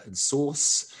pasta and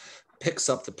sauce, picks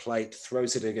up the plate,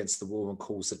 throws it against the wall and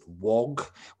calls it wog,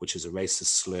 which is a racist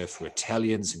slur for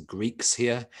Italians and Greeks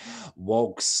here.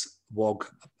 Wog,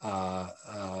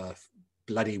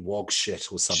 bloody wog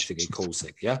shit or something he calls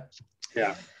it, yeah?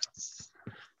 Yeah.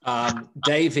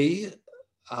 Davey,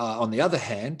 on the other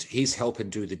hand, he's helping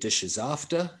do the dishes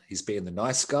after. He's being the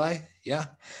nice guy, yeah?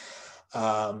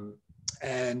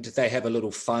 And they have a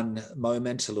little fun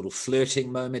moment, a little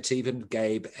flirting moment even,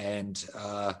 Gabe and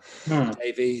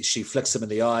Davey. She flicks him in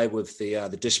the eye with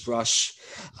the dish brush.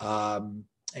 And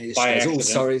she goes, "Oh,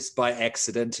 sorry," by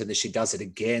accident. And then she does it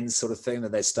again, sort of thing.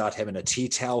 Then they start having a tea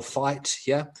towel fight,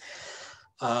 yeah?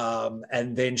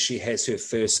 And then she has her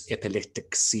first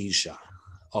epileptic seizure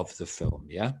of the film,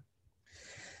 yeah?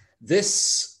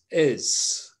 This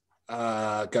is,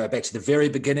 go back to the very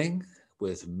beginning,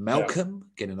 with Malcolm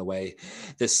getting away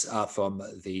this from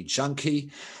the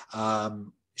junkie.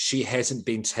 She hasn't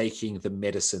been taking the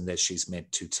medicine that she's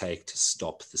meant to take to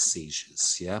stop the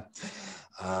seizures, yeah?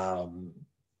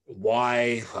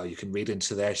 Why? Well, you can read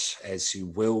into that as you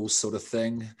will, sort of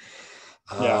thing.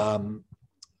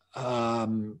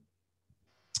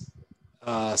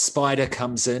 Spider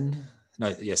comes in.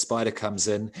 Spider comes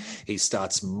in. He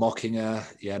starts mocking her,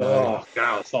 you know. Oh,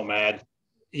 God, I'm so mad.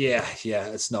 Yeah,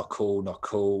 it's not cool.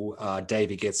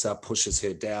 Davey gets up, pushes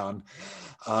her down.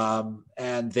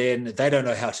 And then they don't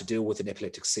know how to deal with an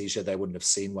epileptic seizure. They wouldn't have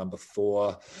seen one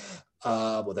before.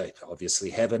 Well, they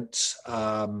obviously haven't.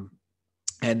 And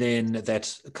then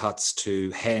that cuts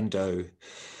to Hando.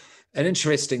 An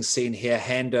interesting scene here.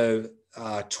 Hando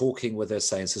talking with her,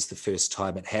 saying this is the first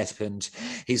time it happened.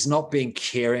 He's not being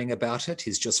caring about it.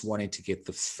 He's just wanting to get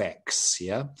the facts,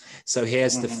 yeah? So he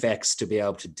has the facts to be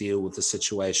able to deal with the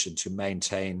situation, to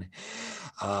maintain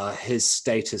his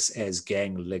status as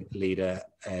gang leader,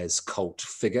 as cult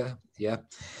figure, yeah?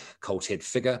 Cult head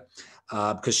figure.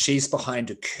 Because she's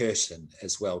behind a curtain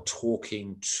as well,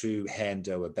 talking to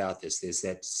Hando about this. There's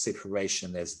that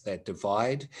separation, there's that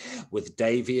divide with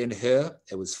Davey and her.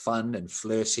 It was fun and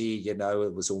flirty, you know,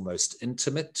 it was almost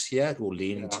intimate, yeah, or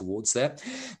leaning towards that.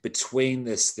 Between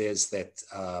this, there's that,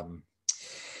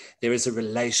 there is a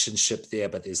relationship there,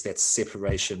 but there's that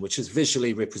separation, which is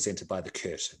visually represented by the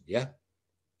curtain, yeah?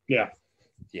 Yeah.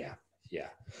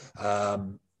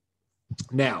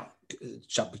 Now,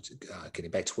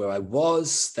 getting back to where I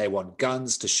was, they want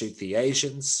guns to shoot the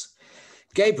Asians.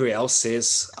 Gabriel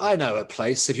says, I know a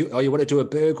place if you want to do a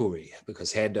burglary,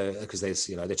 because there's,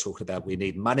 they're talking about we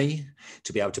need money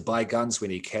to be able to buy guns. We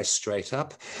need cash straight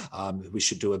up. We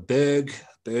should do a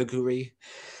burglary.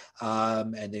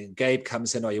 And then Gabe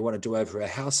comes in, you want to do over a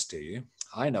house, do you?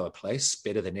 I know a place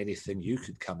better than anything you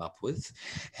could come up with.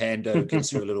 Hando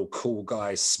gives her a little cool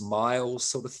guy smile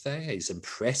sort of thing. He's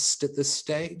impressed at this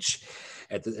stage,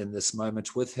 in this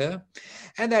moment with her.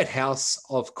 And that house,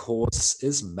 of course,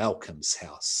 is Malcolm's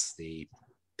house, the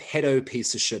pedo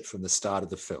piece of shit from the start of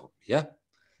the film. Yeah?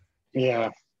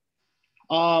 Yeah.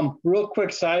 Real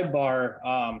quick sidebar,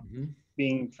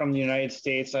 being from the United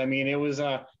States, I mean, it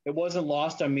wasn't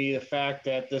lost on me the fact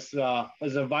that this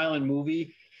was a violent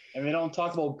movie, and they don't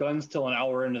talk about guns till an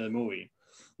hour into the movie.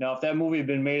 Now, if that movie had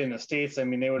been made in the States, I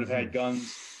mean, they would have had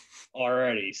guns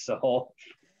already. So,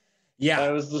 yeah,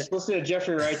 I was listening to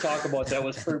Jeffrey Wright talk about that.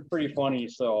 Was pretty funny.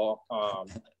 So, I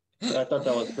thought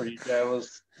that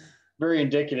was very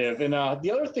indicative. And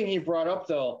the other thing he brought up,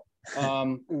 though,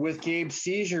 with Gabe's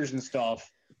seizures and stuff,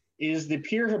 is the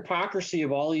pure hypocrisy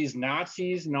of all these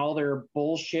Nazis and all their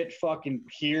bullshit fucking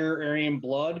pure Aryan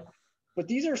blood. But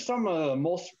these are some of the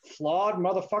most flawed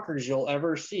motherfuckers you'll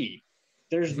ever see.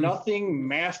 There's nothing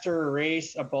master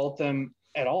race about them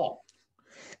at all.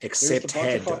 Except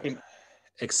Hando.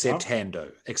 Except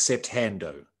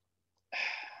Hando.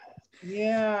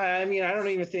 Yeah, I mean, I don't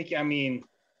even think,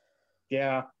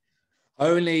 yeah.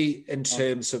 Only in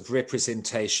terms of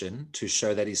representation, to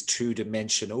show that he's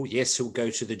two-dimensional. Yes, he'll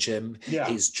go to the gym. Yeah.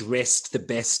 He's dressed the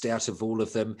best out of all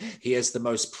of them. He has the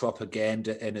most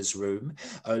propaganda in his room.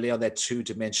 Only on that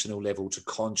two-dimensional level to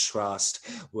contrast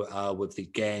with the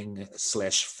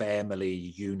gang/family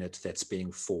unit that's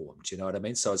being formed. You know what I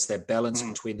mean? So it's that balance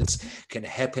between this can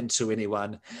happen to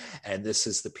anyone, and this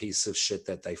is the piece of shit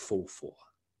that they fall for.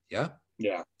 Yeah?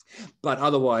 Yeah. But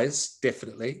otherwise,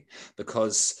 definitely,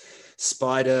 because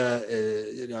Spider,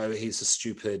 he's a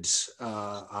stupid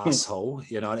asshole.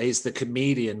 He's the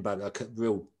comedian, but a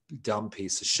real dumb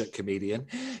piece of shit comedian.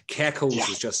 Cackles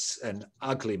is just an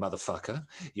ugly motherfucker.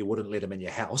 You wouldn't let him in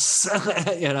your house.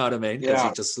 You know what I mean? Because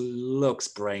he just looks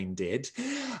brain dead.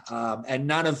 And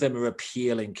none of them are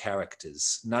appealing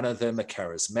characters. None of them are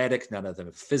charismatic. None of them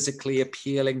are physically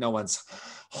appealing. No one's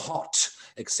hot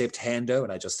except Hando,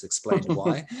 and I just explained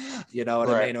why. You know what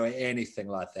I mean? Or anything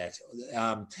like that.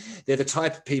 They're the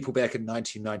type of people back in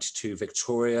 1992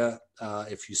 Victoria,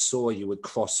 if you saw, you would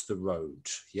cross the road.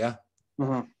 Yeah?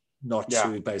 Mm-hmm. Not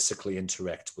to basically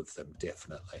interact with them,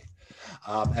 definitely.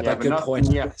 But good point.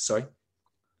 Yeah. Sorry?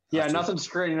 Yeah, nothing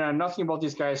about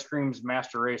these guys screams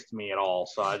master race to me at all.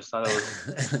 So I just thought it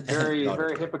was very,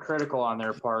 very hypocritical on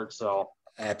their part. So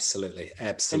absolutely.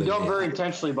 And done very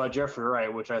intentionally by Jeffrey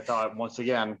Wright, which I thought, once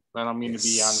again, I don't mean to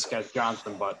be on Sketch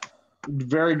Johnson, but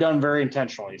very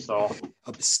intentionally. So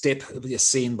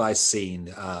scene by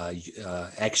scene,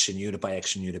 action unit by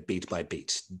action unit, beat by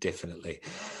beat, definitely.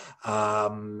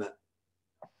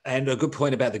 And a good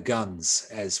point about the guns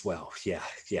as well. Yeah.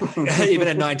 Even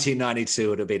in 1992, it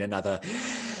would have been another.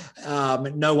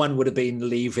 No one would have been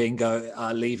leaving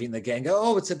the gang.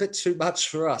 It's a bit too much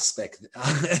for us back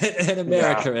in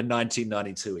America in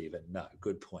 1992. Even no.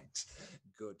 Good point.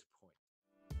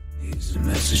 Here's a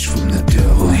message from the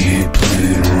devil. He ain't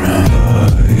playing around.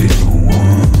 I don't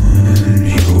want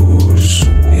yours.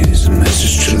 Here's a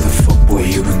message to the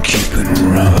fuckboy you've been keeping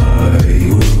around. I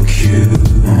will kill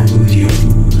you.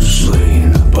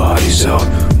 Laying the bodies out,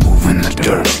 moving the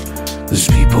dirt. There's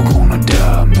people gonna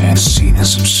die, man, the scene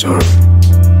is absurd.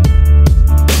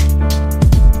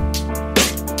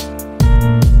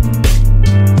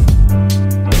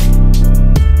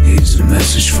 Here's a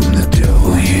message from the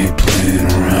devil, he ain't playing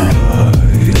around.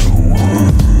 I don't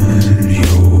want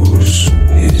yours.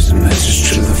 Here's a message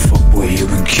to the fuckboy you've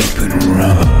been keeping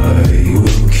around. I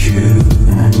will kill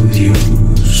you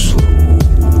slow.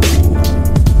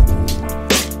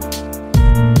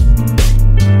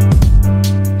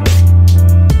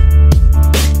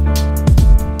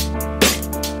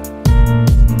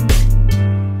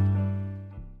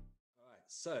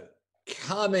 So,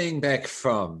 coming back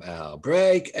from our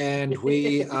break, and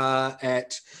we are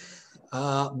at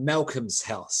Malcolm's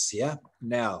house, yeah?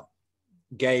 Now,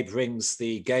 Gabe rings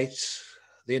the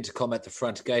intercom at the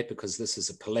front gate, because this is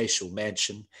a palatial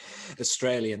mansion,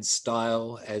 Australian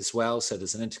style as well. So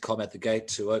there's an intercom at the gate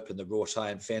to open the wrought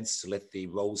iron fence to let the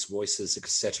Rolls Royces,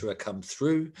 etc., come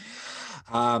through.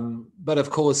 But of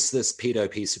course, this pedo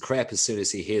piece of crap, as soon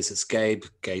as he hears it's Gabe,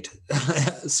 gate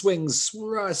swings,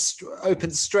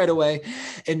 opens straight away.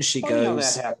 In she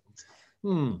goes. That happens.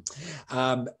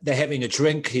 They're having a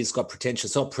drink. He's got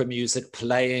pretentious opera music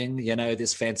playing.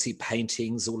 There's fancy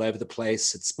paintings all over the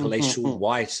place. It's palatial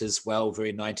white as well,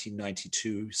 very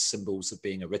 1992, symbols of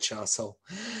being a rich arsehole.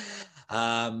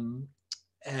 And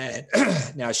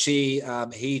now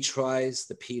he tries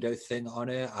the pedo thing on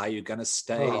her. Are you going to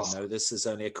stay? No, this is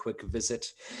only a quick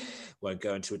visit. Won't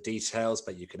go into details,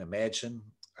 but you can imagine.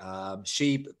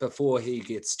 Before he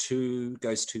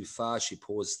goes too far, she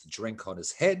pours the drink on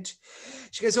his head.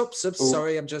 She goes, oops,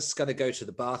 sorry, I'm just going to go to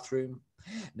the bathroom.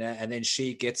 Now, and then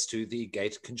she gets to the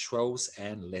gate controls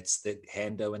and lets the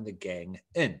Hando and the gang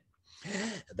in.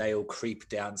 They all creep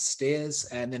downstairs,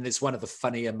 and then there's one of the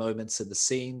funnier moments in the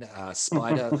scene.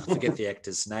 Spider, I forget the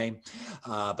actor's name,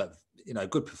 but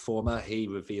good performer. He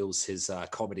reveals his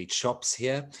comedy chops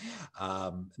here.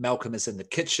 Malcolm is in the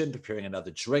kitchen preparing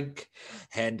another drink.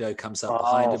 Hando comes up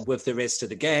behind him with the rest of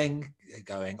the gang,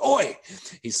 going, "Oi!"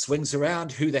 He swings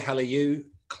around. "Who the hell are you?"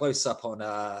 Close up on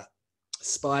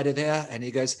Spider there, and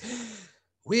he goes,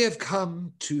 "We have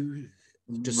come to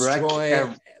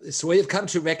destroy. So we have come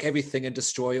to wreck everything and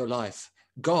destroy your life.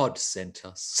 God sent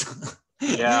us."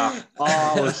 Yeah.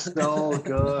 Oh, it was so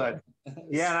good.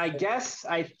 Yeah, and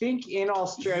I think in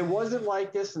Australia, it wasn't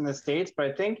like this in the States, but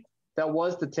I think that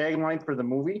was the tagline for the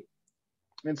movie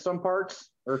in some parts,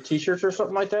 or t-shirts or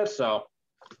something like that. So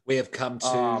we have come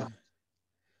to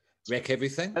wreck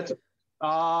everything. That's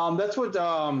what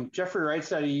Jeffrey Wright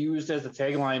said he used as the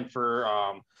tagline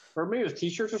for maybe it was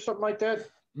t-shirts or something like that.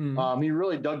 He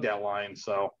really dug that line.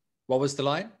 So what was the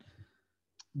line?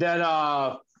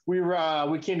 That we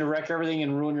came to wreck everything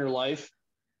and ruin your life.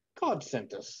 God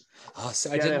sent us. Oh,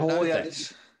 so I didn't know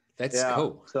that. That's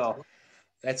cool. So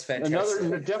that's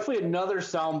fantastic. Definitely another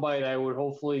soundbite I would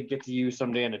hopefully get to use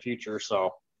someday in the future.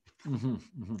 So.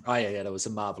 Oh yeah, that was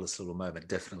a marvelous little moment.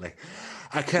 Definitely.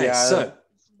 Okay,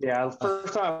 the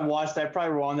first time I watched that, I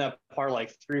probably rewound that part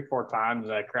like 3-4 times,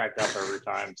 and I cracked up every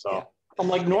time. So I'm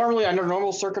like, normally under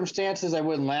normal circumstances I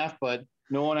wouldn't laugh, but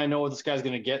knowing I know what this guy's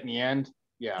going to get in the end.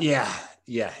 Yeah.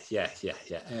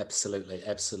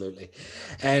 Absolutely.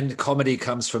 And comedy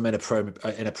comes from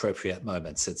inappropriate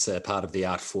moments. It's a part of the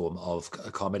art form of a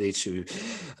comedy to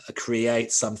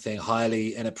create something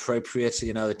highly inappropriate,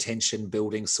 a tension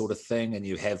building sort of thing. And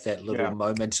you have that little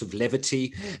moment of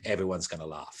levity. Everyone's going to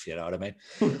laugh. You know what I mean?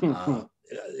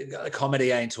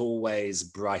 Comedy ain't always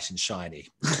bright and shiny.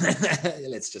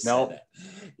 Let's just say that.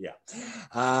 Yeah.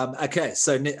 Okay.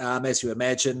 So as you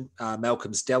imagine,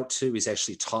 Malcolm's dealt to. He's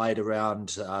actually tied around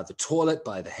the toilet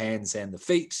by the hands and the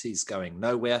feet. He's going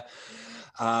nowhere.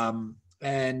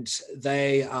 And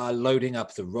they are loading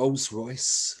up the Rolls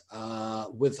Royce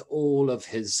with all of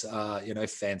his,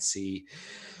 fancy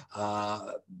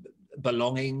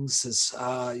belongings, as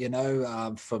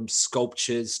from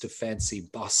sculptures to fancy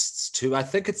busts to, I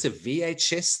think it's a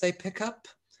VHS they pick up.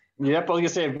 Yep, I was gonna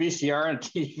say a VCR and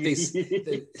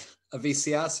TV. A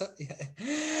VCR, yeah.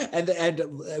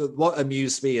 And what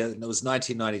amused me, and it was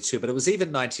 1992, but it was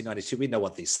even 1992. We know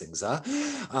what these things are.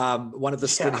 One of the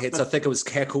skinheads, I think it was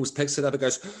Cackles, picks it up and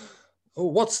goes, "Oh,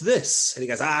 what's this?" And he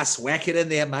goes, "Swack it in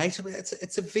there, mate." I mean,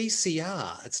 it's a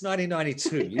VCR. It's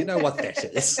 1992. You know what that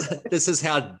is. This is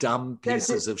how dumb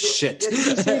pieces of shit. Did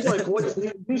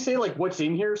you say what's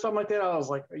in here or something like that? I was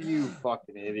like, "Are you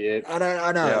fucking idiot?" I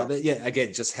know. Yeah. But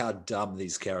again, just how dumb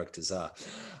these characters are.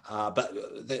 But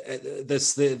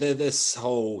this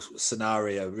whole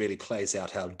scenario really plays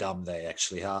out how dumb they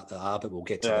actually are, but we'll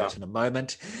get to that in a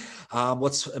moment.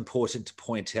 What's important to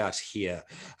point out here,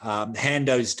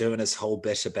 Hando's doing his whole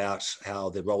bit about how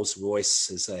the Rolls Royce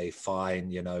is a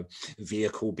fine,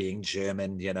 vehicle, being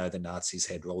German. The Nazis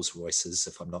had Rolls Royces,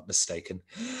 if I'm not mistaken.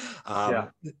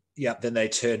 Then they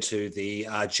turn to the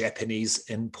Japanese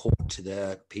import,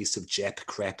 the piece of Jap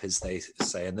crap, as they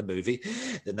say in the movie.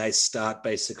 Then they start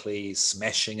basically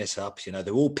smashing it up.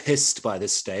 They're all pissed by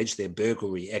this stage. They're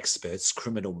burglary experts,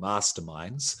 criminal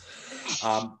masterminds.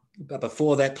 But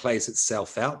before that plays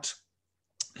itself out,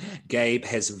 Gabe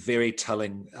has a very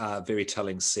telling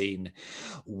scene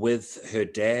with her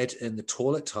dad in the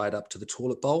toilet, tied up to the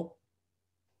toilet bowl,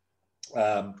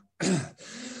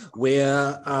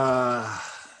 where...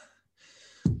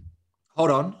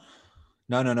 Hold on.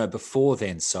 No. Before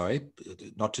then, sorry.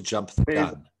 Not to jump the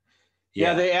gun.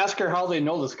 Yeah, they ask her how they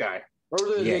know this guy. Or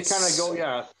they kind of go,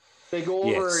 they go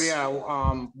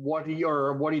over, what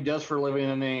he does for a living,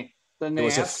 and then they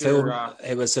ask her.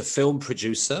 It was a film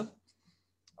producer.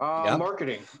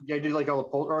 Marketing. Yeah, he did like all the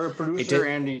or a producer,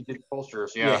 and he did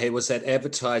posters. Yeah, he was at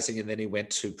advertising, and then he went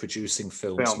to producing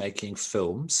films, making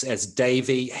films as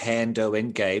Davey, Hando,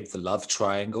 and Gabe, the love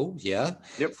triangle. Yeah,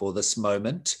 for this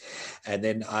moment. And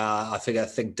then I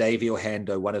think Davey or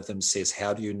Hando, one of them says,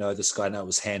 "How do you know this guy?" No, it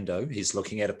was Hando. He's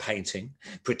looking at a painting,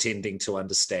 pretending to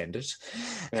understand it.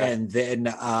 Yeah. And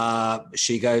then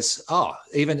she goes, "Oh,"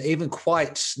 even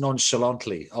quite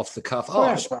nonchalantly off the cuff.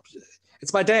 "Oh,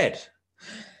 it's my dad."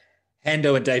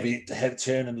 Hando and Davey have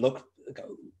turn and look,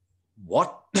 go,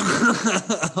 what? Yeah,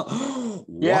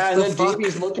 and then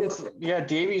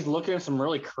Davey's looking at some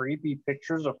really creepy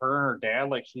pictures of her and her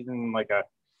dad, like she's in like a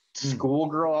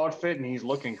schoolgirl outfit, and he's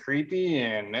looking creepy,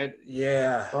 and it.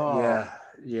 Yeah.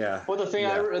 Well, the thing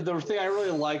I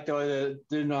really liked though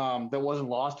that wasn't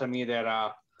lost on me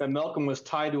that Malcolm was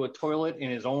tied to a toilet in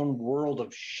his own world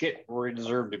of shit where he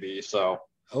deserved to be. So.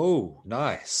 Oh,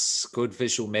 nice. Good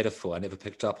visual metaphor. I never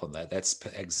picked up on that. That's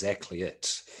exactly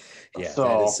it. Yeah,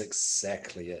 that is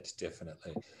exactly it.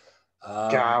 Definitely.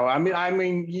 God, I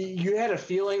mean, you had a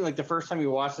feeling like the first time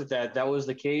you watched it that was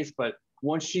the case, but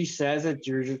once she says it,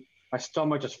 my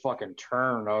stomach just fucking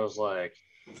turned. I was like,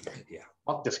 yeah,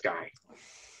 fuck this guy.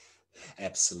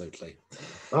 Absolutely.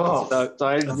 Oh,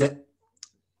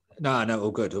 no,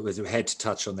 all good. We had to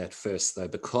touch on that first, though,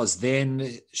 because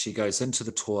then she goes into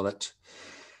the toilet.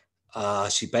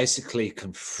 She basically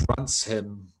confronts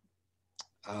him.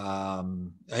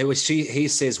 He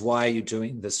says, "Why are you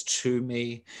doing this to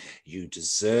me? You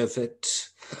deserve it."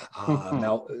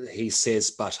 Now he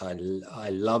says, "But I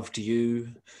loved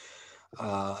you."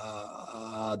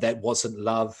 That wasn't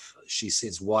love. She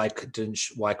says, "Why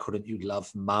couldn't you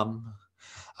love Mum?"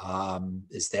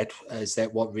 Is that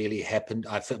what really happened?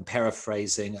 I'm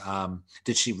paraphrasing.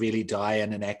 Did she really die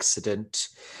in an accident?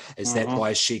 Is that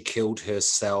why she killed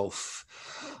herself?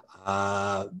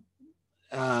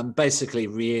 Basically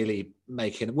really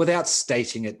making, without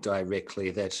stating it directly,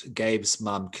 that Gabe's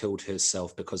mum killed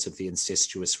herself because of the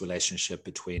incestuous relationship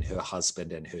between her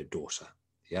husband and her daughter.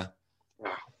 Yeah.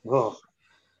 Whoa.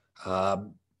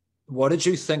 What did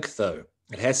you think, though?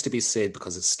 It has to be said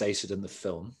because it's stated in the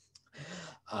film.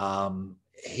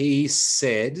 He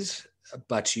said,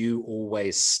 "But you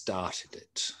always started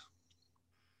it."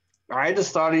 I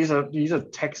just thought he's a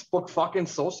textbook fucking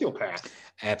sociopath.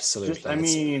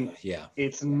 Absolutely.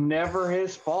 It's never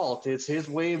his fault. It's his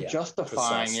way of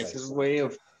justifying. Precisely. It's his way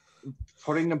of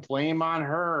putting the blame on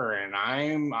her, and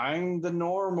I'm the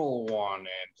normal one, and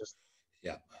just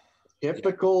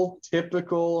typical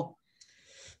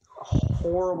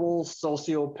horrible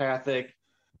sociopathic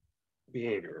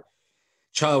behavior.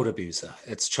 Child abuser.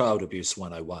 It's child abuse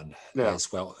 101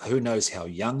 as well. Who knows how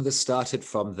young this started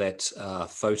from that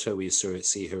photo we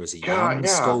see her as a young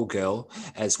schoolgirl,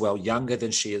 as well, younger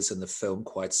than she is in the film,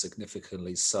 quite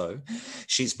significantly so.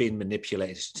 She's been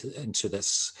manipulated into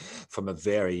this from a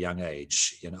very young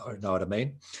age, you know what I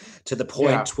mean? To the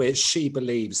point where she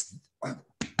believes,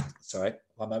 sorry,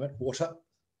 one moment, water.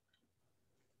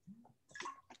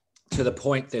 To the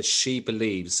point that she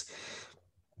believes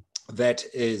that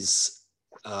is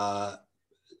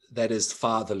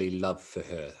fatherly love for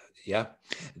her.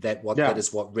 That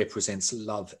is what represents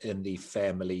love in the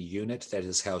family unit. That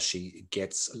is how she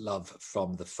gets love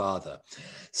from the father.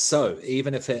 So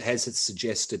even if it's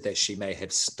suggested that she may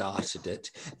have started it,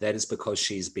 that is because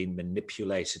she's been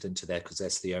manipulated into that, because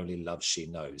that's the only love she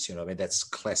knows. You know what I mean? That's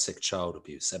classic child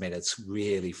abuse. I mean, it's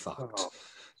really fucked.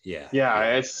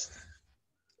 It's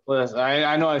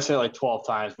I know I've said it like 12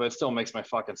 times, but it still makes my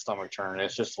fucking stomach turn.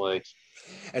 It's just like,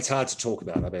 it's hard to talk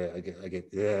about. I mean, I get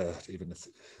even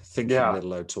thinking, let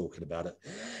alone talking about it.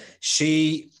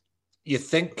 You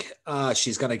think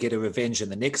she's going to get a revenge in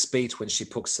the next beat when she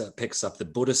picks up the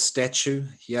Buddhist statue,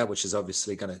 which is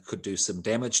obviously could do some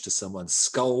damage to someone's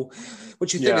skull,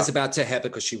 which you think is about to happen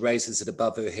because she raises it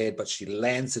above her head, but she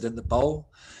lands it in the bowl,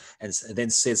 and then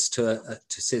says to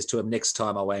him, "Next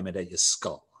time I'll aim it at your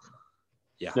skull."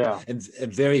 And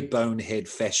very bonehead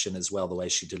fashion as well, the way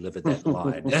she delivered that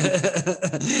line.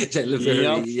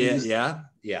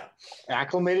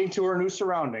 Acclimating to her new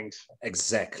surroundings.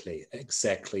 Exactly.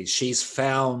 She's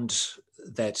found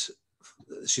a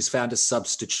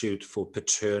substitute for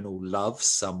paternal love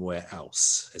somewhere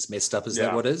else. As messed up as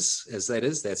that is,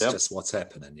 that's just what's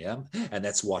happening, and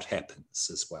that's what happens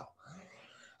as well.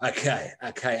 Okay.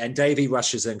 And Davey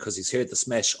rushes in because he's heard the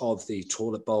smash of the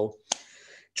toilet bowl.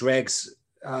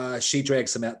 She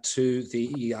drags him out to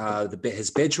his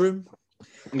bedroom.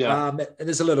 And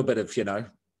there's a little bit of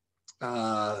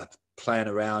playing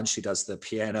around. She does the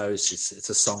piano. It's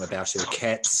a song about her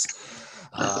cats.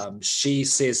 She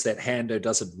says that Hando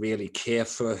doesn't really care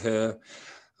for her,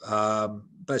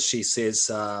 but she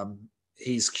says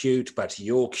he's cute, but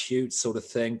you're cute, sort of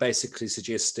thing, basically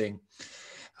suggesting,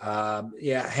 Hando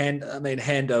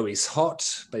is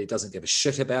hot, but he doesn't give a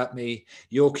shit about me.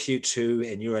 You're cute too,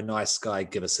 and you're a nice guy.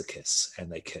 Give us a kiss, and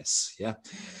they kiss. Yeah.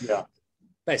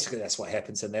 Basically, that's what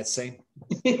happens in that scene.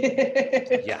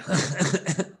 Yeah.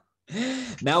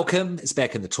 Malcolm is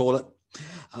back in the toilet.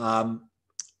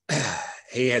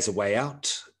 He has a way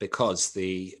out because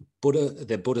the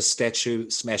Buddha statue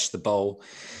smashed the bowl.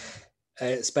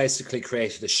 It's basically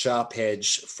created a sharp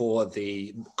edge for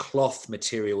the cloth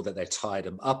material that they tied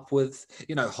him up with.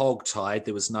 Hog tied.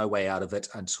 There was no way out of it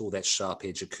until that sharp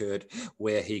edge occurred,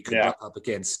 where he could rub up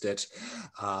against it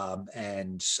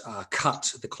and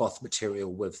cut the cloth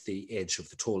material with the edge of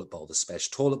the toilet bowl, the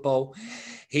smashed toilet bowl.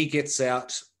 He gets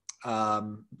out.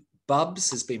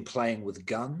 Bubs has been playing with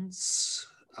guns.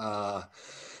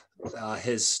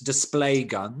 His display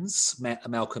guns,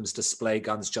 Malcolm's display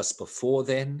guns just before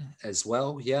then as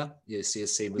well. Yeah, you see a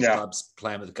scene with Bubs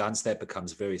playing with guns. That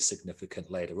becomes very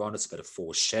significant later on. It's a bit of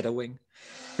foreshadowing.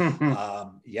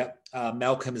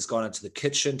 Malcolm has gone into the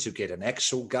kitchen to get an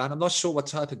actual gun. I'm not sure what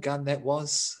type of gun that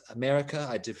was. America,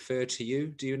 I defer to you.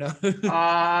 Do you know?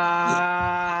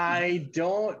 I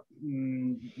don't.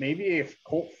 Maybe a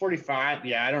Colt 45.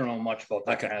 Yeah, I don't know much about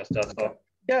that kind of stuff. So.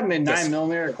 Yeah,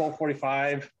 9mm, Colt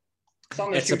 45.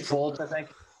 Something that shoots bullets, I think.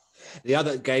 The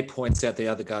other Gabe points out the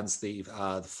other guns, the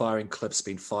firing clip's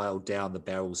been filed down, the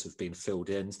barrels have been filled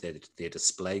in. They're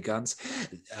display guns.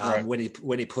 When he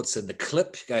puts in the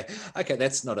clip, you go, okay,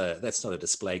 that's not a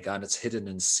display gun. It's hidden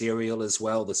in cereal as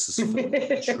well. This is for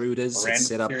intruders. It's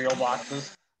set up cereal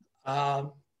boxes.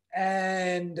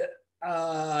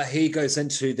 He goes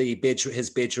into his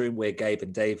bedroom where Gabe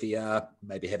and Davey are,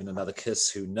 maybe having another kiss.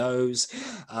 Who knows?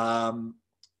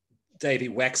 Davey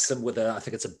whacks him with I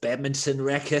think it's a badminton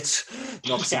racket,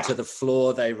 knocks him to the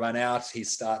floor. They run out. He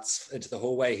starts into the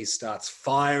hallway. He starts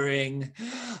firing.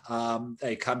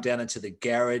 They come down into the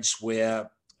garage where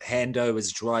Hando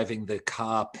is driving the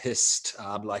car pissed,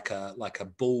 like a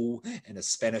bull in a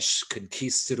Spanish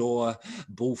conquistador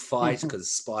bullfight, because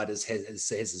Spiders has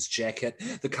his jacket.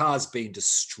 The car's been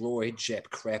destroyed. Jap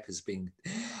crap has been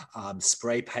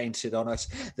spray painted on it.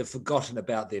 They've forgotten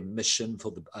about their mission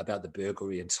about the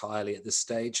burglary entirely at this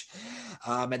stage.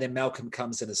 And then Malcolm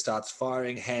comes in and starts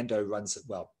firing. Hando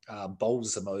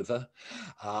bowls them over,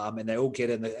 and they all get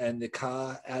in the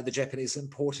car, the Japanese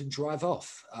import, and drive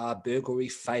off. Burglary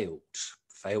failed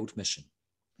mission.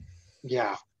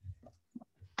 Yeah,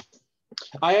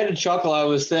 I had to chuckle. I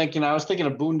was thinking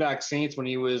of Boondock Saints when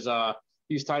he was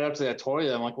tied up to that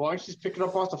toilet. I'm like, why don't you just pick it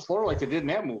up off the floor like they did in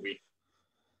that movie?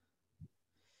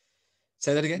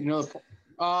 Say that again.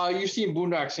 You've seen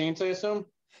Boondock Saints, I assume.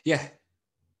 Yeah,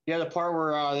 the part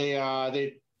where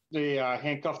they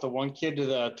handcuff the one kid to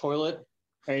the toilet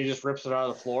and he just rips it out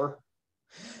of the floor.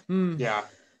 Yeah.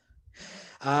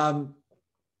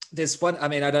 There's one,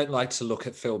 I don't like to look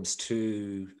at films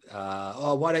too,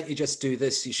 why don't you just do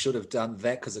this? You should have done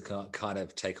that, because it can kind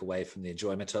of take away from the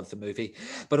enjoyment of the movie.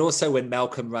 But also when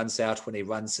Malcolm runs out, when he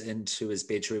runs into his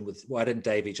bedroom why didn't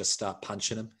Davey just start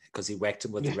punching him? Because he whacked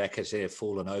him with the racket and he had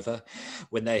fallen over.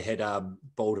 When they had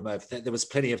bowled him over, there was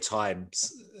plenty of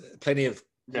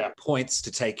points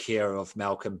to take care of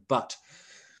Malcolm, but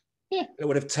it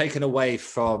would have taken away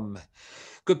from...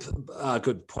 Good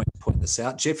point to point this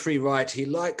out. Jeffrey Wright, he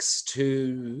likes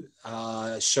to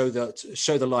show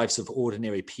the lives of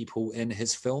ordinary people in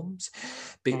his films,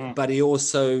 but he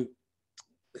also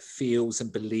feels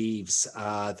and believes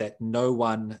that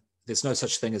there's no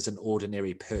such thing as an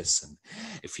ordinary person.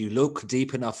 If you look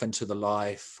deep enough into the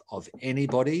life of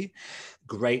anybody,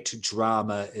 great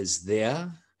drama is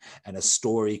there, and a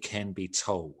story can be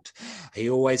told.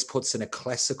 He always puts in a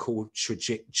classical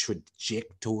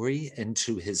trajectory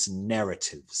into his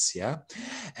narratives, yeah?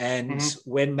 And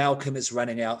when Malcolm is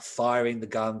running out, firing the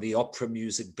gun, the opera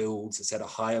music builds. It's at a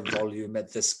higher volume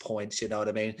at this point, you know what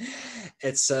I mean?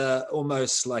 It's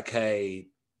almost like a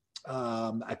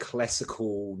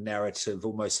classical narrative,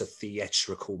 almost a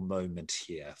theatrical moment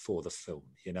here for the film,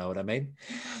 you know what I mean?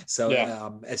 So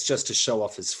it's just to show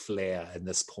off his flair in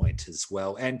this point as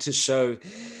well, and to show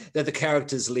that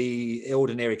the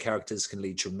ordinary characters can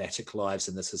lead dramatic lives,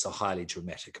 and this is a highly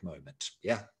dramatic moment.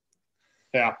 Yeah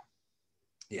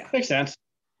Makes sense.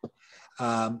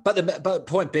 But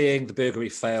point being, the burglary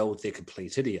failed. They're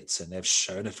complete idiots, and they've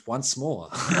shown it once more.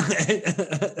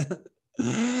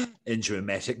 In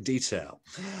dramatic detail.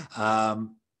 Now,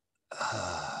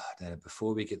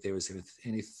 before we get there, is there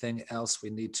anything else we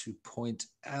need to point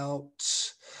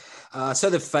out? So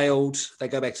they've failed. They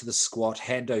go back to the squat.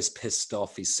 Hando's pissed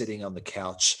off. He's sitting on the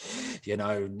couch,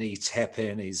 knee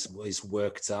tapping. He's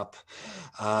worked up.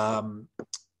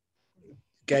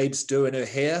 Gabe's doing her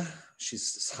hair.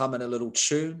 She's humming a little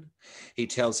tune. He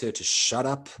tells her to shut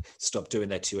up, stop doing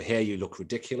that to your hair. You look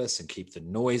ridiculous, and keep the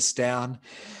noise down.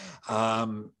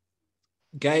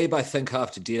 Gabe, I think,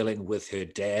 after dealing with her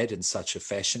dad in such a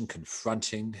fashion,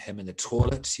 confronting him in the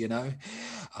toilet, she's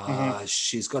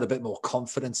got a bit more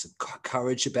confidence and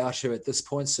courage about her at this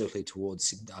point, certainly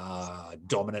towards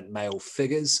dominant male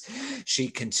figures. She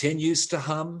continues to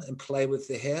hum and play with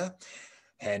the hair.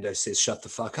 Hando says, "Shut the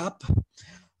fuck up."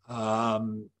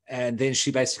 And then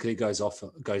she basically goes off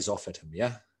at him,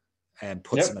 and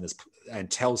puts him in and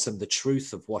tells him the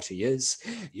truth of what he is.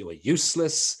 You are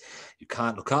useless. You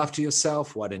can't look after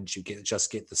yourself. Why didn't you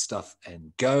just get the stuff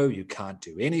and go? You can't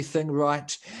do anything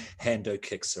right. Hando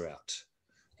kicks her out.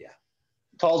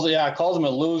 Calls him a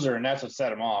loser, and that's what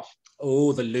set him off.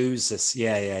 Oh, the losers.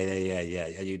 Yeah.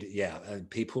 And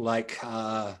people like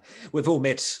we've all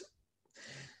met.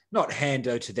 Not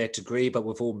Hando to that degree, but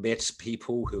we've all met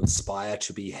people who aspire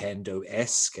to be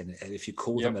Hando-esque. And if you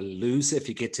call them a loser, if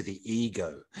you get to the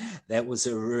ego, that was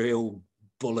a real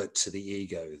bullet to the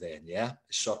ego then, a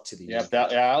shot to the ego.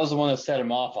 That was the one that set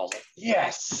him off. I was like,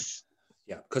 yes.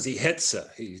 Yeah, because he hits her.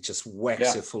 He just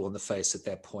whacks her full in the face at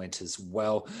that point as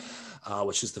well,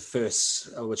 which is the first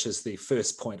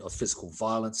point of physical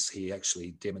violence he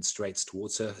actually demonstrates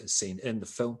towards her, as seen in the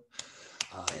film.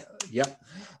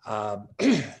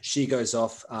 She goes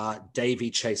off.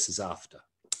 Davy chases after.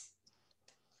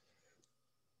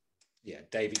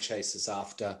 Davy chases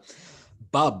after.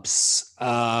 Bubs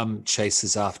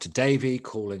chases after Davy,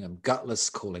 calling him gutless,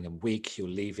 calling him weak. You're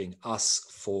leaving us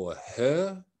for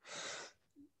her.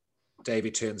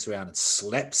 Davy turns around and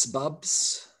slaps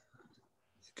Bubs.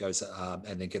 Goes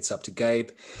and then gets up to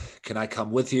Gabe. "Can I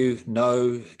come with you?"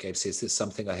 "No." Gabe says, "There's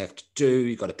something I have to do."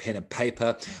 You got a pen and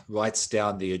paper. Writes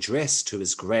down the address to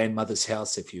his grandmother's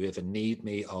house. "If you ever need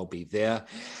me, I'll be there."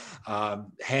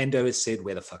 Hando has said,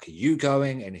 "Where the fuck are you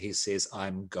going?" And he says,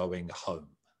 "I'm going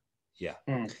home."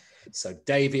 So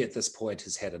Davy at this point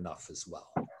has had enough as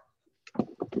well.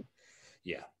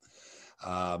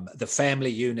 The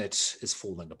family unit is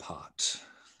falling apart.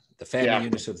 The family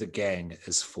unit of the gang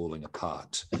is falling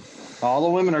apart. All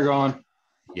the women are gone.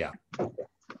 Yeah.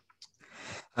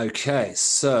 Okay,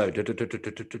 so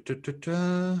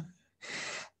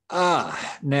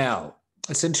now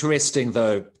it's interesting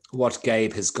though what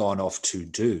Gabe has gone off to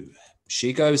do.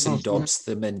 She goes and dobs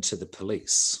them into the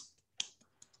police.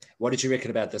 What did you reckon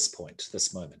about this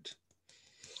moment?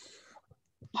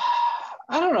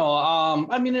 I don't know.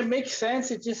 I mean, it makes sense.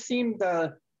 It just seemed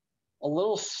a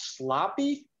little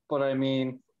sloppy. But I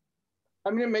mean,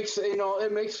 it makes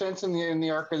sense in the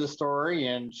arc of the story,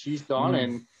 and she's done,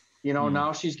 and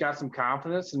now she's got some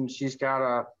confidence, and she's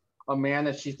got a man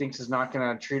that she thinks is not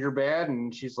going to treat her bad,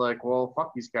 and she's like, well,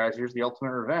 fuck these guys. Here's the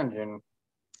ultimate revenge, and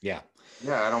I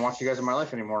don't want you guys in my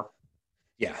life anymore.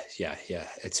 Yeah.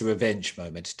 It's a revenge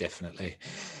moment, definitely.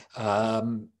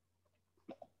 Actually,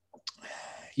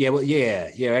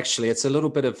 it's a little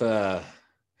bit of a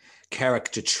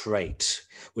character trait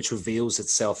which reveals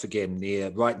itself again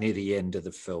right near the end of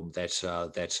the film,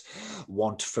 that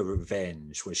want for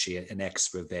revenge, where she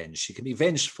enacts revenge. She can be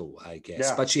vengeful, I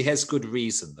guess, but she has good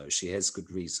reason, though. She has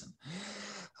good reason.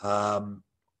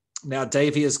 Now,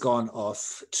 Davy has gone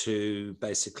off to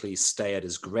basically stay at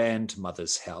his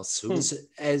grandmother's house, who is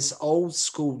as old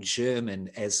school German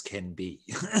as can be.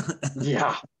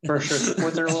 Yeah, for sure.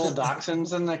 With her little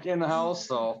dachshunds in the house,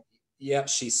 so... Yeah,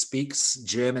 she speaks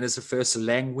German as a first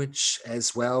language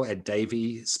as well, and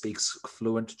Davy speaks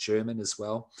fluent German as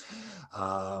well.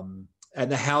 And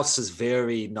the house is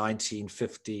very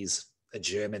 1950s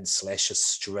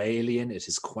German/Australian. It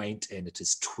is quaint and it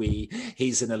is twee.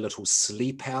 He's in a little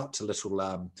sleep out, a little,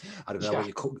 I don't know what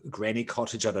you call granny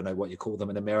cottage. I don't know what you call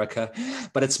them in America,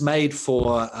 but it's made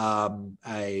for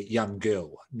a young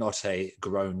girl, not a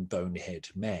grown bonehead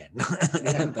man,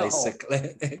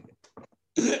 basically.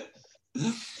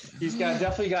 He's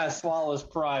definitely got to swallow his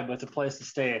pride, but it's a place to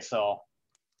stay. So,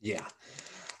 yeah.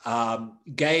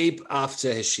 Gabe,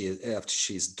 after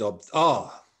she's dobbed.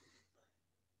 Oh,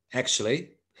 actually,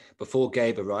 before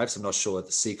Gabe arrives, I'm not sure of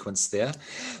the sequence there,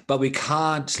 but we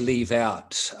can't leave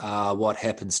out what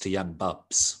happens to young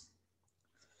Bubs.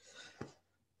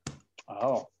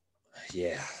 Oh,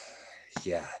 yeah.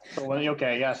 So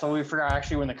so we forgot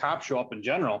actually when the cops show up in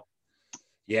general.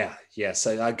 Yeah.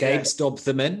 So Gabe's dobbed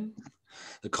them in.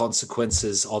 The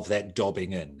consequences of that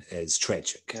dobbing in is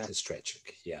tragic. Yeah. It's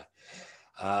tragic. Yeah.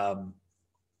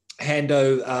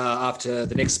 Hando, after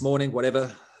the next morning,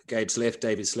 whatever, Gabe's left,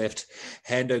 Davey's left.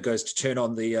 Hando goes to turn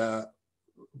on the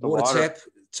water tap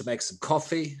to make some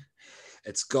coffee.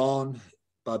 It's gone.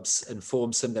 Bubs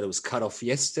informs him that it was cut off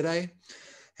yesterday.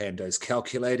 Hando's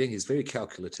calculating. He's very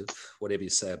calculative, whatever you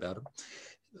say about him.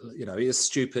 You know, he is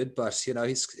stupid, but, you know,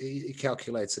 he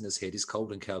calculates in his head. He's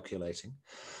cold and calculating.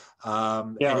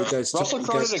 And he goes Russell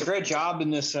Crowe did a great job in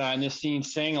this scene,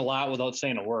 saying a lot without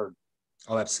saying a word.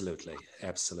 Oh, absolutely.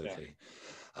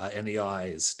 In the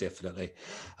eyes, definitely.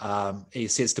 He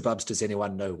says to Bubs, does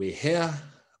anyone know we're here?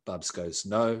 Bubs goes,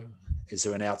 no. Is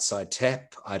there an outside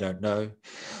tap? I don't know.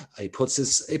 He puts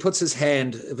his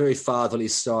hand very fatherly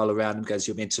style around him, goes,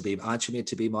 aren't you meant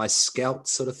to be my scout,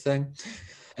 sort of thing?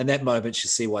 And that moment, you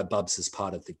see why Bubs is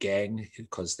part of the gang,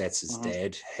 because that's his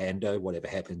dad, Hando. Whatever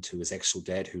happened to his actual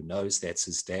dad, who knows? That's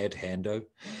his dad, Hando.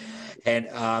 And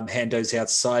Hando's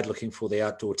outside looking for the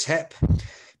outdoor tap.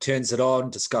 Turns it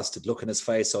on, disgusted look in his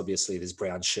face. Obviously, there's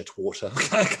brown shit water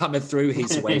coming through.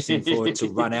 He's waiting for it to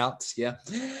run out. Yeah.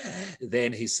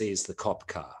 Then he sees the cop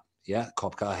car. Yeah.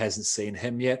 Cop car hasn't seen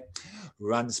him yet.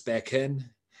 Runs back in.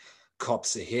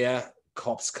 Cops are here.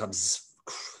 Cops comes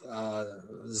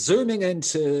zooming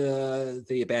into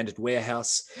the abandoned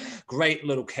warehouse. Great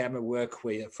little camera work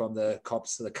from the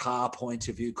cops to the car point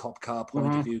of view, cop car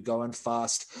point of view, going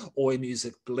fast. Oi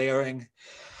music blaring.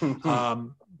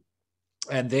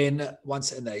 And then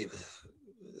they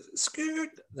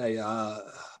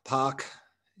park,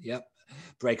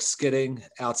 brake skidding.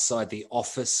 Outside the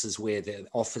office is where the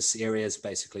office area is,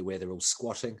 basically where they're all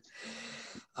squatting.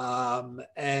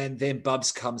 And then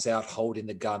Bubs comes out holding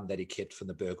the gun that he kept from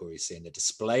the burglary scene, the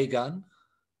display gun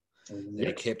that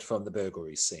he kept from the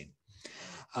burglary scene.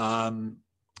 The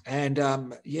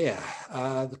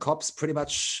cops pretty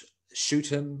much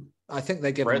shoot him. I think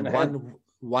they give him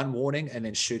one warning and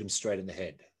then shoot him straight in the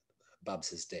head.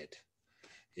 Bubs is dead.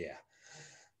 Yeah.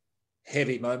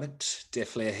 Heavy moment.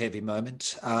 Definitely a heavy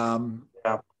moment.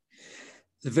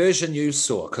 The version you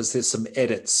saw, because there's some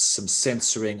edits, some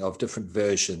censoring of different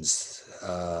versions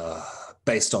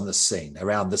based on the scene,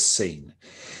 around the scene.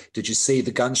 Did you see the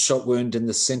gunshot wound in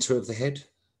the center of the head?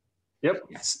 Yep.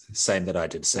 Yes, same that I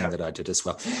did as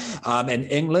well. In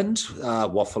England,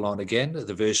 waffle on again,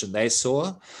 the version they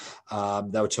saw,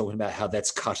 they were talking about how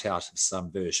that's cut out of some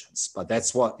versions. But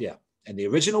that's what, in the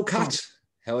original cut,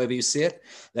 however you see it,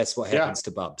 that's what happens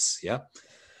to Bubs,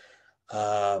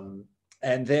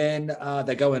 and then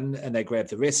they go in and they grab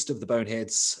the rest of the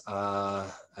boneheads.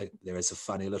 There is a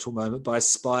funny little moment by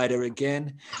Spider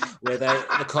again, where the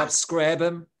cops grab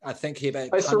him. I think he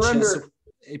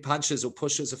punches or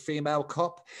pushes a female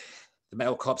cop. The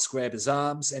male cops grab his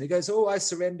arms and he goes, "Oh, I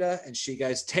surrender." And she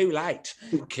goes, "Too late."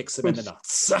 Kicks him in the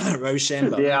nuts.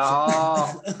 Rochambeau. Yeah,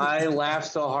 I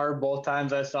laughed so hard both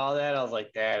times I saw that. I was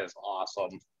like, that is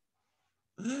awesome.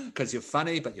 Because you're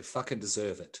funny, but you fucking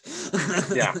deserve it.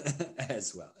 Yeah.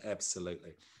 As well.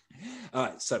 Absolutely. All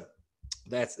right. So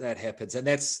that happens. And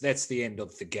that's the end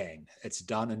of the gang. It's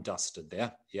done and dusted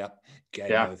there. Yep.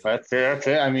 Game over. That's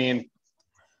it. I mean.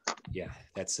 Yeah,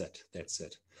 that's it.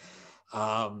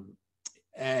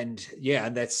 And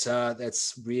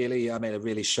that's really, it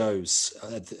really shows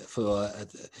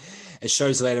it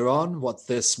shows later on what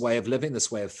this way of living,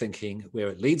 this way of thinking, where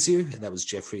it leads you. And that was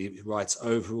Jeffrey Wright's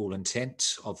overall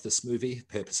intent of this movie,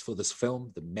 purpose for this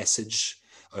film, the message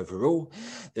overall.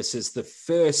 This is the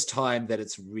first time that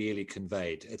it's really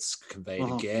conveyed. It's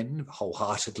conveyed again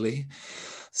wholeheartedly,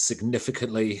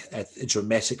 significantly,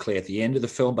 dramatically at the end of the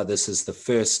film, but this is the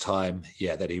first time,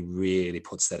 that he really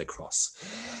puts that across.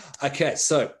 Okay,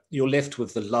 so you're left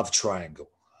with the love triangle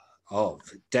of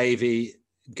Davey,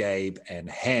 Gabe, and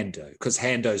Hando, because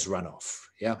Hando's run off.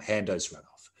 Yeah, Hando's run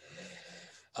off.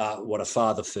 What a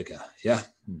father figure. Yeah,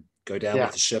 go down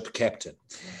with the ship, captain.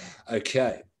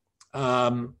 Okay.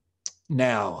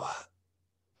 Now,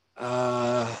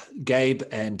 Gabe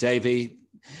and Davey,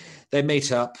 they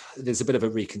meet up. There's a bit of a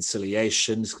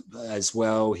reconciliation as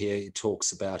well. Here he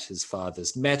talks about his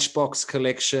father's Matchbox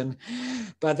collection,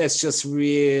 but that's just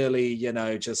really,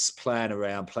 just playing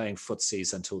around, playing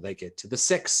footsies until they get to the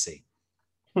sex scene.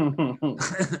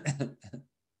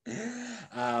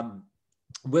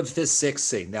 With this sex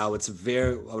scene, now it's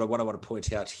what I want to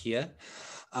point out here.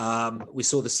 We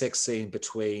saw the sex scene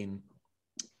between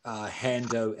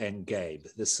Hando and Gabe.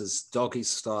 This is doggy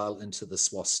style into the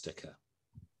swastika.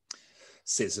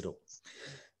 Says it all.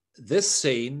 This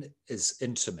scene is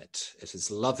intimate. It is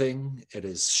loving. It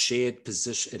is shared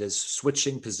position. It is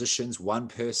switching positions. One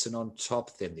person on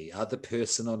top, then the other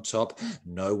person on top.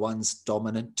 No one's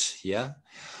dominant. Yeah.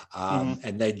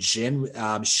 And they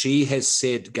she has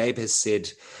said, Gabe has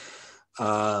said,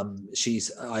 I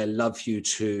love you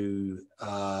to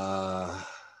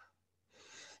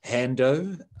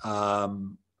Hando,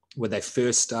 when they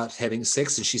first start having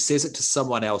sex, and she says it to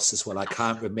someone else as well. I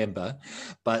can't remember,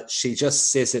 but she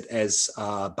just says it as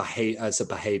a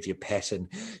behavior pattern.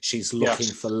 She's looking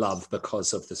for love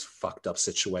because of this fucked up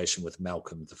situation with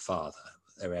Malcolm, the father,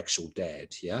 their actual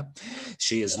dad. Yeah,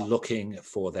 she is looking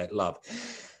for that love.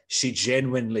 She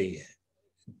genuinely,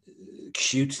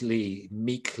 cutely,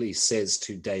 meekly says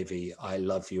to Davy, "I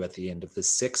love you" at the end of the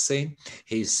sex scene.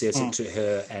 He says it to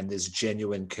her, and there's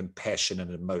genuine compassion and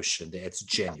emotion there. It's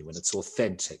genuine, it's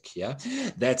authentic. Yeah,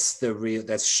 that's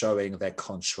that's showing that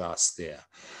contrast there.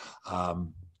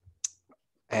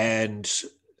 And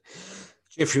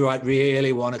Jeffrey Wright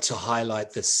really wanted to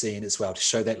highlight this scene as well, to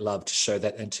show that love, to show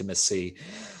that intimacy,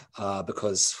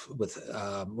 because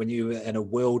when you're in a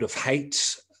world of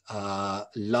hate,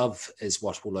 love is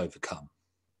what will overcome.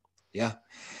 Yeah,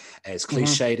 as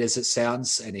cliched as it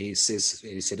sounds, and he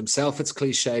said himself it's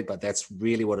cliched, but that's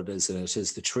really what it is, and it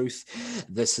is the truth.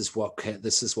 This is what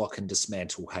can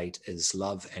dismantle hate, is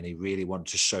love, and he really wanted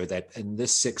to show that in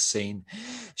this sex scene,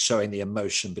 showing the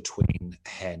emotion between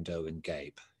Hando and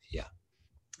Gabe. Yeah,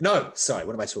 no, sorry,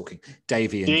 what am I talking?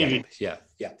 Davy and Gabe.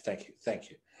 Yeah, thank you.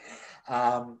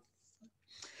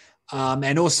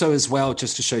 And also as well,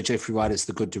 just to show Jeffrey Wright as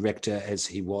the good director as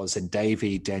he was, and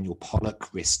Daniel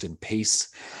Pollock, rest in peace.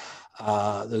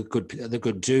 The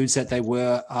good dudes that they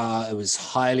were. It was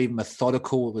highly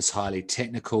methodical. It was highly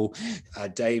technical.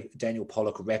 Daniel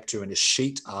Pollock wrapped her in a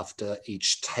sheet after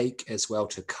each take as well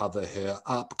to cover her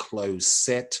up, closed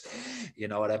set. You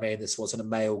know what I mean? This wasn't a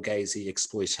male gazy,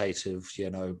 exploitative,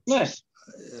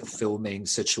 filming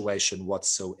situation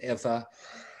whatsoever.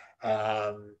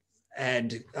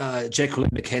 And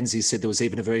Jacqueline McKenzie said there was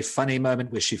even a very funny moment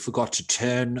where she forgot to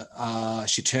turn.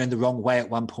 She turned the wrong way at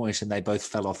one point, and they both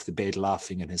fell off the bed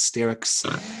laughing in hysterics.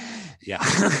 Yeah,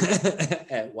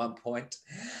 at one point.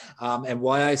 And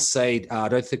why I say I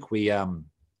don't think we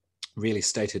really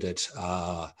stated it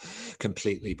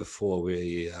completely before.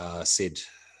 We said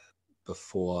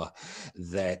before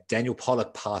that Daniel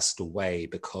Pollock passed away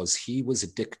because he was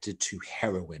addicted to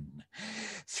heroin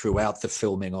throughout the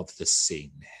filming of this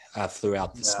scene,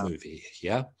 throughout this movie.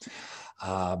 Yeah.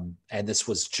 And this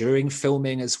was during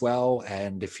filming as well.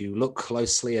 And if you look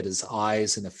closely at his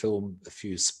eyes in the film, a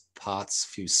few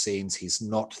scenes, he's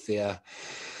not there.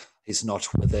 He's not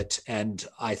with it. And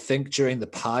I think during the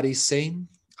party scene,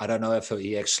 I don't know if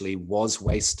he actually was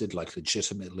wasted, like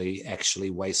legitimately actually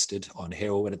wasted on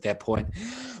heroin at that point,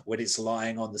 when he's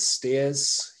lying on the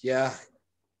stairs. Yeah.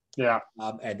 Yeah.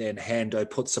 And then Hando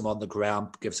puts him on the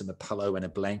ground, gives him a pillow and a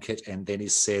blanket, and then he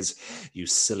says, "You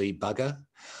silly bugger."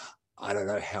 I don't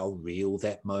know how real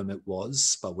that moment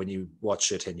was, but when you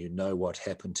watch it and you know what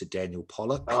happened to Daniel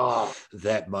Pollock,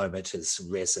 that moment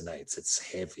resonates. It's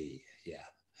heavy. Yeah.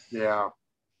 Yeah.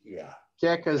 Yeah.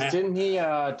 Yeah, because didn't he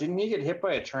get hit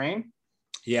by a train?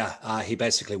 Yeah, he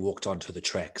basically walked onto the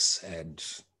tracks and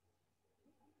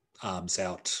arms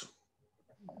out.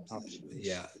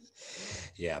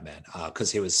 Yeah, man.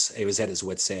 Because he was at his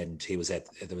wit's end.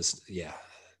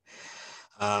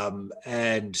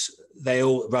 And they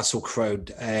all, Russell Crowe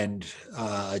and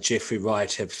Jeffrey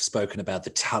Wright, have spoken about the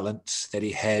talent that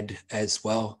he had as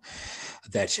well.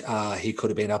 That he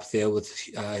could have been up there with,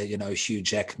 Hugh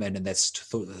Jackman and that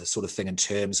sort of thing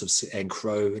and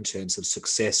Crowe in terms of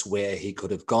success, where he could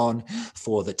have gone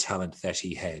for the talent that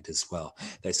he had as well.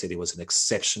 They said he was an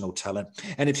exceptional talent.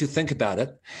 And if you think about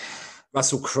it,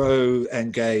 Russell Crowe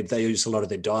and Gabe, they use a lot of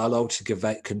their dialogue to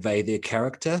convey their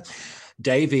character.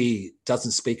 Davy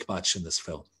doesn't speak much in this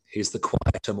film. He's the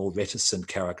quieter, more reticent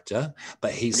character,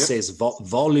 but he says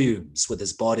volumes with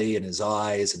his body and his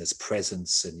eyes and his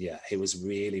presence. And yeah, he was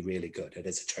really, really good. It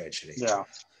is a tragedy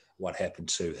what happened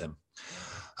to him.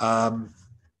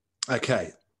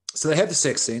 Okay, so they have the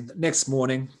sex scene. Next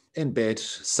morning, in bed,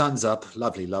 sun's up,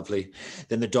 lovely, lovely.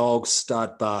 Then the dogs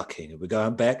start barking. We're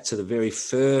going back to the very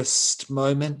first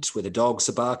moment where the dogs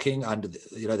are barking under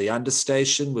the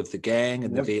understation with the gang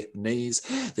and the Vietnamese.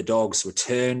 The dogs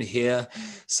return here.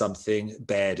 Something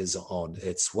bad is on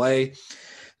its way.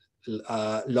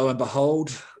 Lo and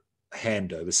behold,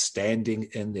 Hando is standing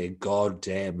in their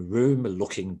goddamn room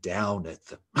looking down at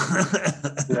them.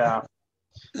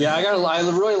 Yeah, I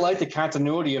really like the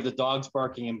continuity of the dogs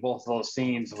barking in both of those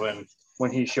scenes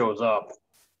when he shows up.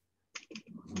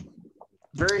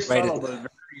 Very subtle, but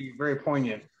very, very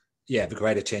poignant. Yeah, the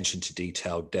great attention to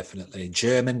detail, definitely.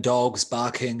 German dogs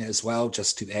barking as well,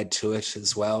 just to add to it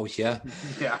as well. Yeah.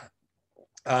 Yeah.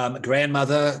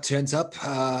 Grandmother turns up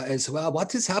as well.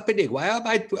 What is happening? Why are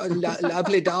my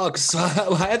lovely dogs?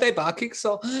 Why are they barking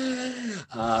so?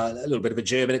 A little bit of a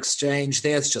German exchange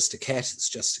there. It's just a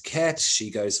cat.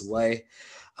 She goes away.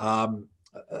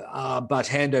 But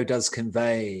Hando does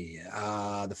convey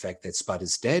the fact that Spud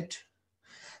is dead.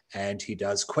 And he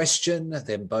does question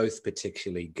them both,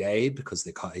 particularly Gabe, because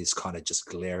he's kind of just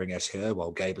glaring at her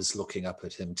while Gabe is looking up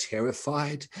at him,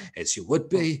 terrified, as you would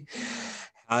be.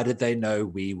 How did they know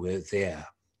we were there?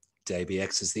 Davey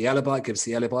acts as the alibi, gives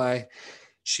the alibi.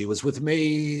 She was with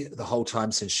me the whole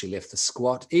time since she left the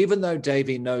squat, even though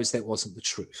Davey knows that wasn't the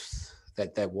truth,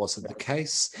 that wasn't the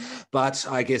case. But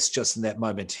I guess just in that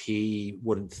moment, he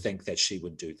wouldn't think that she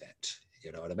would do that.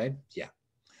 You know what I mean? Yeah.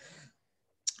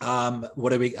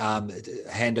 What do we?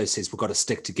 Hando says we've got to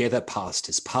stick together. Past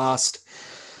is past.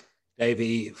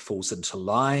 Davey falls into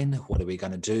line. What are we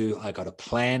going to do? I got a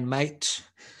plan, mate.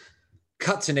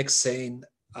 Cut to next scene.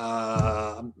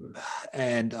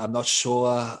 And I'm not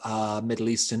sure. Middle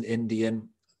Eastern, Indian.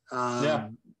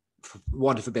 For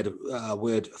want of a better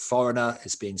word, foreigner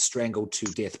is being strangled to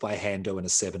death by Hando in a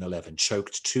 7-Eleven,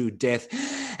 choked to death,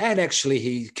 and actually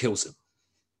he kills him.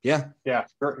 Yeah.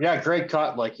 Great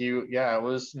cut. It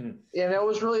was, and I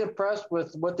was really impressed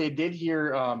with what they did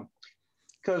here.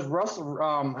 Because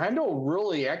Hendo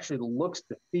really actually looks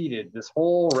defeated this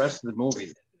whole rest of the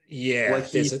movie. Yeah,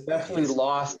 he's definitely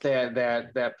lost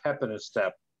that pep in his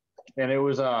step, and it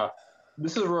was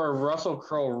this is where Russell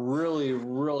Crowe really,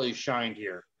 really shined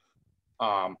here.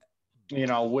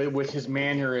 With his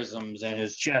mannerisms and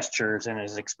his gestures and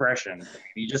his expression.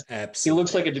 He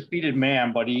looks like a defeated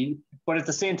man, but at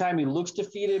the same time, he looks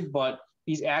defeated, but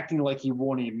he's acting like he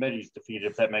won't admit he's defeated,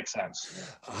 if that makes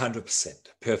sense. 100%.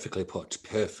 Perfectly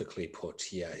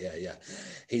put. Yeah.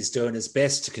 He's doing his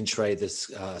best to convey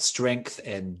this strength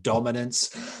and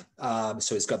dominance.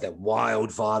 So he's got that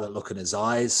wild, violent look in his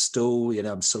eyes still.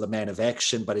 I'm still a man of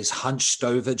action, but he's hunched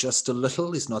over just a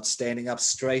little. He's not standing up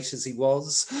straight as he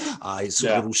was. He's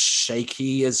a little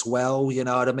shaky as well. You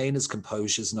know what I mean? His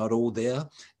composure's not all there.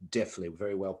 Definitely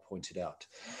very well pointed out.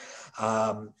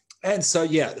 And so,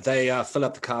 they fill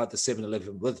up the car at the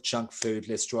 7-Eleven with junk food.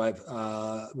 Let's drive.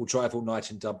 We'll drive all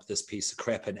night and dump this piece of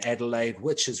crap in Adelaide,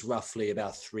 which is roughly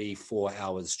about 3-4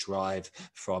 hours drive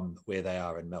from where they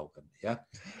are in Melbourne. Yeah.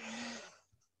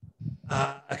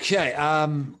 Okay.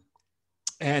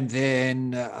 And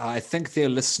then I think they're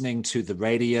listening to the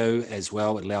radio as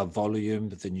well at loud volume,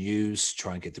 the news,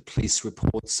 try and get the police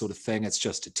reports sort of thing. It's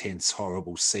just a tense,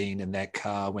 horrible scene in that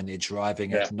car when they're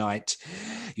driving at night.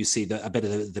 You see a bit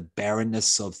of the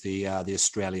barrenness of the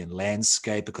Australian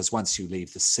landscape, because once you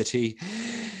leave the city,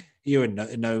 you're in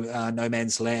no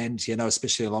man's land,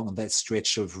 especially along that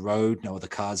stretch of road. No other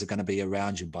cars are going to be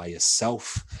around you by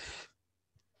yourself.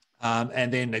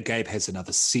 And then Gabe has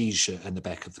another seizure in the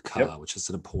back of the car, which is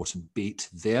an important beat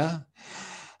there.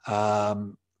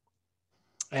 And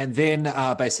then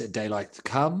basically daylight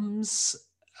comes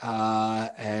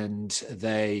and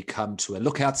they come to a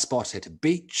lookout spot at a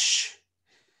beach.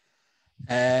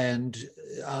 And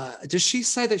does she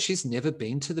say that she's never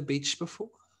been to the beach before?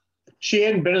 She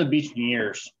hadn't been to the beach in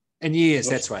years. In years,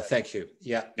 that's right. Thank you.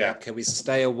 Yeah. Can we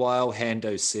stay a while?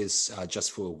 Hando says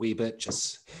just for a wee bit,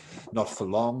 just not for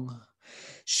long.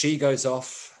 She goes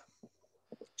off.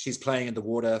 She's playing in the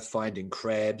water, finding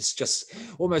crabs, just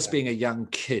almost being a young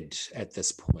kid at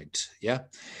this point. Yeah.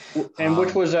 And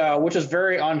which was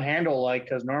very unhandle-like,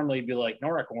 because normally you'd be like, no,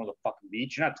 we're not going to the fucking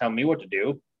beach. You're not telling me what to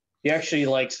do. He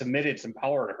actually submitted some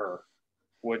power to her,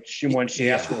 when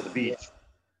she asked to go to the beach,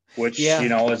 which,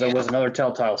 was another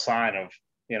telltale sign of,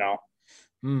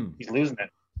 he's losing it.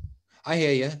 I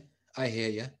hear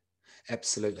you.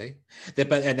 Absolutely.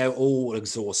 And they're all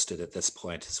exhausted at this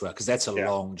point as well, because that's a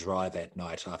long drive at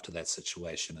night after that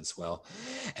situation as well.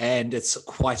 And it's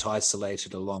quite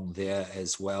isolated along there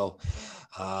as well.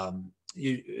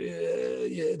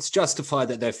 It's justified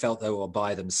that they felt they were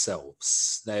by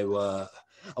themselves. They were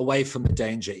away from the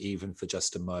danger even for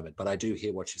just a moment. But I do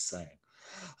hear what you're saying.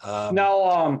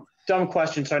 Dumb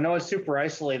question. So I know it's super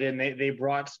isolated and they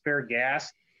brought spare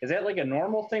gas. Is that like a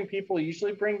normal thing? People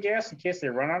usually bring gas in case they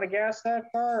run out of gas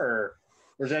that far? Or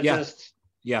is that just...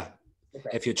 Yeah. Okay.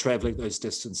 If you're traveling those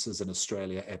distances in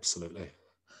Australia, absolutely.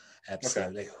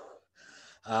 Okay.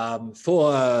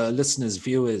 For listeners,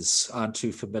 viewers aren't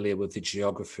too familiar with the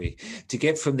geography, to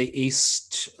get from the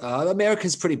east,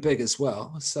 America's pretty big as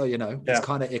well. So, it's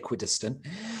kind of equidistant.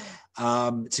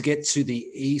 To get to the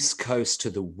east coast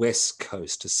to the west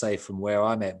coast, to say from where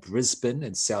I'm at, Brisbane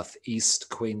in southeast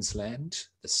Queensland,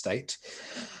 the state,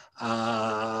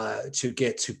 to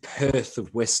get to Perth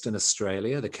of Western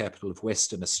Australia, the capital of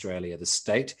Western Australia, the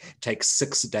state, takes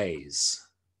 6 days.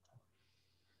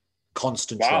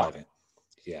 Constant driving.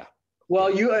 Yeah.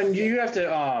 Well, you have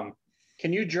to.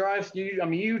 Can you drive?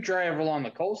 You drive along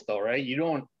the coast though, right? You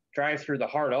don't. drive through the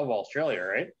heart of Australia,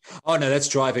 right? Oh no, that's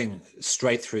driving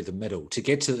straight through the middle. To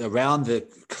get to around the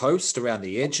coast, around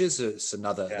the edges, it's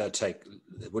another. Yeah. They'll take.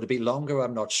 Would it be longer?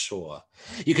 I'm not sure.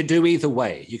 You can do either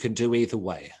way.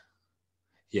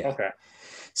 Yeah. Okay.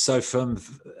 So from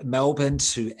Melbourne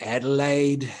to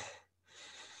Adelaide,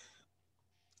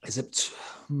 is it?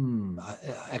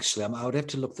 Actually, I would have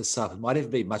to look this up. It might even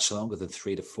be much longer than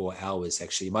 3 to 4 hours.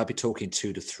 Actually, you might be talking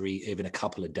 2 to 3, even a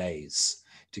couple of days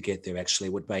to get there. Actually,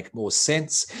 would make more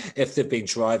sense if they've been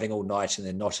driving all night and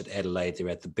they're not at Adelaide, they're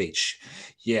at the beach.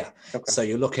 Yeah. Okay. So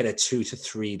you're looking at 2 to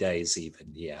 3 days, even.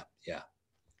 Yeah.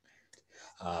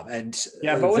 But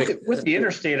with the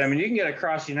interstate, I mean, you can get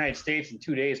across the United States in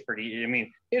 2 days pretty. I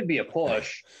mean, it'd be a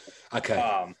push. Okay.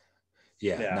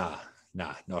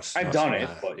 Nah, not. I've done it,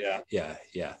 but yeah.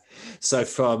 Yeah. So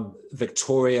from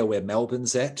Victoria, where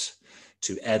Melbourne's at,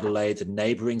 to Adelaide, the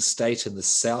neighbouring state in the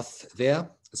south there,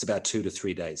 it's about 2 to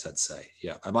 3 days, I'd say.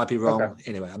 Yeah, I might be wrong. Okay.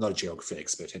 Anyway, I'm not a geography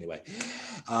expert anyway.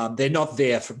 They're not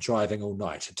there from driving all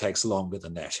night. It takes longer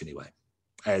than that anyway,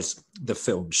 as the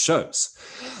film shows.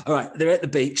 All right, they're at the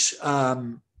beach.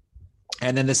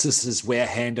 And then this is where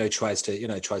Hando tries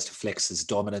to flex his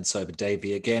dominance over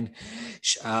Davy again,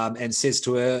 and says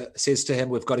to him,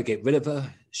 "We've got to get rid of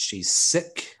her. She's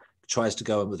sick." Tries to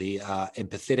go in with the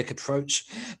empathetic approach,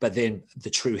 but then the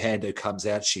true Hando comes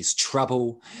out. She's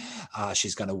trouble.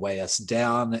 She's going to weigh us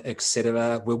down,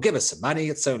 etc. We'll give her some money.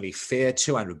 It's only fair.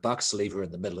 $200. Leave her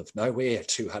in the middle of nowhere.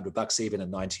 $200 even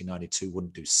in 1992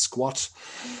 wouldn't do squat.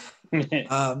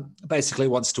 Basically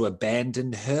wants to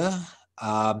abandon her.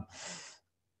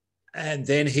 And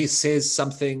then he says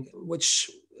something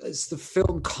which, as the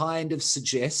film kind of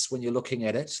suggests when you're looking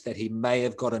at it, that he may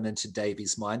have gotten into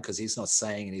Davy's mind, because he's not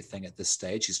saying anything at this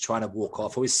stage. He's trying to walk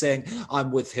off, or he's saying, I'm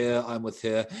with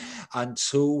her,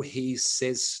 until he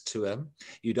says to him,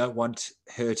 you don't want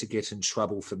her to get in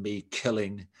trouble for me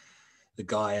killing the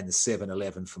guy in the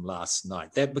 7-Eleven from last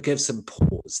night. That gives him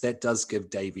pause. That does give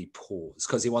Davy pause,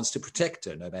 because he wants to protect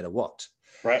her no matter what.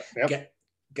 Right, yep.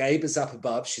 Gabe is up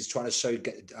above. She's trying to show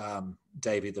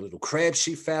Davy the little crab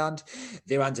she found.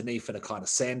 They're underneath in a kind of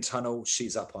sand tunnel.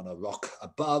 She's up on a rock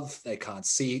above. They can't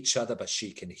see each other, but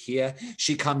she can hear.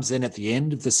 She comes in at the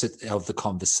end of the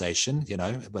conversation,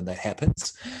 when that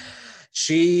happens.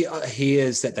 She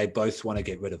hears that they both want to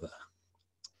get rid of her.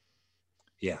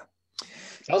 Yeah.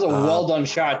 That was a well done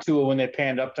shot, too, when they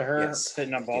panned up to her,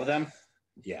 sitting above them.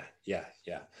 Yeah.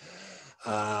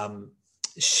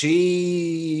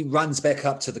 She runs back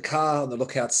up to the car on the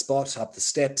lookout spot, up the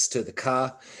steps to the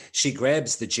car. She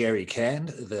grabs the jerry can,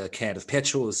 the can of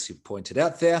petrol, as you pointed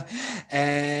out there,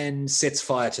 and sets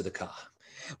fire to the car.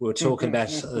 We were talking about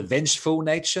the vengeful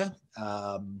nature.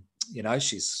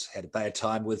 She's had a bad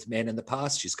time with men in the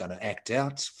past. She's going to act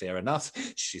out. Fair enough.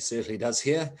 She certainly does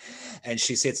here. And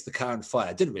she sets the car on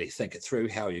fire. Didn't really think it through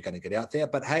how you're going to get out there.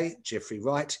 But hey, Jeffrey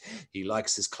Wright, he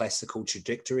likes his classical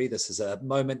trajectory. This is a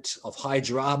moment of high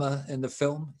drama in the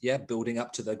film. Yeah, building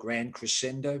up to the grand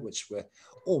crescendo, which we're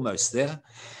almost there.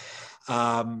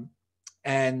 And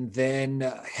then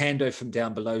Hando from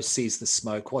down below sees the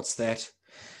smoke. What's that?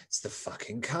 It's the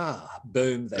fucking car.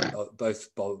 Boom, they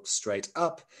both bolt straight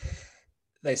up.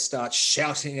 They start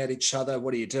shouting at each other.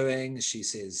 What are you doing? She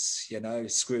says,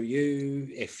 screw you,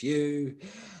 F you.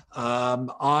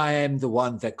 I am the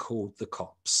one that called the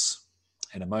cops.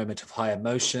 In a moment of high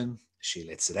emotion, she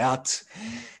lets it out.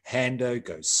 Hando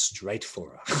goes straight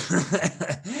for her.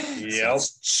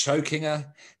 Starts choking her.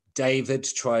 Davy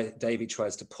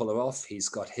tries to pull her off. He's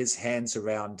got his hands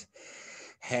around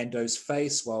Hando's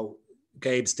face while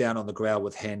Gabe's down on the ground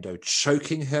with Hando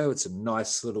choking her. It's a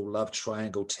nice little love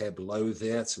triangle tableau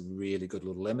there. It's a really good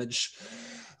little image.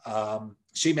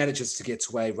 She manages to get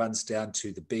away, runs down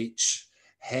to the beach.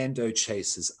 Hando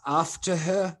chases after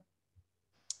her,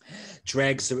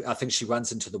 drags her. I think she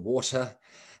runs into the water.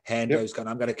 Hando's going,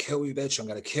 I'm going to kill you, bitch. I'm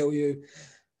going to kill you.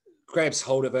 Grabs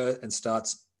hold of her and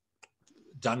starts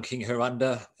dunking her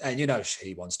under. And,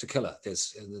 he wants to kill her.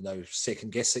 There's no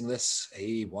second guessing this.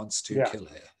 He wants to kill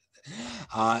her.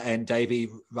 And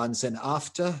Davy runs in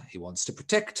after. He wants to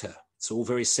protect her. It's all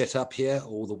very set up here.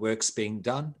 All the work's being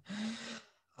done.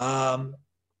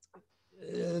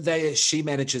 She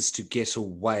manages to get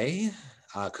away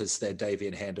because Davy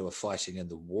and Hando are fighting in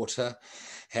the water.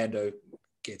 Hando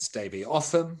gets Davy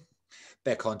off him,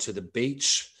 back onto the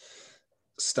beach,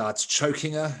 starts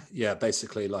choking her. Yeah,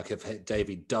 basically, like if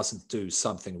Davy doesn't do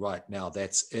something right now,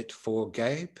 that's it for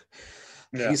Gabe.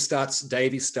 Yeah.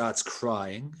 Davy starts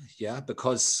crying,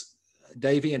 because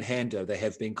Davy and Hando, they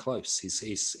have been close.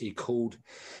 He called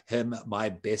him my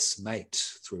best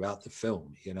mate throughout the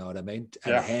film. You know what I mean?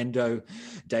 And Yeah. Hando,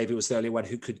 Davy was the only one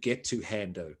who could get to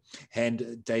Hando.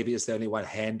 Davy is the only one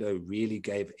Hando really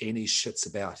gave any shits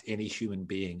about any human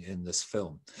being in this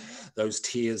film. Those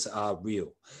tears are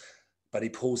real. But he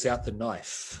pulls out the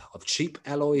knife of cheap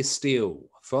alloy steel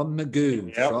from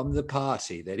Magoo, from the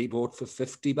party that he bought for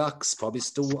 $50. Probably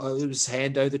still owes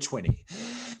Hando the 20.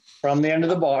 From the end of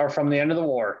the bar, from the end of the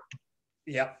war.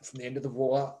 Yep, from the end of the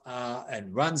war,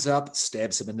 and runs up,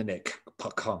 stabs him in the neck.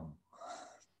 Pakong.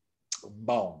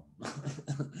 Boom.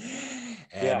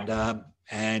 Why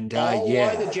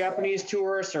the Japanese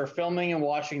tourists are filming and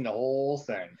watching the whole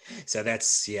thing. So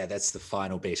that's the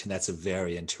final bit, and that's a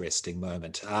very interesting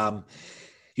moment.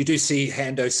 You do see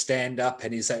Hando stand up,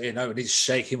 and he's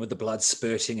shaking with the blood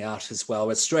spurting out as well.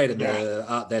 It's straight in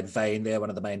that vein there, one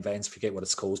of the main veins. Forget what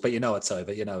it's called, but it's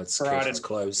over. It's curtains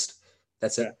closed.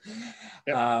 That's it.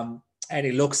 Yeah. And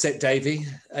he looks at Davy.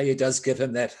 He does give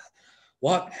him that.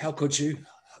 What? How could you?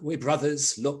 We're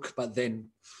brothers. Look, but then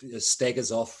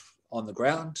staggers off on the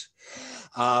ground.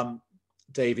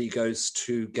 Davy goes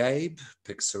to Gabe,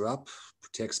 picks her up,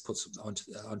 puts her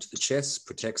onto the chest,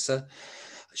 protects her.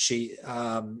 She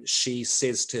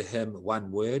says to him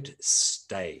one word: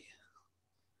 stay.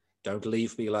 Don't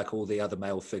leave me like all the other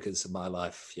male figures in my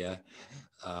life. Yeah.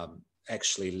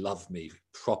 Actually love me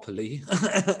properly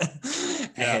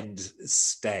and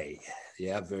stay.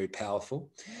 Yeah, very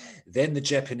powerful. Then the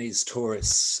Japanese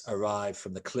tourists arrive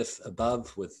from the cliff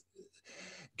above with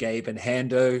Gabe and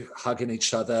Hando hugging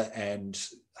each other, and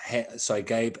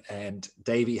Gabe and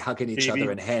Davy hugging each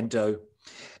other, and Hando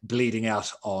bleeding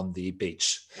out on the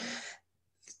beach.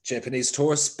 Japanese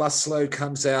tourist busload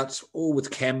comes out, all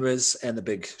with cameras and the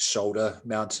big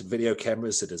shoulder-mounted video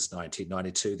cameras. It is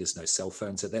 1992. There's no cell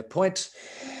phones at that point,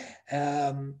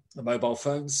 the mobile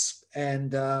phones,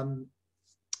 and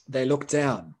they look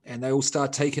down and they all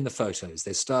start taking the photos.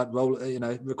 They start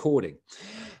recording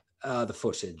the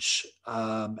footage,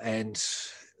 and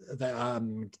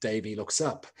Davy looks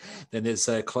up. Then there's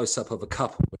a close-up of a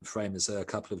couple. In frame is a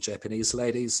couple of Japanese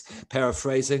ladies,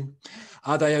 paraphrasing.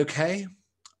 Are they okay?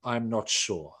 I'm not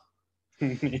sure.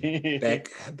 Back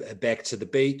to the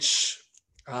beach.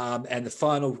 And the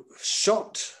final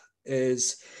shot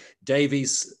is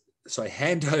Hando's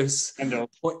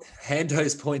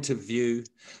point of view.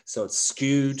 So it's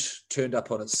skewed, turned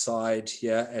up on its side,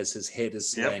 as his head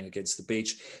is laying against the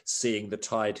beach, seeing the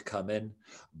tide come in.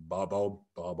 Ba-boom,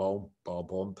 ba-boom,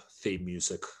 ba-boom. Theme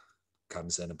music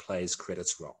comes in and plays,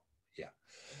 credits roll. Yeah.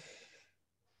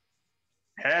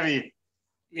 Heavy.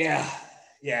 Yeah.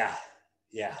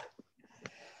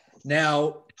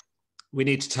 Now, we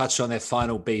need to touch on that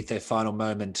final beat, that final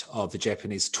moment of the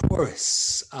Japanese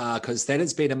tourists, because that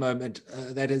has been a moment,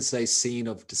 that is a scene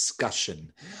of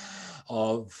discussion,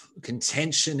 of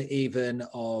contention even,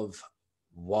 of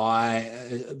why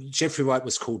Jeffrey Wright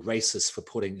was called racist for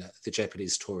putting the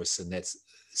Japanese tourists in that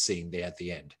scene there at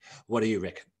the end. What do you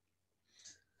reckon?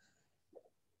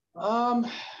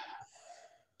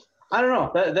 I don't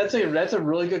know. That's a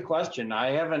really good question.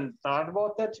 I haven't thought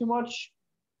about that too much.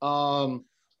 I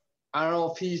don't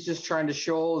know if he's just trying to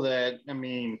show that,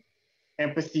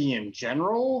 empathy in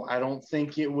general. I don't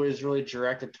think it was really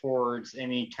directed towards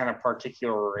any kind of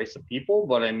particular race of people,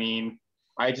 but I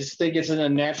just think it's a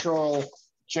natural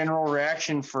general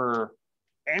reaction for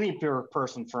any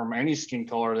person from any skin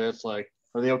color that's like,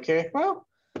 are they okay? Well,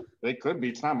 they could be.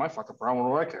 It's not my fucking problem.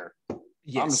 What do I care?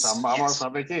 Yes. I'm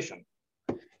on vacation.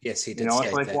 Yes, he did.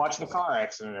 It's like watching a car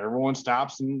accident. Everyone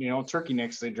stops and, turkey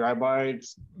necks, they drive by.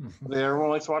 Everyone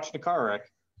likes watching a car wreck.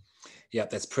 Yeah,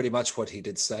 that's pretty much what he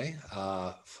did say.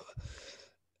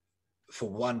 For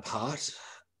one part,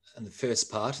 and the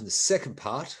first part, and the second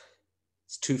part,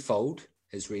 it's twofold,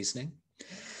 his reasoning,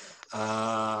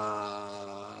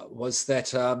 was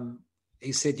that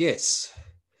he said, yes,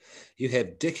 you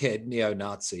have dickhead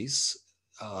neo-Nazis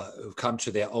who've come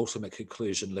to their ultimate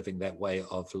conclusion living that way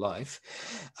of life.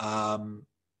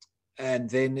 And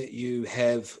then you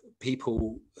have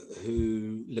people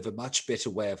who live a much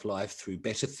better way of life through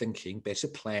better thinking, better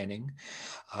planning,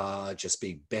 just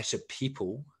being better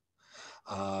people.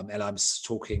 And I'm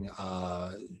talking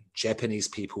Japanese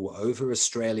people over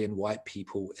Australian white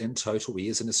people in total. He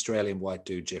is an Australian white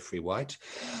dude, Jeffrey White.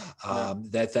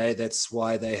 That's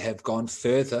why they have gone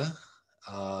further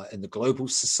in the global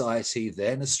society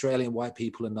than Australian white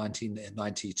people in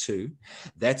 1992.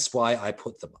 That's why I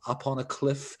put them up on a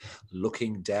cliff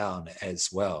looking down as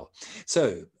well.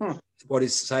 So what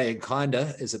he's saying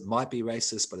kinda is it might be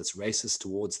racist, but it's racist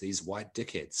towards these white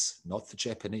dickheads, not the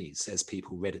Japanese, as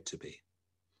people read it to be.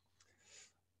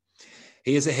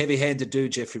 He is a heavy-handed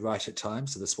dude, Jeffrey Wright, at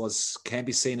times. So this can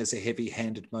be seen as a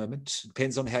heavy-handed moment.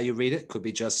 Depends on how you read it. Could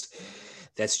be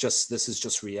this is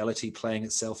just reality playing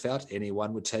itself out.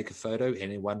 Anyone would take a photo.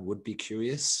 Anyone would be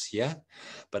curious. Yeah.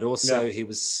 But also he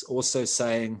was also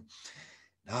saying,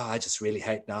 no, I just really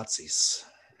hate Nazis.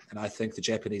 And I think the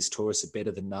Japanese tourists are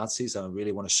better than Nazis. I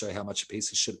really want to show how much a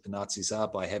piece of shit the Nazis are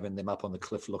by having them up on the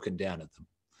cliff looking down at them.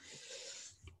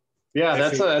 Yeah,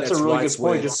 that's a really Wright's good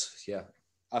point. Words. Yeah.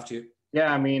 After you.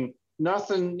 Yeah, I mean,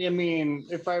 nothing. I mean,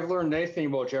 if I've learned anything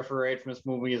about Jeffrey Wright from this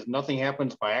movie, is nothing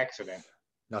happens by accident.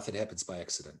 Nothing happens by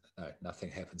accident. No, nothing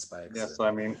happens by accident. Yes,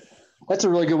 I mean, that's a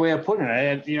really good way of putting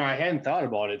it. I hadn't thought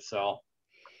about it, so.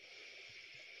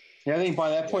 Yeah, I think by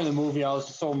that point in the movie, I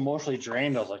was so emotionally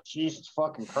drained. I was like, Jesus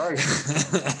fucking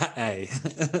Christ. Hey.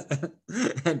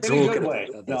 In a good way.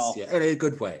 No. Yeah, in a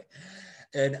good way.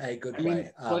 In a good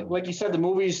way. Like you said, the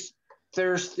movie's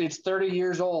it's 30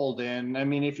 years old, and I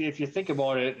mean, if you think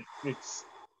about it,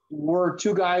 we're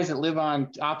two guys that live on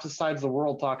opposite sides of the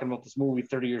world talking about this movie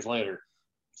 30 years later.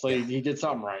 So he did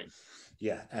something right.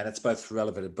 Yeah, and it's both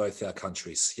relevant in both our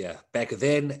countries. Yeah, back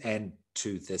then and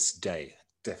to this day,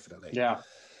 definitely. Yeah,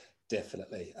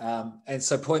 definitely. And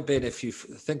so, point being, if you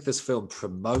think this film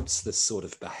promotes this sort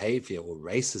of behavior or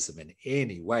racism in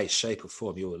any way, shape, or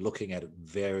form, you are looking at it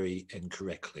very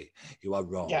incorrectly. You are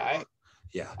wrong. I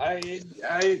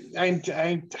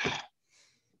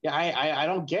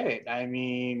don't get it. I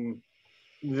mean,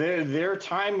 their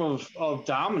time of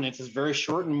dominance is very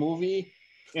short in the movie,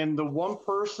 and the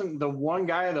one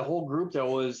guy of the whole group that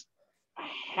was a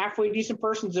halfway decent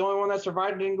person is the only one that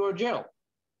survived and didn't go to jail.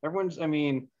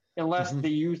 Unless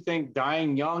you think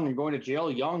dying young and going to jail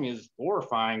young is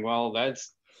horrifying, well, that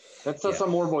says something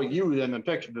more about you than the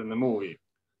picture than the movie.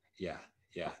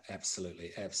 Yeah,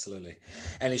 absolutely.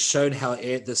 And it's shown how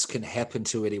this can happen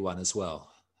to anyone as well.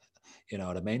 You know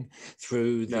what I mean?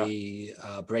 Through the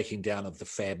breaking down of the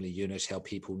family unit, how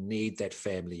people need that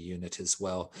family unit as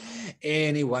well.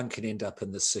 Anyone can end up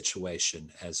in this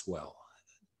situation as well.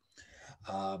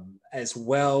 As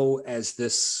well as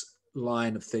this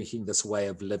line of thinking, this way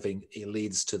of living, it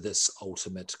leads to this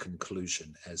ultimate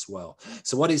conclusion as well.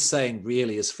 So what he's saying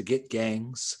really is forget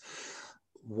gangs,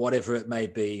 whatever it may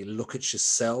be, look at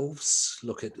yourselves,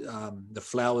 look at the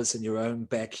flowers in your own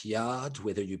backyard,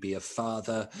 whether you be a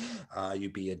father, you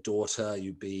be a daughter,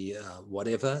 you be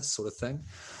whatever sort of thing.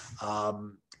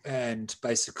 And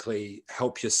basically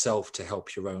help yourself to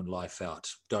help your own life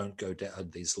out. Don't go down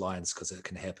these lines because it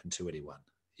can happen to anyone.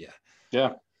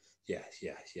 Yeah.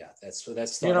 That's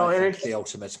the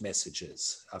ultimate message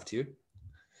is. After you.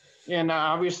 And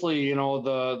obviously, the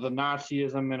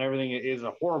Nazism and everything is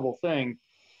a horrible thing.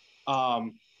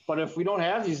 But if we don't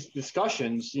have these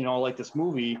discussions, like this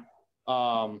movie,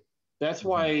 that's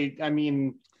why, I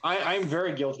mean, I'm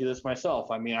very guilty of this myself.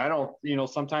 I mean, I don't,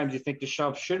 sometimes you think the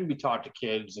stuff shouldn't be taught to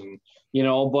kids and,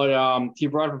 but he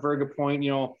brought up a very good point.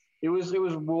 It was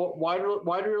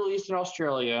widely released in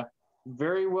Australia,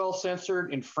 very well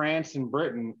censored in France and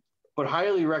Britain, but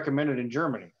highly recommended in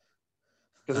Germany.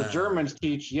 Because the Germans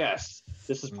teach, yes,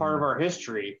 this is part of our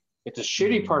history. It's a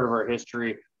shitty part of our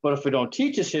history, but if we don't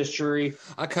teach this history,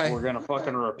 we're going to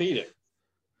fucking repeat it.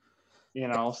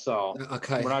 So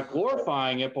we're not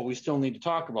glorifying it, but we still need to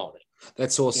talk about it.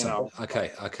 That's awesome.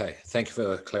 Okay. Thank you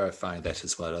for clarifying that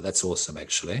as well. That's awesome,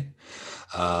 actually.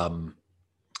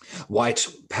 White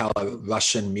power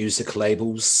Russian music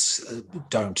labels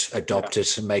don't adopt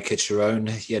it and make it your own.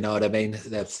 You know what I mean?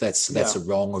 That's a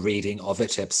wrong reading of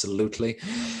it. Absolutely.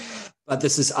 But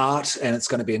this is art, and it's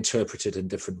going to be interpreted in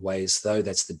different ways, though.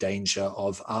 That's the danger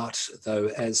of art, though,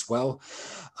 as well.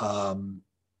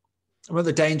 Well,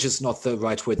 the danger is not the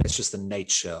right word. That's just the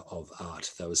nature of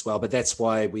art, though, as well. But that's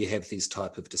why we have these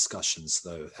type of discussions,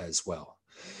 though, as well.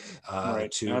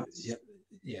 Right. And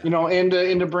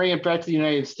to bring it back to the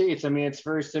United States, I mean, it's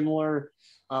very similar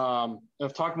of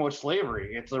talking about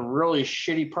slavery. It's a really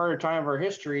shitty part of time of our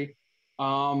history.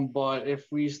 But if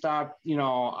we stop,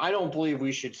 I don't believe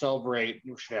we should celebrate,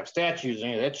 we should have statues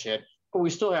and any of that shit, but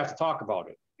we still have to talk about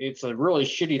it. It's a really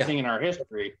shitty thing in our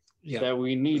history that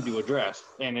we need to address.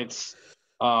 And it's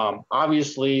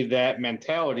obviously that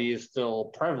mentality is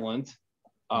still prevalent,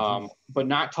 but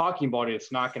not talking about it,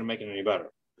 it's not going to make it any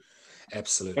better.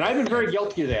 Absolutely. And I've been very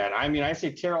guilty of that. I mean, I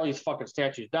say tear all these fucking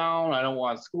statues down. I don't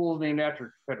want schools named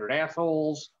after Confederate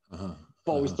assholes,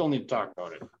 but we still need to talk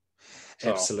about it. So.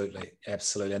 Absolutely.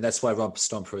 And that's why Romper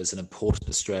Stomper is an important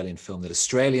Australian film that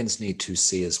Australians need to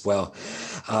see as well,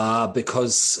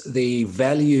 because the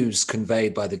values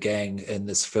conveyed by the gang in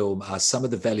this film are some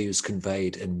of the values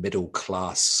conveyed in middle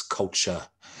class culture.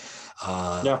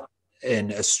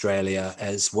 in Australia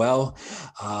as well.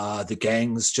 The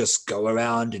gangs just go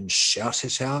around and shout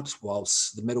it out,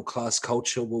 whilst the middle class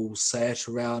culture will say it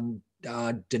around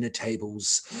dinner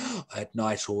tables at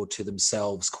night or to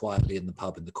themselves quietly in the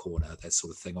pub in the corner, that sort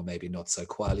of thing, or maybe not so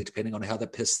quietly, depending on how the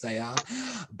pissed they are.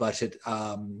 But it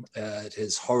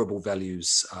has horrible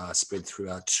values spread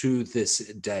throughout to this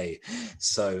day.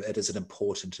 So it is an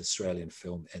important Australian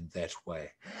film in that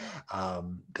way,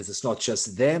 because it's not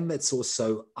just them, it's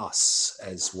also us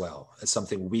as well. It's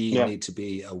something we need to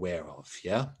be aware of.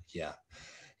 Yeah.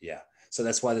 So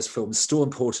that's why this film is still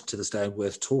important to this day and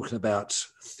worth talking about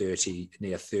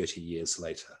near 30 years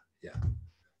later.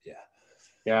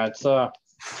 Yeah, it's I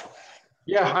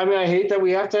mean, I hate that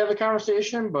we have to have the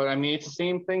conversation, but I mean, it's the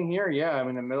same thing here. Yeah, I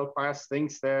mean, the middle class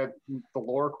thinks that the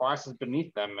lower class is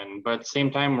beneath them, but at the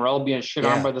same time, we're all being shit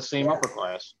on by the same upper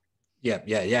class. Yeah,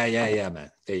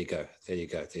 man. There you go. You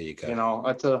know,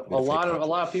 it's a lot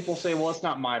of people say, well, it's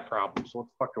not my problem, so what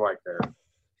the fuck do I care?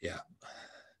 Yeah.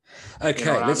 Okay,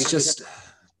 let's just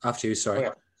after you. Sorry.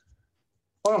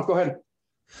 Oh, go ahead.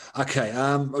 Okay,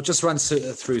 I'll just run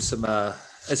through some.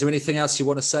 Is there anything else you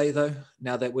want to say though?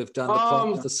 Now that we've done the plot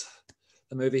of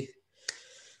the movie.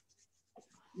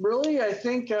 Really, I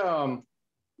think the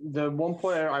one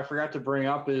point I forgot to bring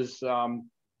up is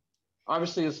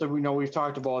obviously, so we've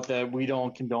talked about that we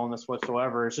don't condone this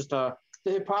whatsoever. It's just the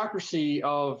hypocrisy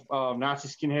of Nazi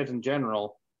skinheads in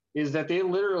general is that they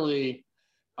literally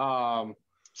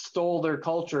stole their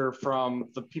culture from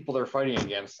the people they're fighting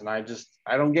against, and I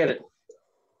don't get it.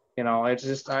 You know, it's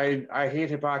just I hate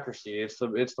hypocrisy. It's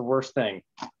the worst thing.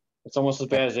 It's almost as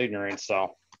bad as ignorance. So,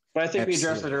 but I think we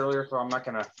addressed it earlier, so I'm not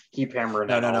going to keep hammering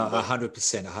that. No,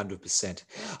 100%.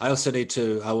 I also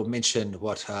I will mention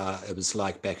what it was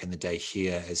like back in the day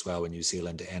here as well in New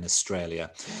Zealand and Australia.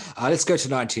 Let's go to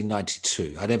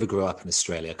 1992. I never grew up in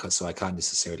Australia, so I can't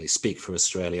necessarily speak for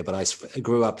Australia, but I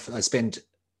spent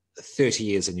 30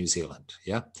 years in New Zealand.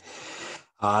 Yeah.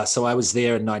 So I was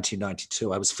there in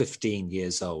 1992. I was 15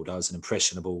 years old. I was an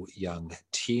impressionable young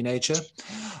teenager.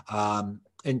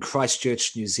 In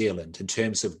Christchurch, New Zealand, in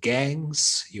terms of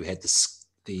gangs, you had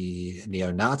the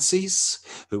neo-Nazis,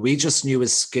 who we just knew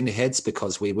as skinheads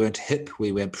because we weren't hip,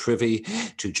 we weren't privy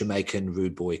to Jamaican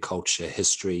rude boy culture,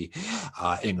 history,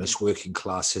 English working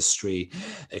class history,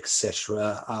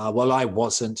 etc. Well, I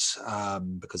wasn't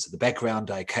because of the background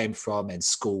I came from, and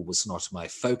school was not my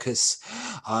focus.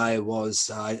 I was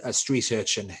a street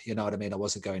urchin, you know what I mean? I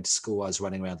wasn't going to school, I was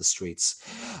running around the streets,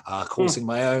 causing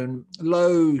my own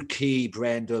low-key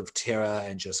brand of terror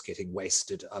and just getting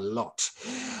wasted a lot.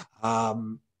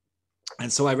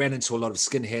 And so I ran into a lot of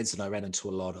skinheads, and I ran into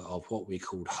a lot of what we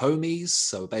called homies.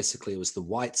 So basically it was the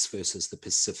whites versus the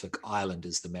Pacific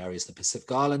Islanders, the Maoris, the Pacific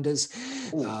Islanders,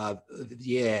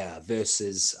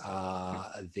 versus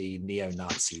the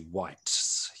neo-Nazi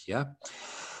whites,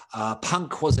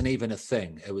 Punk wasn't even a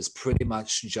thing. It was pretty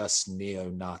much just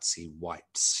neo-Nazi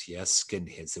whites,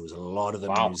 skinheads. There was a lot of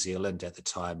them in New Zealand at the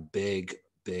time, big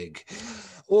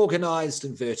organized,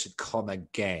 inverted comma,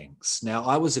 gangs. Now,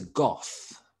 I was a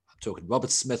goth. I'm talking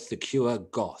Robert Smith, The Cure,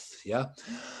 goth, in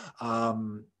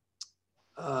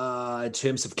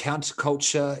terms of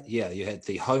counterculture, you had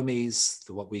the homies,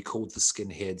 what we called the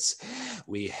skinheads.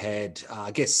 We had, I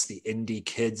guess, the indie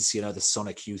kids, the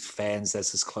Sonic Youth fans.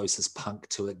 That's as close as punk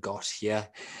to it got here.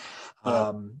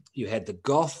 You had the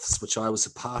goths, which I was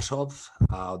a part of,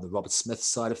 the Robert Smith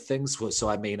side of things. So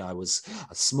I mean, I was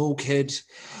a small kid.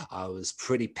 I was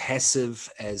pretty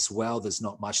passive as well. There's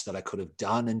not much that I could have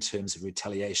done in terms of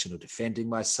retaliation or defending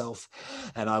myself.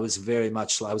 And I was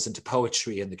I was into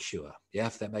poetry and The Cure. Yeah,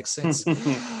 if that makes sense.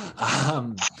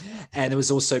 And there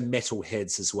was also metal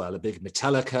heads as well, a big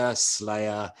Metallica,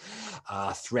 Slayer,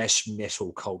 thrash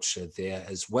metal culture there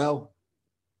as well.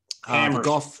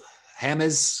 The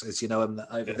Hammers, as you know them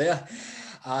over there.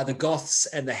 The goths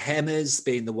and the hammers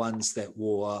being the ones that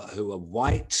who were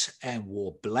white and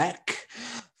wore black,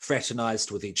 fraternized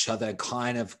with each other,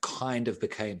 kind of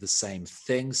became the same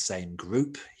thing, same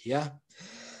group.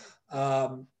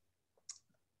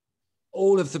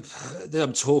 All of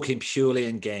I'm talking purely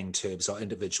in gang terms or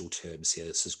individual terms here.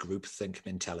 This is groupthink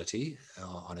mentality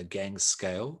on a gang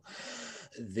scale.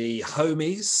 The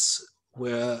homies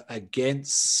were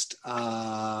against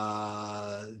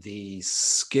the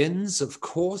skins, of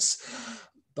course,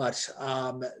 but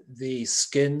the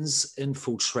skins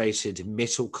infiltrated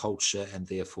metal culture and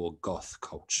therefore goth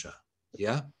culture.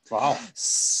 Yeah. Wow.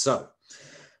 So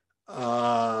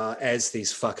as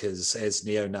these fuckers, as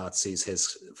neo-Nazis,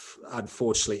 has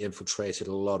unfortunately infiltrated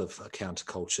a lot of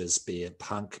countercultures, be it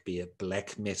punk, be it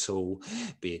black metal,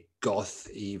 be it goth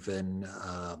even,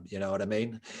 you know what I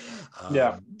mean?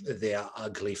 Their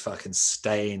ugly fucking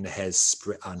stain has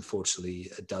unfortunately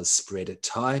does spread at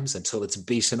times until it's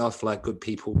beaten off like good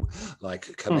people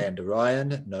like Commander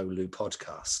Ryan, No Lou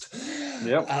Podcast.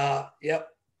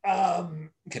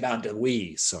 Commander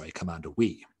Wee.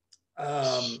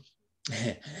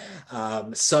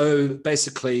 So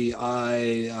basically,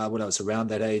 when I was around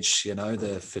that age, you know,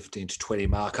 the 15 to 20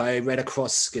 mark, I ran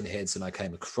across skinheads and I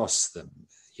came across them.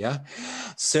 Yeah,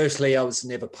 certainly I was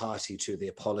never party to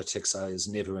their politics. I was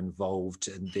never involved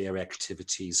in their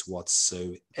activities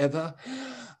whatsoever.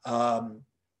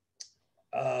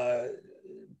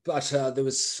 But there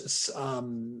was,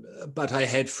 but I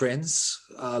had friends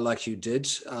like you did,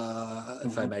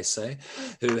 if I may say,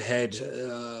 who had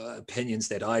opinions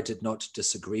that I did not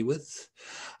disagree with,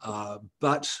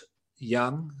 but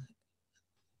young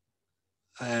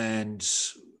and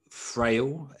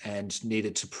frail and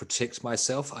needed to protect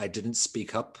myself. I didn't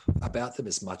speak up about them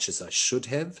as much as I should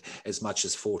have, as much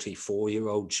as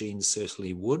 44-year-old Gene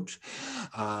certainly would,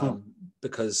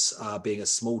 because being a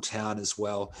small town as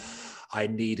well, I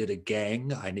needed a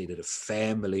gang, I needed a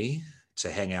family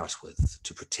to hang out with,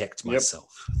 to protect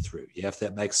myself through. Yeah, if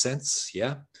that makes sense.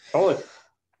 Yeah. Oh.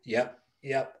 Yep.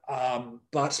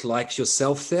 But like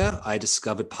yourself there, I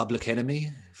discovered Public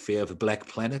Enemy, Fear of a Black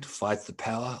Planet, Fight the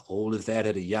Power, all of that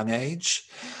at a young age.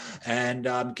 And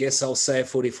guess I'll say at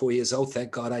 44 years old,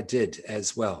 thank God I did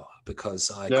as well,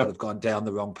 because I could have gone down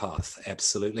the wrong path.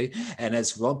 Absolutely. And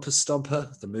as Romper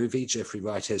Stomper, the movie Jeffrey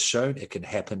Wright has shown, it can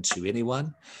happen to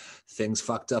anyone. Things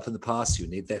fucked up in the past. You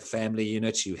need that family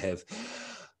unit. You have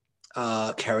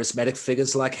charismatic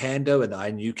figures like Hando, and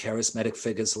I knew charismatic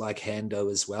figures like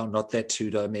Hando as well, not that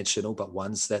two-dimensional, but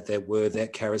ones that were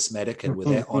that charismatic and were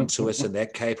that onto it and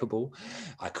that capable.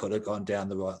 I could have gone down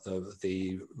the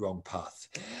wrong path.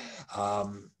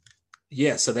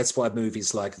 So that's why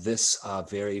movies like this are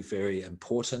very, very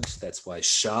important. That's why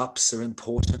sharps are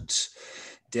important.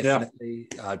 Definitely,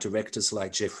 directors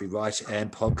like Jeffrey Wright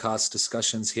and podcast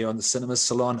discussions here on the Cinema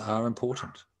Salon are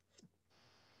important.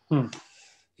 It's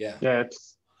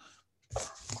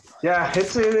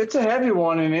a heavy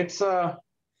one, and it's I'm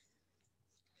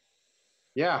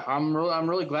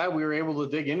really glad we were able to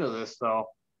dig into this though.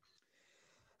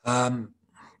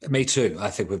 Me too. I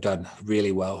think we've done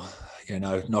really well. You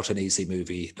know, not an easy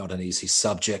movie, not an easy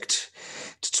subject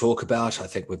to talk about. I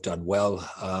think we've done well.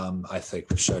 I think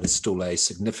we've shown it's still a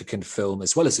significant film,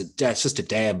 as well as it's just a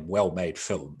damn well-made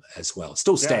film as well.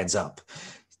 Still stands up.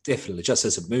 Definitely, just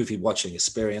as a movie watching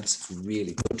experience, it's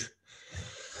really good.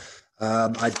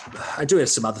 I do have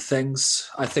some other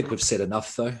things. I think we've said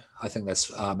enough, though. I think that's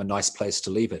a nice place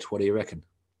to leave it. What do you reckon?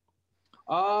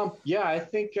 I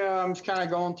think I'm just kind of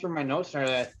going through my notes here.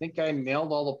 I think I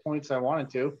nailed all the points I wanted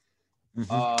to.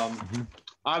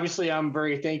 Obviously, I'm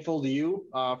very thankful to you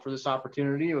for this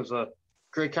opportunity. It was a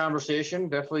great conversation.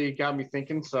 Definitely got me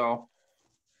thinking. So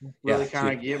really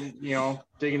kind of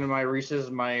dig into my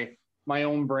recesses, my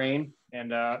own brain,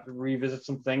 and revisit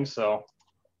some things. So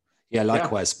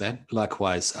likewise, man.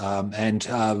 Likewise, and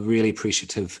really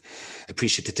appreciative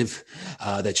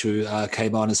that you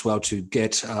came on as well to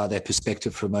get that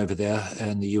perspective from over there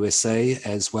in the USA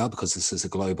as well, because this is a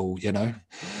global,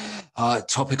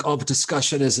 topic of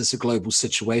discussion, as it's a global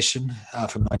situation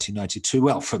from 1992.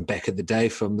 Well, from back in the day,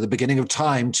 from the beginning of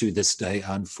time to this day,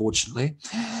 unfortunately.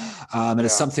 And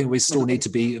it's something we still need to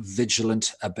be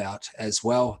vigilant about as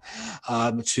well,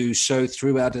 to show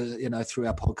throughout, through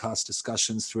our podcast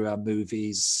discussions, through our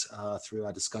movies, through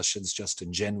our discussions just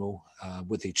in general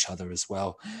with each other as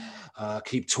well.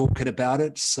 Keep talking about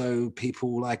it so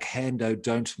people like Hando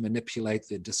don't manipulate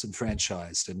the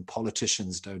disenfranchised, and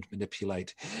politicians don't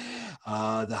manipulate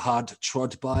the hard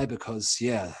trod by, because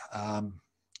if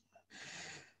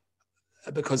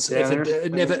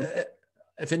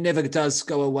it never does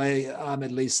go away,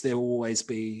 at least there will always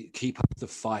be keep up the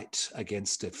fight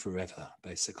against it forever,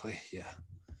 basically.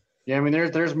 I mean,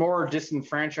 there's more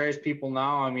disenfranchised people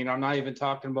now. I mean, I'm not even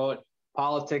talking about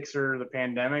politics or the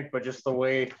pandemic, but just the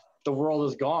way the world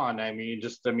has gone. I mean,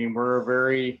 we're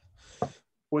very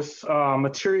with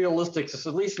materialistic,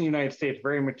 at least in the United States,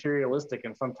 very materialistic.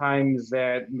 And sometimes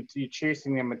that you're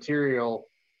chasing the material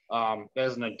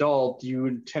as an adult,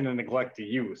 you tend to neglect the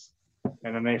youth.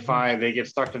 And then they get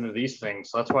stuck into these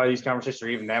things. So that's why these conversations are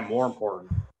even that more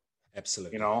important.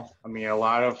 Absolutely. I mean, a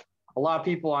lot of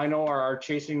people I know are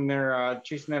chasing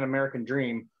that American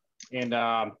dream and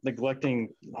neglecting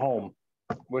home,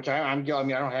 which I don't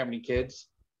have any kids.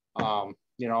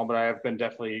 but I have been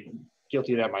definitely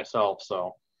guilty of that myself.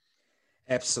 So.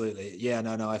 Absolutely. Yeah,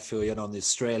 no, I feel you. And on the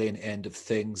Australian end of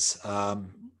things,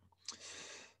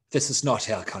 this is not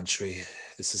our country.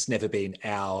 This has never been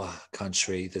our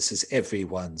country. This is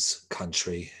everyone's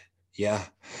country. Yeah.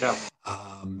 Yeah.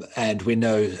 And we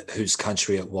know whose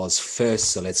country it was first,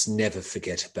 so let's never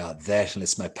forget about that, and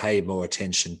let's pay more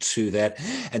attention to that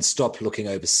and stop looking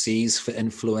overseas for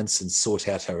influence and sort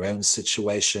out our own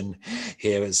situation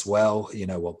here as well. You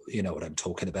know what I'm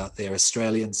talking about there,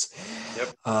 Australians.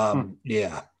 Yep.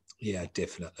 Yeah,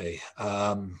 definitely.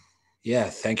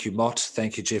 Thank you, Mott.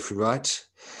 Thank you, Jeffrey Wright.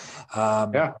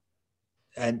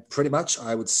 And pretty much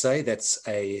I would say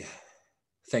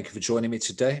thank you for joining me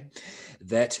today.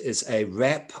 That is a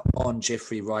wrap on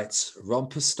Jeffrey Wright's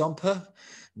Romper Stomper,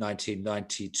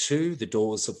 1992. The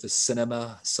doors of the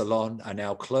Sinema Salon are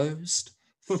now closed.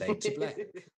 Fade to black.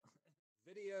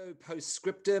 Video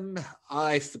postscriptum.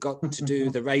 I forgot to do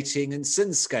the rating and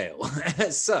sin scale.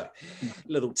 So,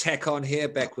 little tack on here,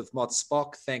 back with Mott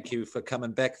Spock. Thank you for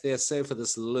coming back there, sir, for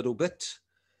this little bit.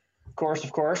 Of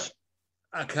course.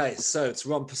 Okay, so it's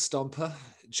Romper Stomper.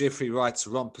 Jeffrey Wright's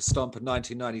Romper Stomper,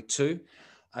 1992.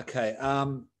 Okay,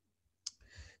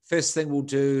 first thing we'll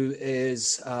do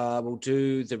is we'll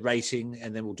do the rating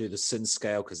and then we'll do the sin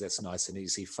scale because that's nice and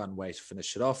easy, fun way to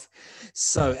finish it off.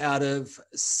 So out of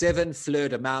 7 fleur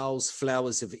de mals,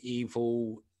 flowers of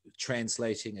evil,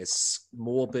 translating as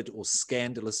morbid or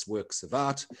scandalous works of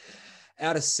art,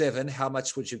 out of 7, how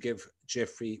much would you give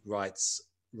Jeffrey Wright's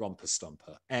Romper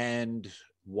Stomper and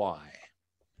why?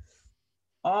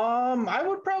 I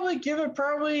would probably give it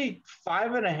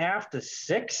 5.5 to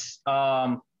 6.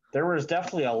 There was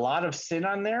definitely a lot of sin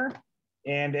on there,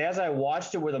 and as I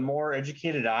watched it with a more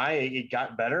educated eye, it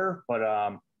got better. But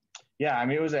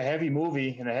it was a heavy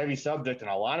movie and a heavy subject and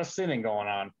a lot of sinning going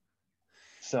on.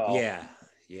 So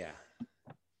yeah.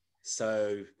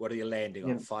 So what are you landing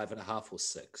on? 5.5 or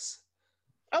 6?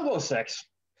 I'll go 6.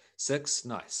 6,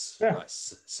 nice, yeah.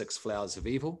 Nice. 6 flowers of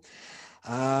evil.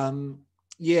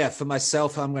 For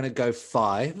myself, I'm going to go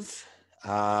 5.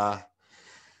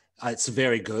 It's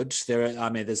very good.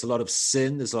 There's a lot of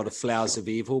sin, there's a lot of flowers of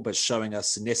evil, but showing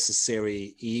us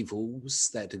necessary evils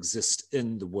that exist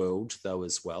in the world, though,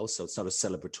 as well. So it's not a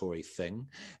celebratory thing.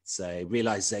 It's a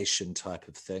realization type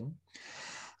of thing.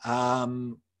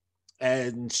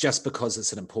 And just because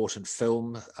it's an important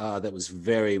film that was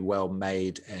very well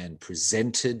made and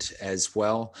presented as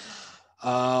well,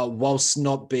 whilst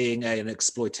not being an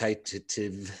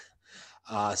exploitative,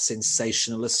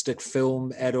 sensationalistic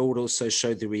film at all, it also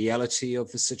showed the reality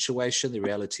of the situation, the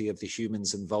reality of the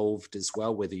humans involved as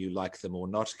well, whether you like them or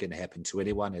not. It can happen to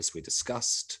anyone, as we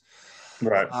discussed.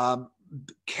 Right.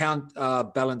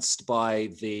 Balanced by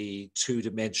the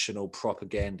 2-dimensional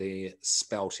propaganda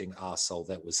spouting arsehole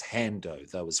that was Hando,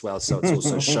 though, as well. So it's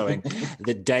also showing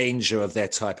the danger of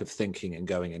that type of thinking and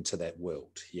going into that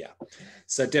world. Yeah.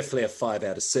 So definitely a 5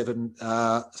 out of 7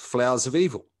 flowers of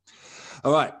evil.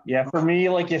 All right. Yeah, for me,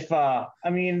 like if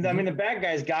the bad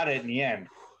guys got it in the end.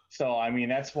 So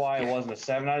that's why it wasn't a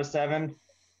 7 out of 7.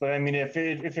 But if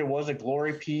it was a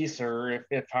glory piece, or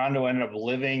if Hondo ended up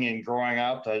living and growing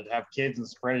up to have kids and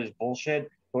spread his bullshit,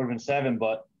 it would have been 7.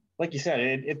 But like you said,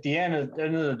 at the end of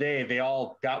the day, they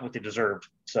all got what they deserved.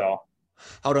 So,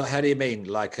 hold on. How do you mean?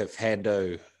 Like if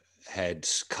Hondo had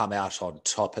come out on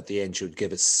top at the end, you'd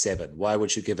give it 7. Why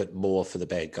would you give it more for the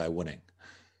bad guy winning?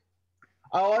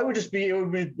 Oh, it'd be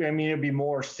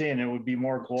more sin. It would be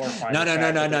more glorifying. No.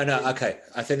 Okay.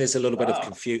 I think there's a little bit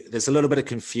of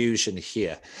confusion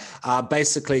here.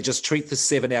 Basically, just treat the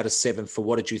 7 out of 7 for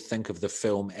what did you think of the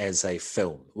film as a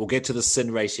film. We'll get to the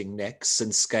sin rating next,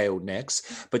 sin scale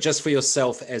next, but just for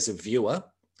yourself as a viewer,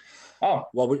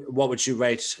 what would you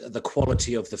rate the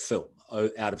quality of the film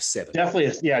out of 7? Definitely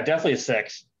a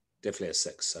 6. Definitely a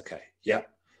 6. Okay. Yeah.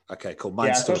 Okay. Cool.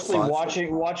 Mine's especially still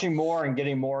 5. watching more and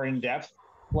getting more in depth.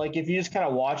 Like if you just kind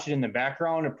of watch it in the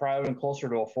background, it probably been closer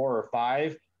to a 4 or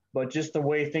 5. But just the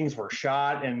way things were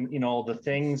shot, and the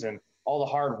things and all the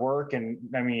hard work, and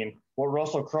what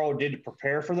Russell Crowe did to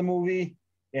prepare for the movie,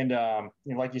 and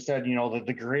like you said,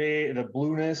 the gray, the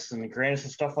blueness, and the grayness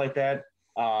and stuff like that.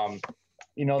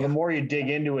 The more you dig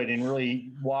into it, and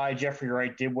really why Jeffrey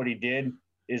Wright did what he did,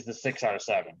 is the 6 out of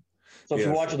 7. So if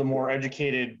you watch it, the more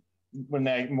educated, when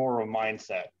that more of a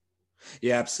mindset.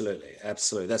 Yeah, absolutely.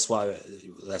 That's why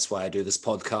I do this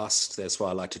podcast. That's why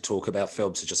I like to talk about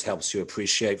films. It just helps you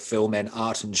appreciate film and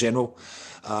art in general,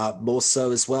 more so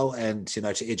as well, and to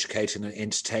educate in an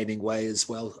entertaining way as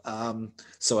well.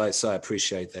 So I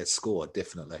appreciate that score,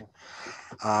 definitely.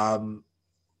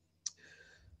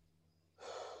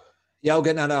 Yeah,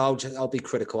 I'll be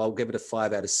critical. I'll give it a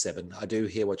 5 out of 7. I do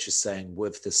hear what you're saying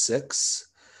with the 6.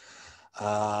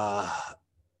 Why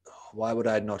would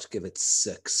I not give it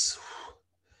 6?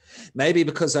 Maybe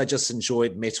because I just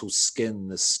enjoyed Metal Skin,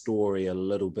 the story, a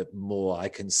little bit more. I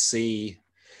can see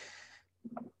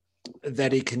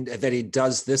that he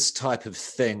does this type of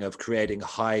thing of creating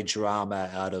high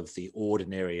drama out of the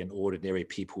ordinary and ordinary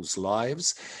people's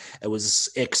lives. It was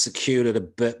executed a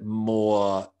bit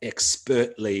more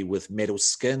expertly with Metal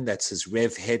Skin. That's his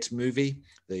Revhead movie,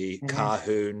 the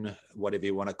Cahoon, whatever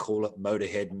you want to call it,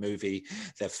 Motorhead movie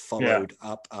that followed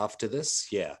up after this.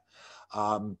 Yeah.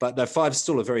 But no, 5's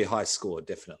still a very high score,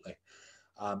 definitely,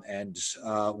 and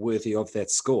worthy of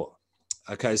that score.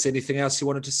 Okay, is there anything else you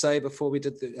wanted to say before we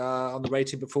did on the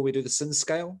rating before we do the sin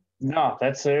scale? No,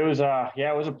 that's it. Was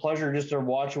it was a pleasure just to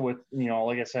watch it with,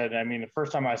 like I said. I mean, the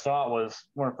first time I saw it was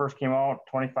when it first came out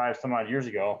 25 some odd years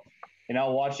ago, and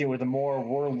now watching it with a more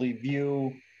worldly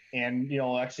view and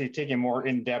actually taking more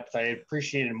in depth, I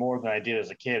appreciated it more than I did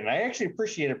as a kid, and I actually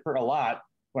appreciated it a lot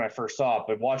when I first saw it.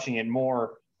 But watching it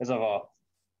more as of a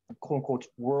quote unquote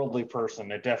worldly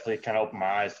person, it definitely kind of opened my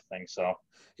eyes to things. So.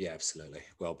 Yeah, absolutely.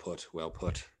 Well put.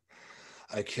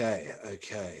 Okay.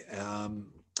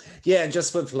 Yeah, and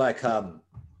just with with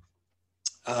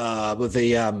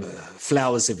the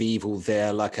Flowers of Evil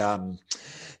there,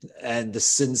 and the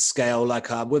sin scale,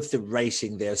 with the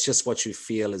rating there, it's just what you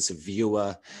feel as a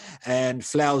viewer. And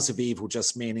Flowers of Evil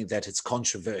just meaning that it's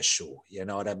controversial, you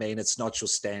know what I mean? It's not your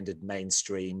standard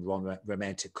mainstream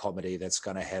romantic comedy that's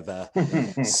going to have a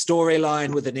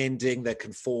storyline with an ending that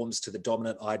conforms to the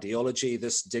dominant ideology.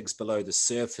 This digs below the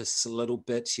surface a little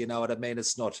bit, you know what I mean?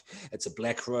 It's a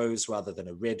black rose rather than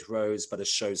a red rose, but it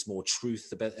shows more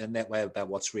truth in that way about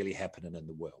what's really happening in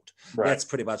the world. Right. That's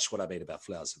pretty much what I mean about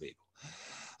Flowers of Evil.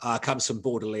 Comes from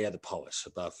Baudelaire, the poet,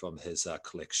 from his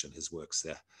collection, his works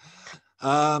there.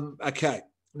 Okay,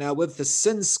 now with the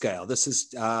sin scale, this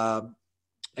is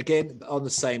again on the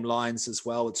same lines as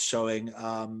well. It's showing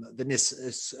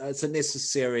it's a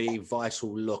necessary,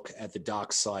 vital look at the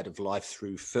dark side of life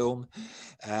through film,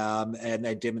 and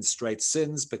they demonstrate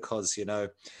sins because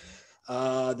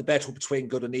the battle between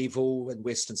good and evil in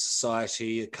Western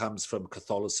society, it comes from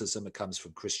Catholicism, it comes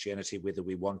from Christianity, whether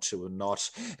we want to or not.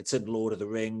 It's in Lord of the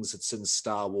Rings, it's in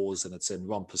Star Wars, and it's in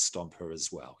Romper Stomper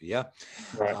as well, yeah?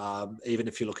 Right. Even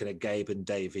if you're looking at Gabe and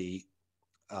Davey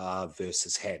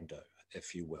versus Hando,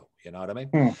 if you will, you know what I mean?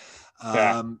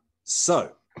 Yeah.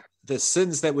 So, the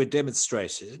sins that were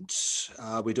demonstrated,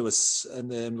 we do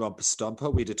in Romper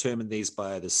Stomper, we determine these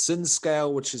by the sin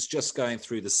scale, which is just going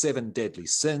through the 7 deadly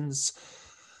sins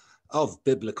of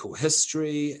biblical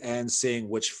history and seeing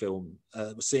what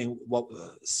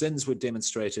sins were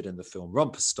demonstrated in the film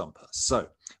Romper Stomper. So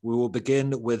we will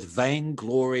begin with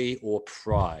vainglory or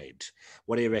pride.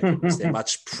 What do you reckon? Was there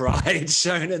much pride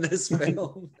shown in this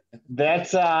film? That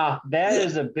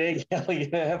is a big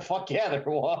fuck yeah, there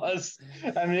was.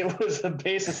 I mean, it was the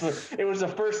basis. It was the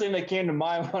first thing that came to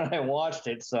mind when I watched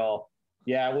it. So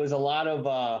yeah, it was a lot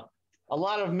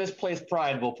of misplaced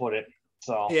pride, we'll put it.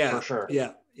 So yeah, for sure.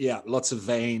 Yeah, lots of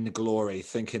vain glory,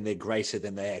 thinking they're greater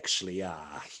than they actually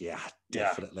are. Yeah,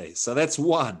 definitely. Yeah. So that's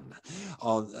one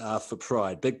for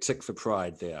pride. Big tick for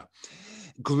pride there.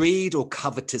 Greed or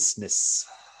covetousness?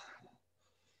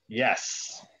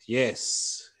 Yes.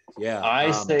 Yeah.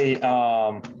 I say,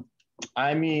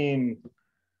 I mean,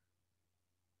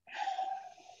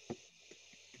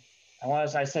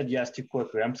 I said yes too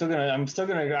quickly. I'm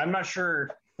not sure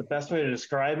the best way to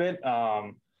describe it.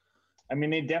 I mean,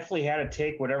 they definitely had to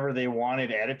take whatever they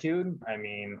wanted attitude. I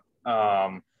mean,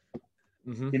 Honda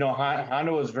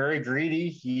was very greedy.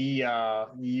 He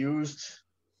used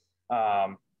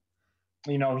her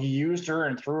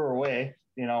and threw her away,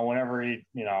 whenever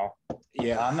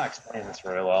Yeah. I'm not explaining this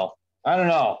very well. I don't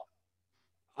know.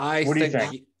 What do you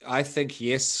think? I think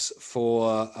yes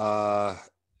for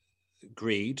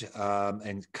greed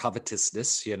and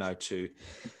covetousness, to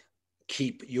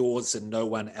keep yours and no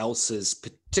one else's,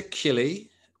 particularly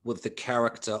with the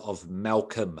character of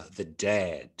Malcolm, the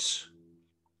dad.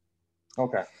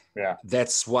 Okay, yeah.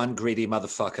 That's one greedy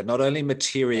motherfucker, not only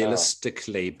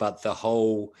materialistically, but the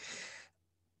whole,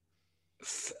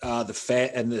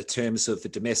 in the terms of the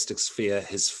domestic sphere,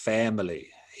 his family.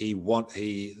 With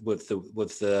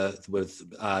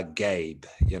Gabe,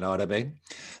 you know what I mean?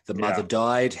 The mother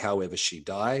died, however she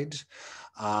died.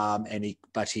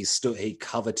 But he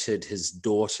coveted his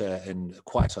daughter in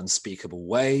quite unspeakable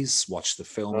ways. Watch the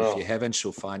film if you haven't,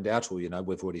 you'll find out, or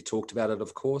we've already talked about it,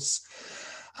 of course.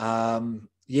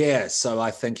 So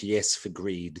I think yes for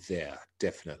greed there,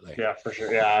 definitely. Yeah, for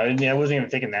sure. Yeah, I wasn't even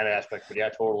thinking that aspect, but yeah,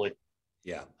 totally.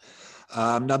 Yeah.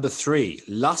 Number 3,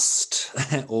 lust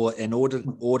or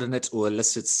inordinate or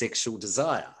illicit sexual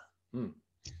desire.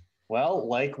 Well,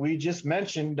 like we just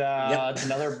mentioned, it's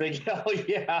another big hell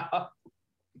yeah.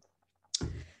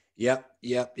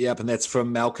 Yep. And that's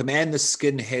from Malcolm and the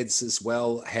Skinheads as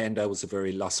well. Hando was a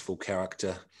very lustful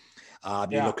character.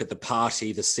 You look at the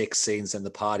party, the sex scenes in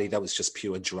the party, that was just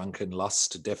pure drunken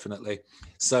lust, definitely.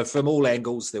 So from all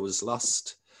angles, there was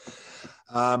lust.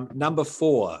 Number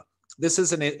 4, this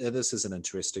is an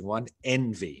interesting one,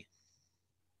 envy.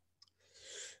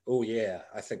 Oh, yeah,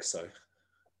 I think so.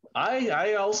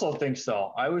 I also think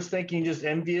so. I was thinking just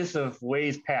envious of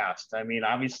ways past. I mean,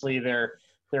 obviously their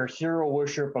hero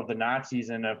worship of the Nazis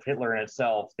and of Hitler in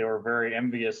itself, they were very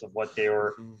envious of what they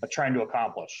were trying to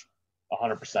accomplish,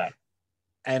 100%.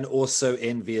 And also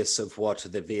envious of what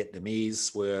the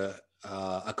Vietnamese were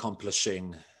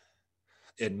accomplishing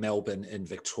in Melbourne, in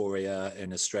Victoria,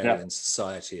 in Australian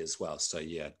society as well. So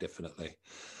yeah, definitely.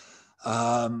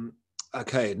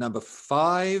 Okay, number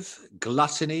 5,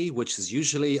 gluttony, which is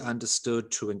usually understood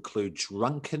to include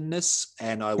drunkenness,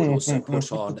 and I would also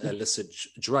put on illicit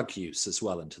drug use as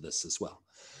well into this as well,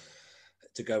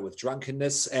 to go with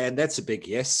drunkenness, and that's a big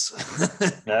yes.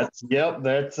 That's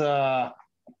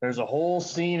there's a whole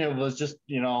scene. It was just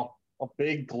a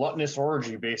big gluttonous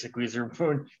orgy, basically, is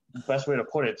the best way to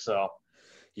put it. So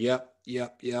Yep.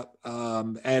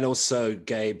 And also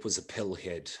Gabe was a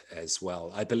pillhead as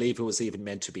well. I believe it was even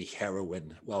meant to be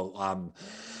heroin. Well,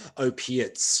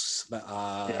 opiates,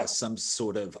 some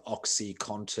sort of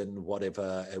OxyContin,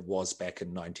 whatever it was back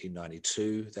in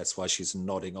 1992. That's why she's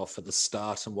nodding off at the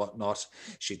start and whatnot.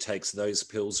 She takes those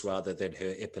pills rather than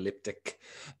her epileptic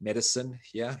medicine.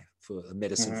 Yeah, for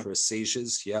medicine for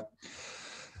seizures. Yep.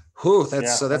 Whew,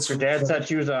 that's her dad said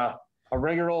she was a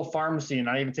regular old pharmacy,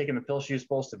 not even taking the pill she was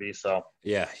supposed to be. So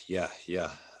yeah.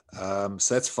 So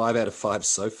that's 5 out of 5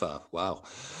 so far. Wow.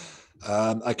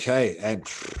 Okay, and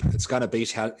it's going to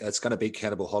beat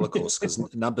Cannibal Holocaust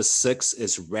because number 6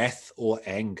 is wrath or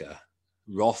anger.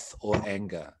 Yep,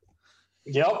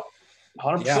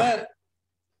 100%.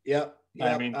 Yep.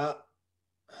 I mean,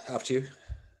 after you.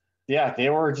 Yeah, they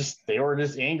were just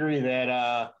angry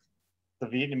that the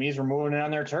Vietnamese were moving in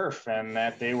on their turf and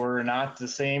that they were not the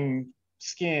same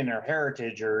skin or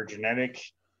heritage or genetic,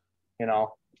 the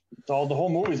whole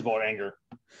movie's about anger.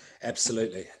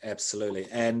 Absolutely.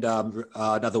 And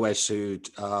another way to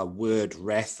word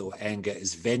wrath or anger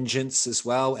is vengeance as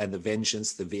well. And the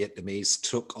vengeance the Vietnamese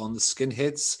took on the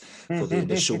skinheads for the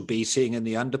initial beating in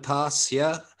the underpass.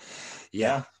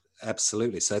 Yeah,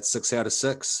 absolutely. So that's 6 out of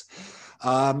 6.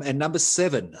 And number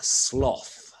 7,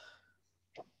 sloth.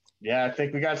 Yeah, I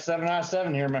think we got 7 out of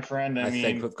 7 here, my friend. I mean,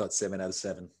 think we've got 7 out of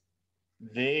 7.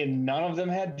 None of them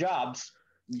had jobs.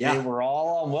 Yeah. They were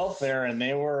all on welfare, and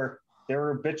they were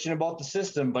bitching about the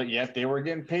system, but yet they were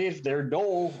getting paid their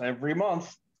dole every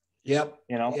month. Yep.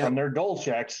 From their dole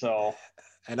checks. So.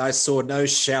 And I saw no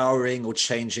showering or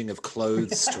changing of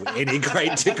clothes to any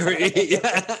great degree.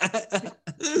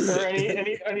 Or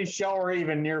any shower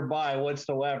even nearby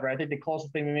whatsoever. I think the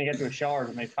closest thing we may get to a shower is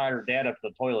when they tied her dad up to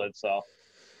the toilet. So.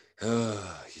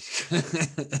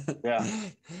 Yeah.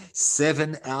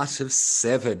 7 out of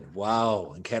 7.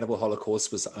 Wow. And Cannibal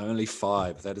Holocaust was only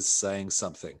 5. That is saying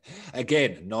something.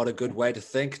 Again, not a good way to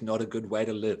think, not a good way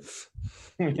to live.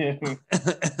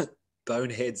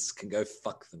 Boneheads can go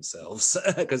fuck themselves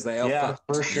because they are fucked.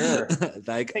 For sure.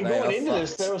 Going into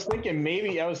this, I was thinking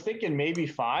maybe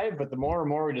 5, but the more and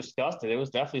more we discussed it, it was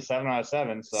definitely 7 out of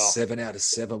 7. So 7 out of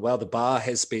 7. Well, the bar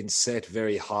has been set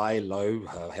very high, low,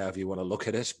 however you want to look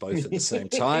at it, both at the same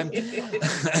time.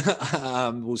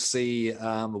 We'll see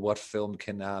what film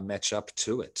can match up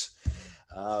to it.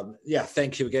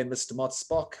 Thank you again, Mr. Mott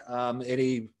Spock.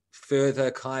 Any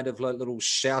further kind of like little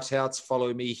shout outs,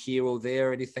 follow me here or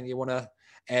there, anything you want to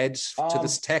add to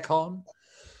this tack on?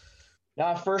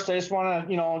 First I just want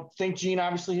to thank Gene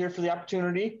obviously here for the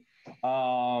opportunity.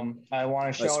 I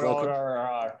want to shout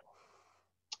out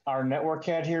our network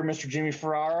head here, Mr. Jimmy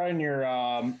Ferrara, and your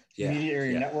media or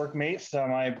your network mates,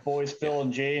 my boys Phil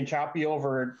and Jay and Choppy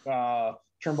over at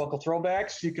Turnbuckle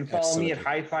Throwbacks. You can follow me at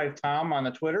High Five Tom on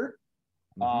the Twitter.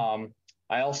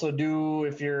 I also do,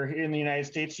 if you're in the United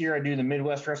States here, I do the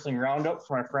Midwest Wrestling Roundup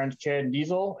for my friends Chad and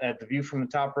Diesel at The View from the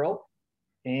Top Rope.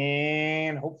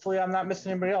 And hopefully I'm not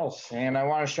missing anybody else. And I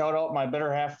want to shout out my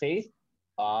better half, Faith,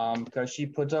 because she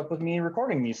puts up with me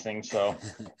recording these things. So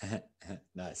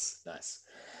Nice.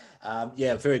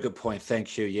 Yeah, very good point.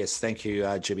 Thank you. Yes, thank you,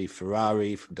 Jimmy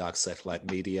Ferrari from Dark Satellite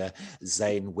Media,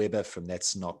 Zane Weber from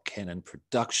That's Not Canon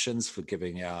Productions for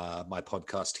giving my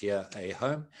podcast here a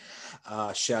home.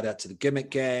 Shout out to the Gimmick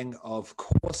Gang, of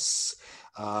course,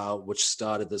 which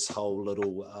started this whole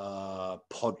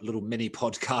little mini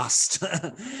podcast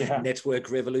network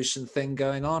revolution thing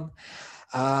going on.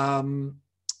 Yeah,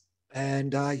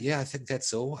 I think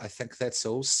that's all.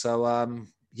 So,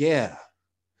 yeah,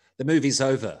 the movie's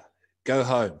over. Go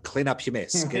home, clean up your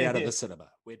mess, get out of the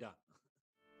cinema. We're done.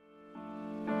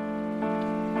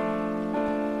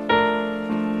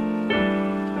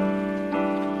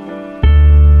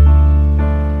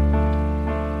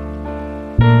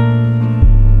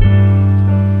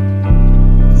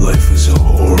 Life is a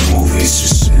horror movie, it's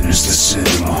as sin as the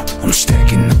cinema. I'm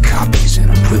stacking the copies and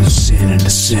I'm putting sin in the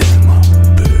cinema.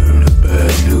 Bearing the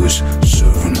bad news,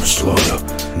 serving the slaughter.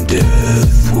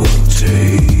 Death will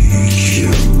take you.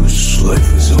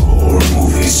 Life is a horror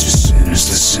movie, it's as sin as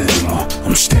the cinema.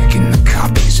 I'm stacking the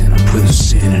copies and I'm putting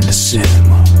sin in the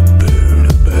cinema. Bearing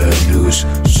the bad news,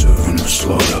 serving the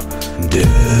slaughter.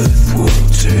 Death will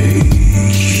take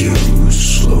you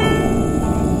slow.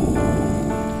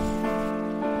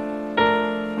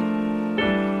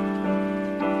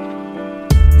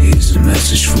 Here's a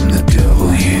message from the devil,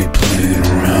 he ain't playing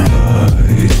around.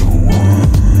 I don't want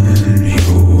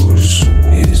yours.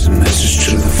 Here's a message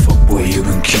to the fuckboy you've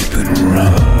been keeping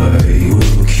around. I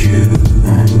will kill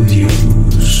you.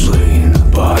 Slaying the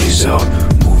bodies out,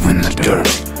 moving the dirt.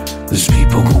 There's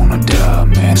people gonna die,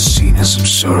 man, the scene is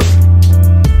absurd.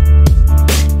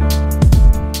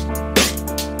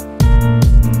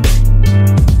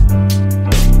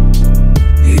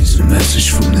 Here's a message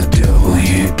from the devil,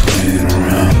 he ain't playing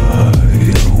around.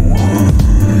 I don't want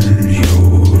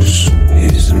yours.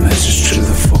 Here's a message to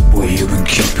the fuckboy you've been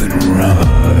keeping around.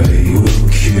 I will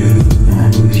kill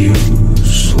you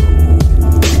slow.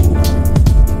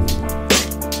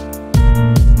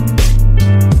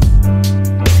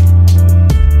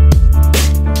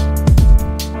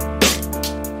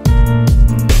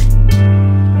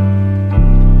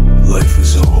 Life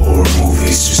is a horror movie,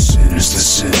 it's as sin as the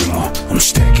cinema. I'm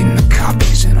stacking the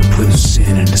copies and I'm putting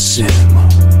sin in the cinema.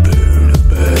 Bearing the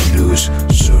bad news,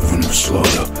 serving the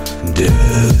slaughter.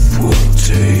 Death will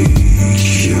take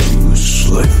you.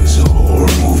 Life is a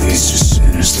horror movie, it's as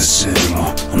sin as the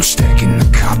cinema. I'm stacking the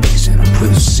copies and I'm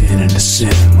putting sin in the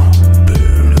cinema.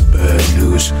 Bearing the bad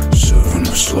news, serving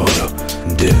the slaughter.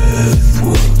 Death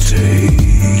will take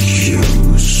you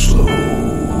slow.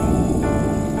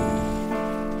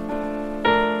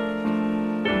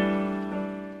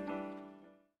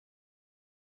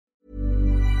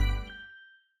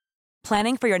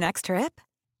 Planning for your next trip?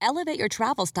 Elevate your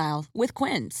travel style with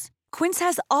Quince. Quince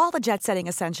has all the jet-setting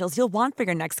essentials you'll want for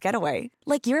your next getaway,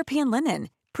 like European linen,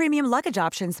 premium luggage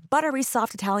options, buttery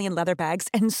soft Italian leather bags,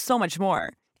 and so much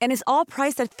more. And is all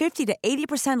priced at 50 to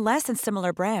 80% less than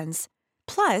similar brands.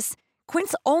 Plus,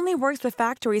 Quince only works with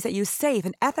factories that use safe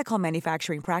and ethical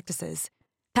manufacturing practices.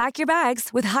 Pack your bags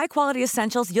with high-quality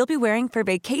essentials you'll be wearing for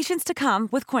vacations to come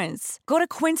with Quince. Go to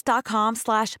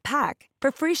quince.com/pack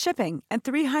for free shipping and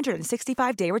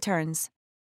 365-day returns.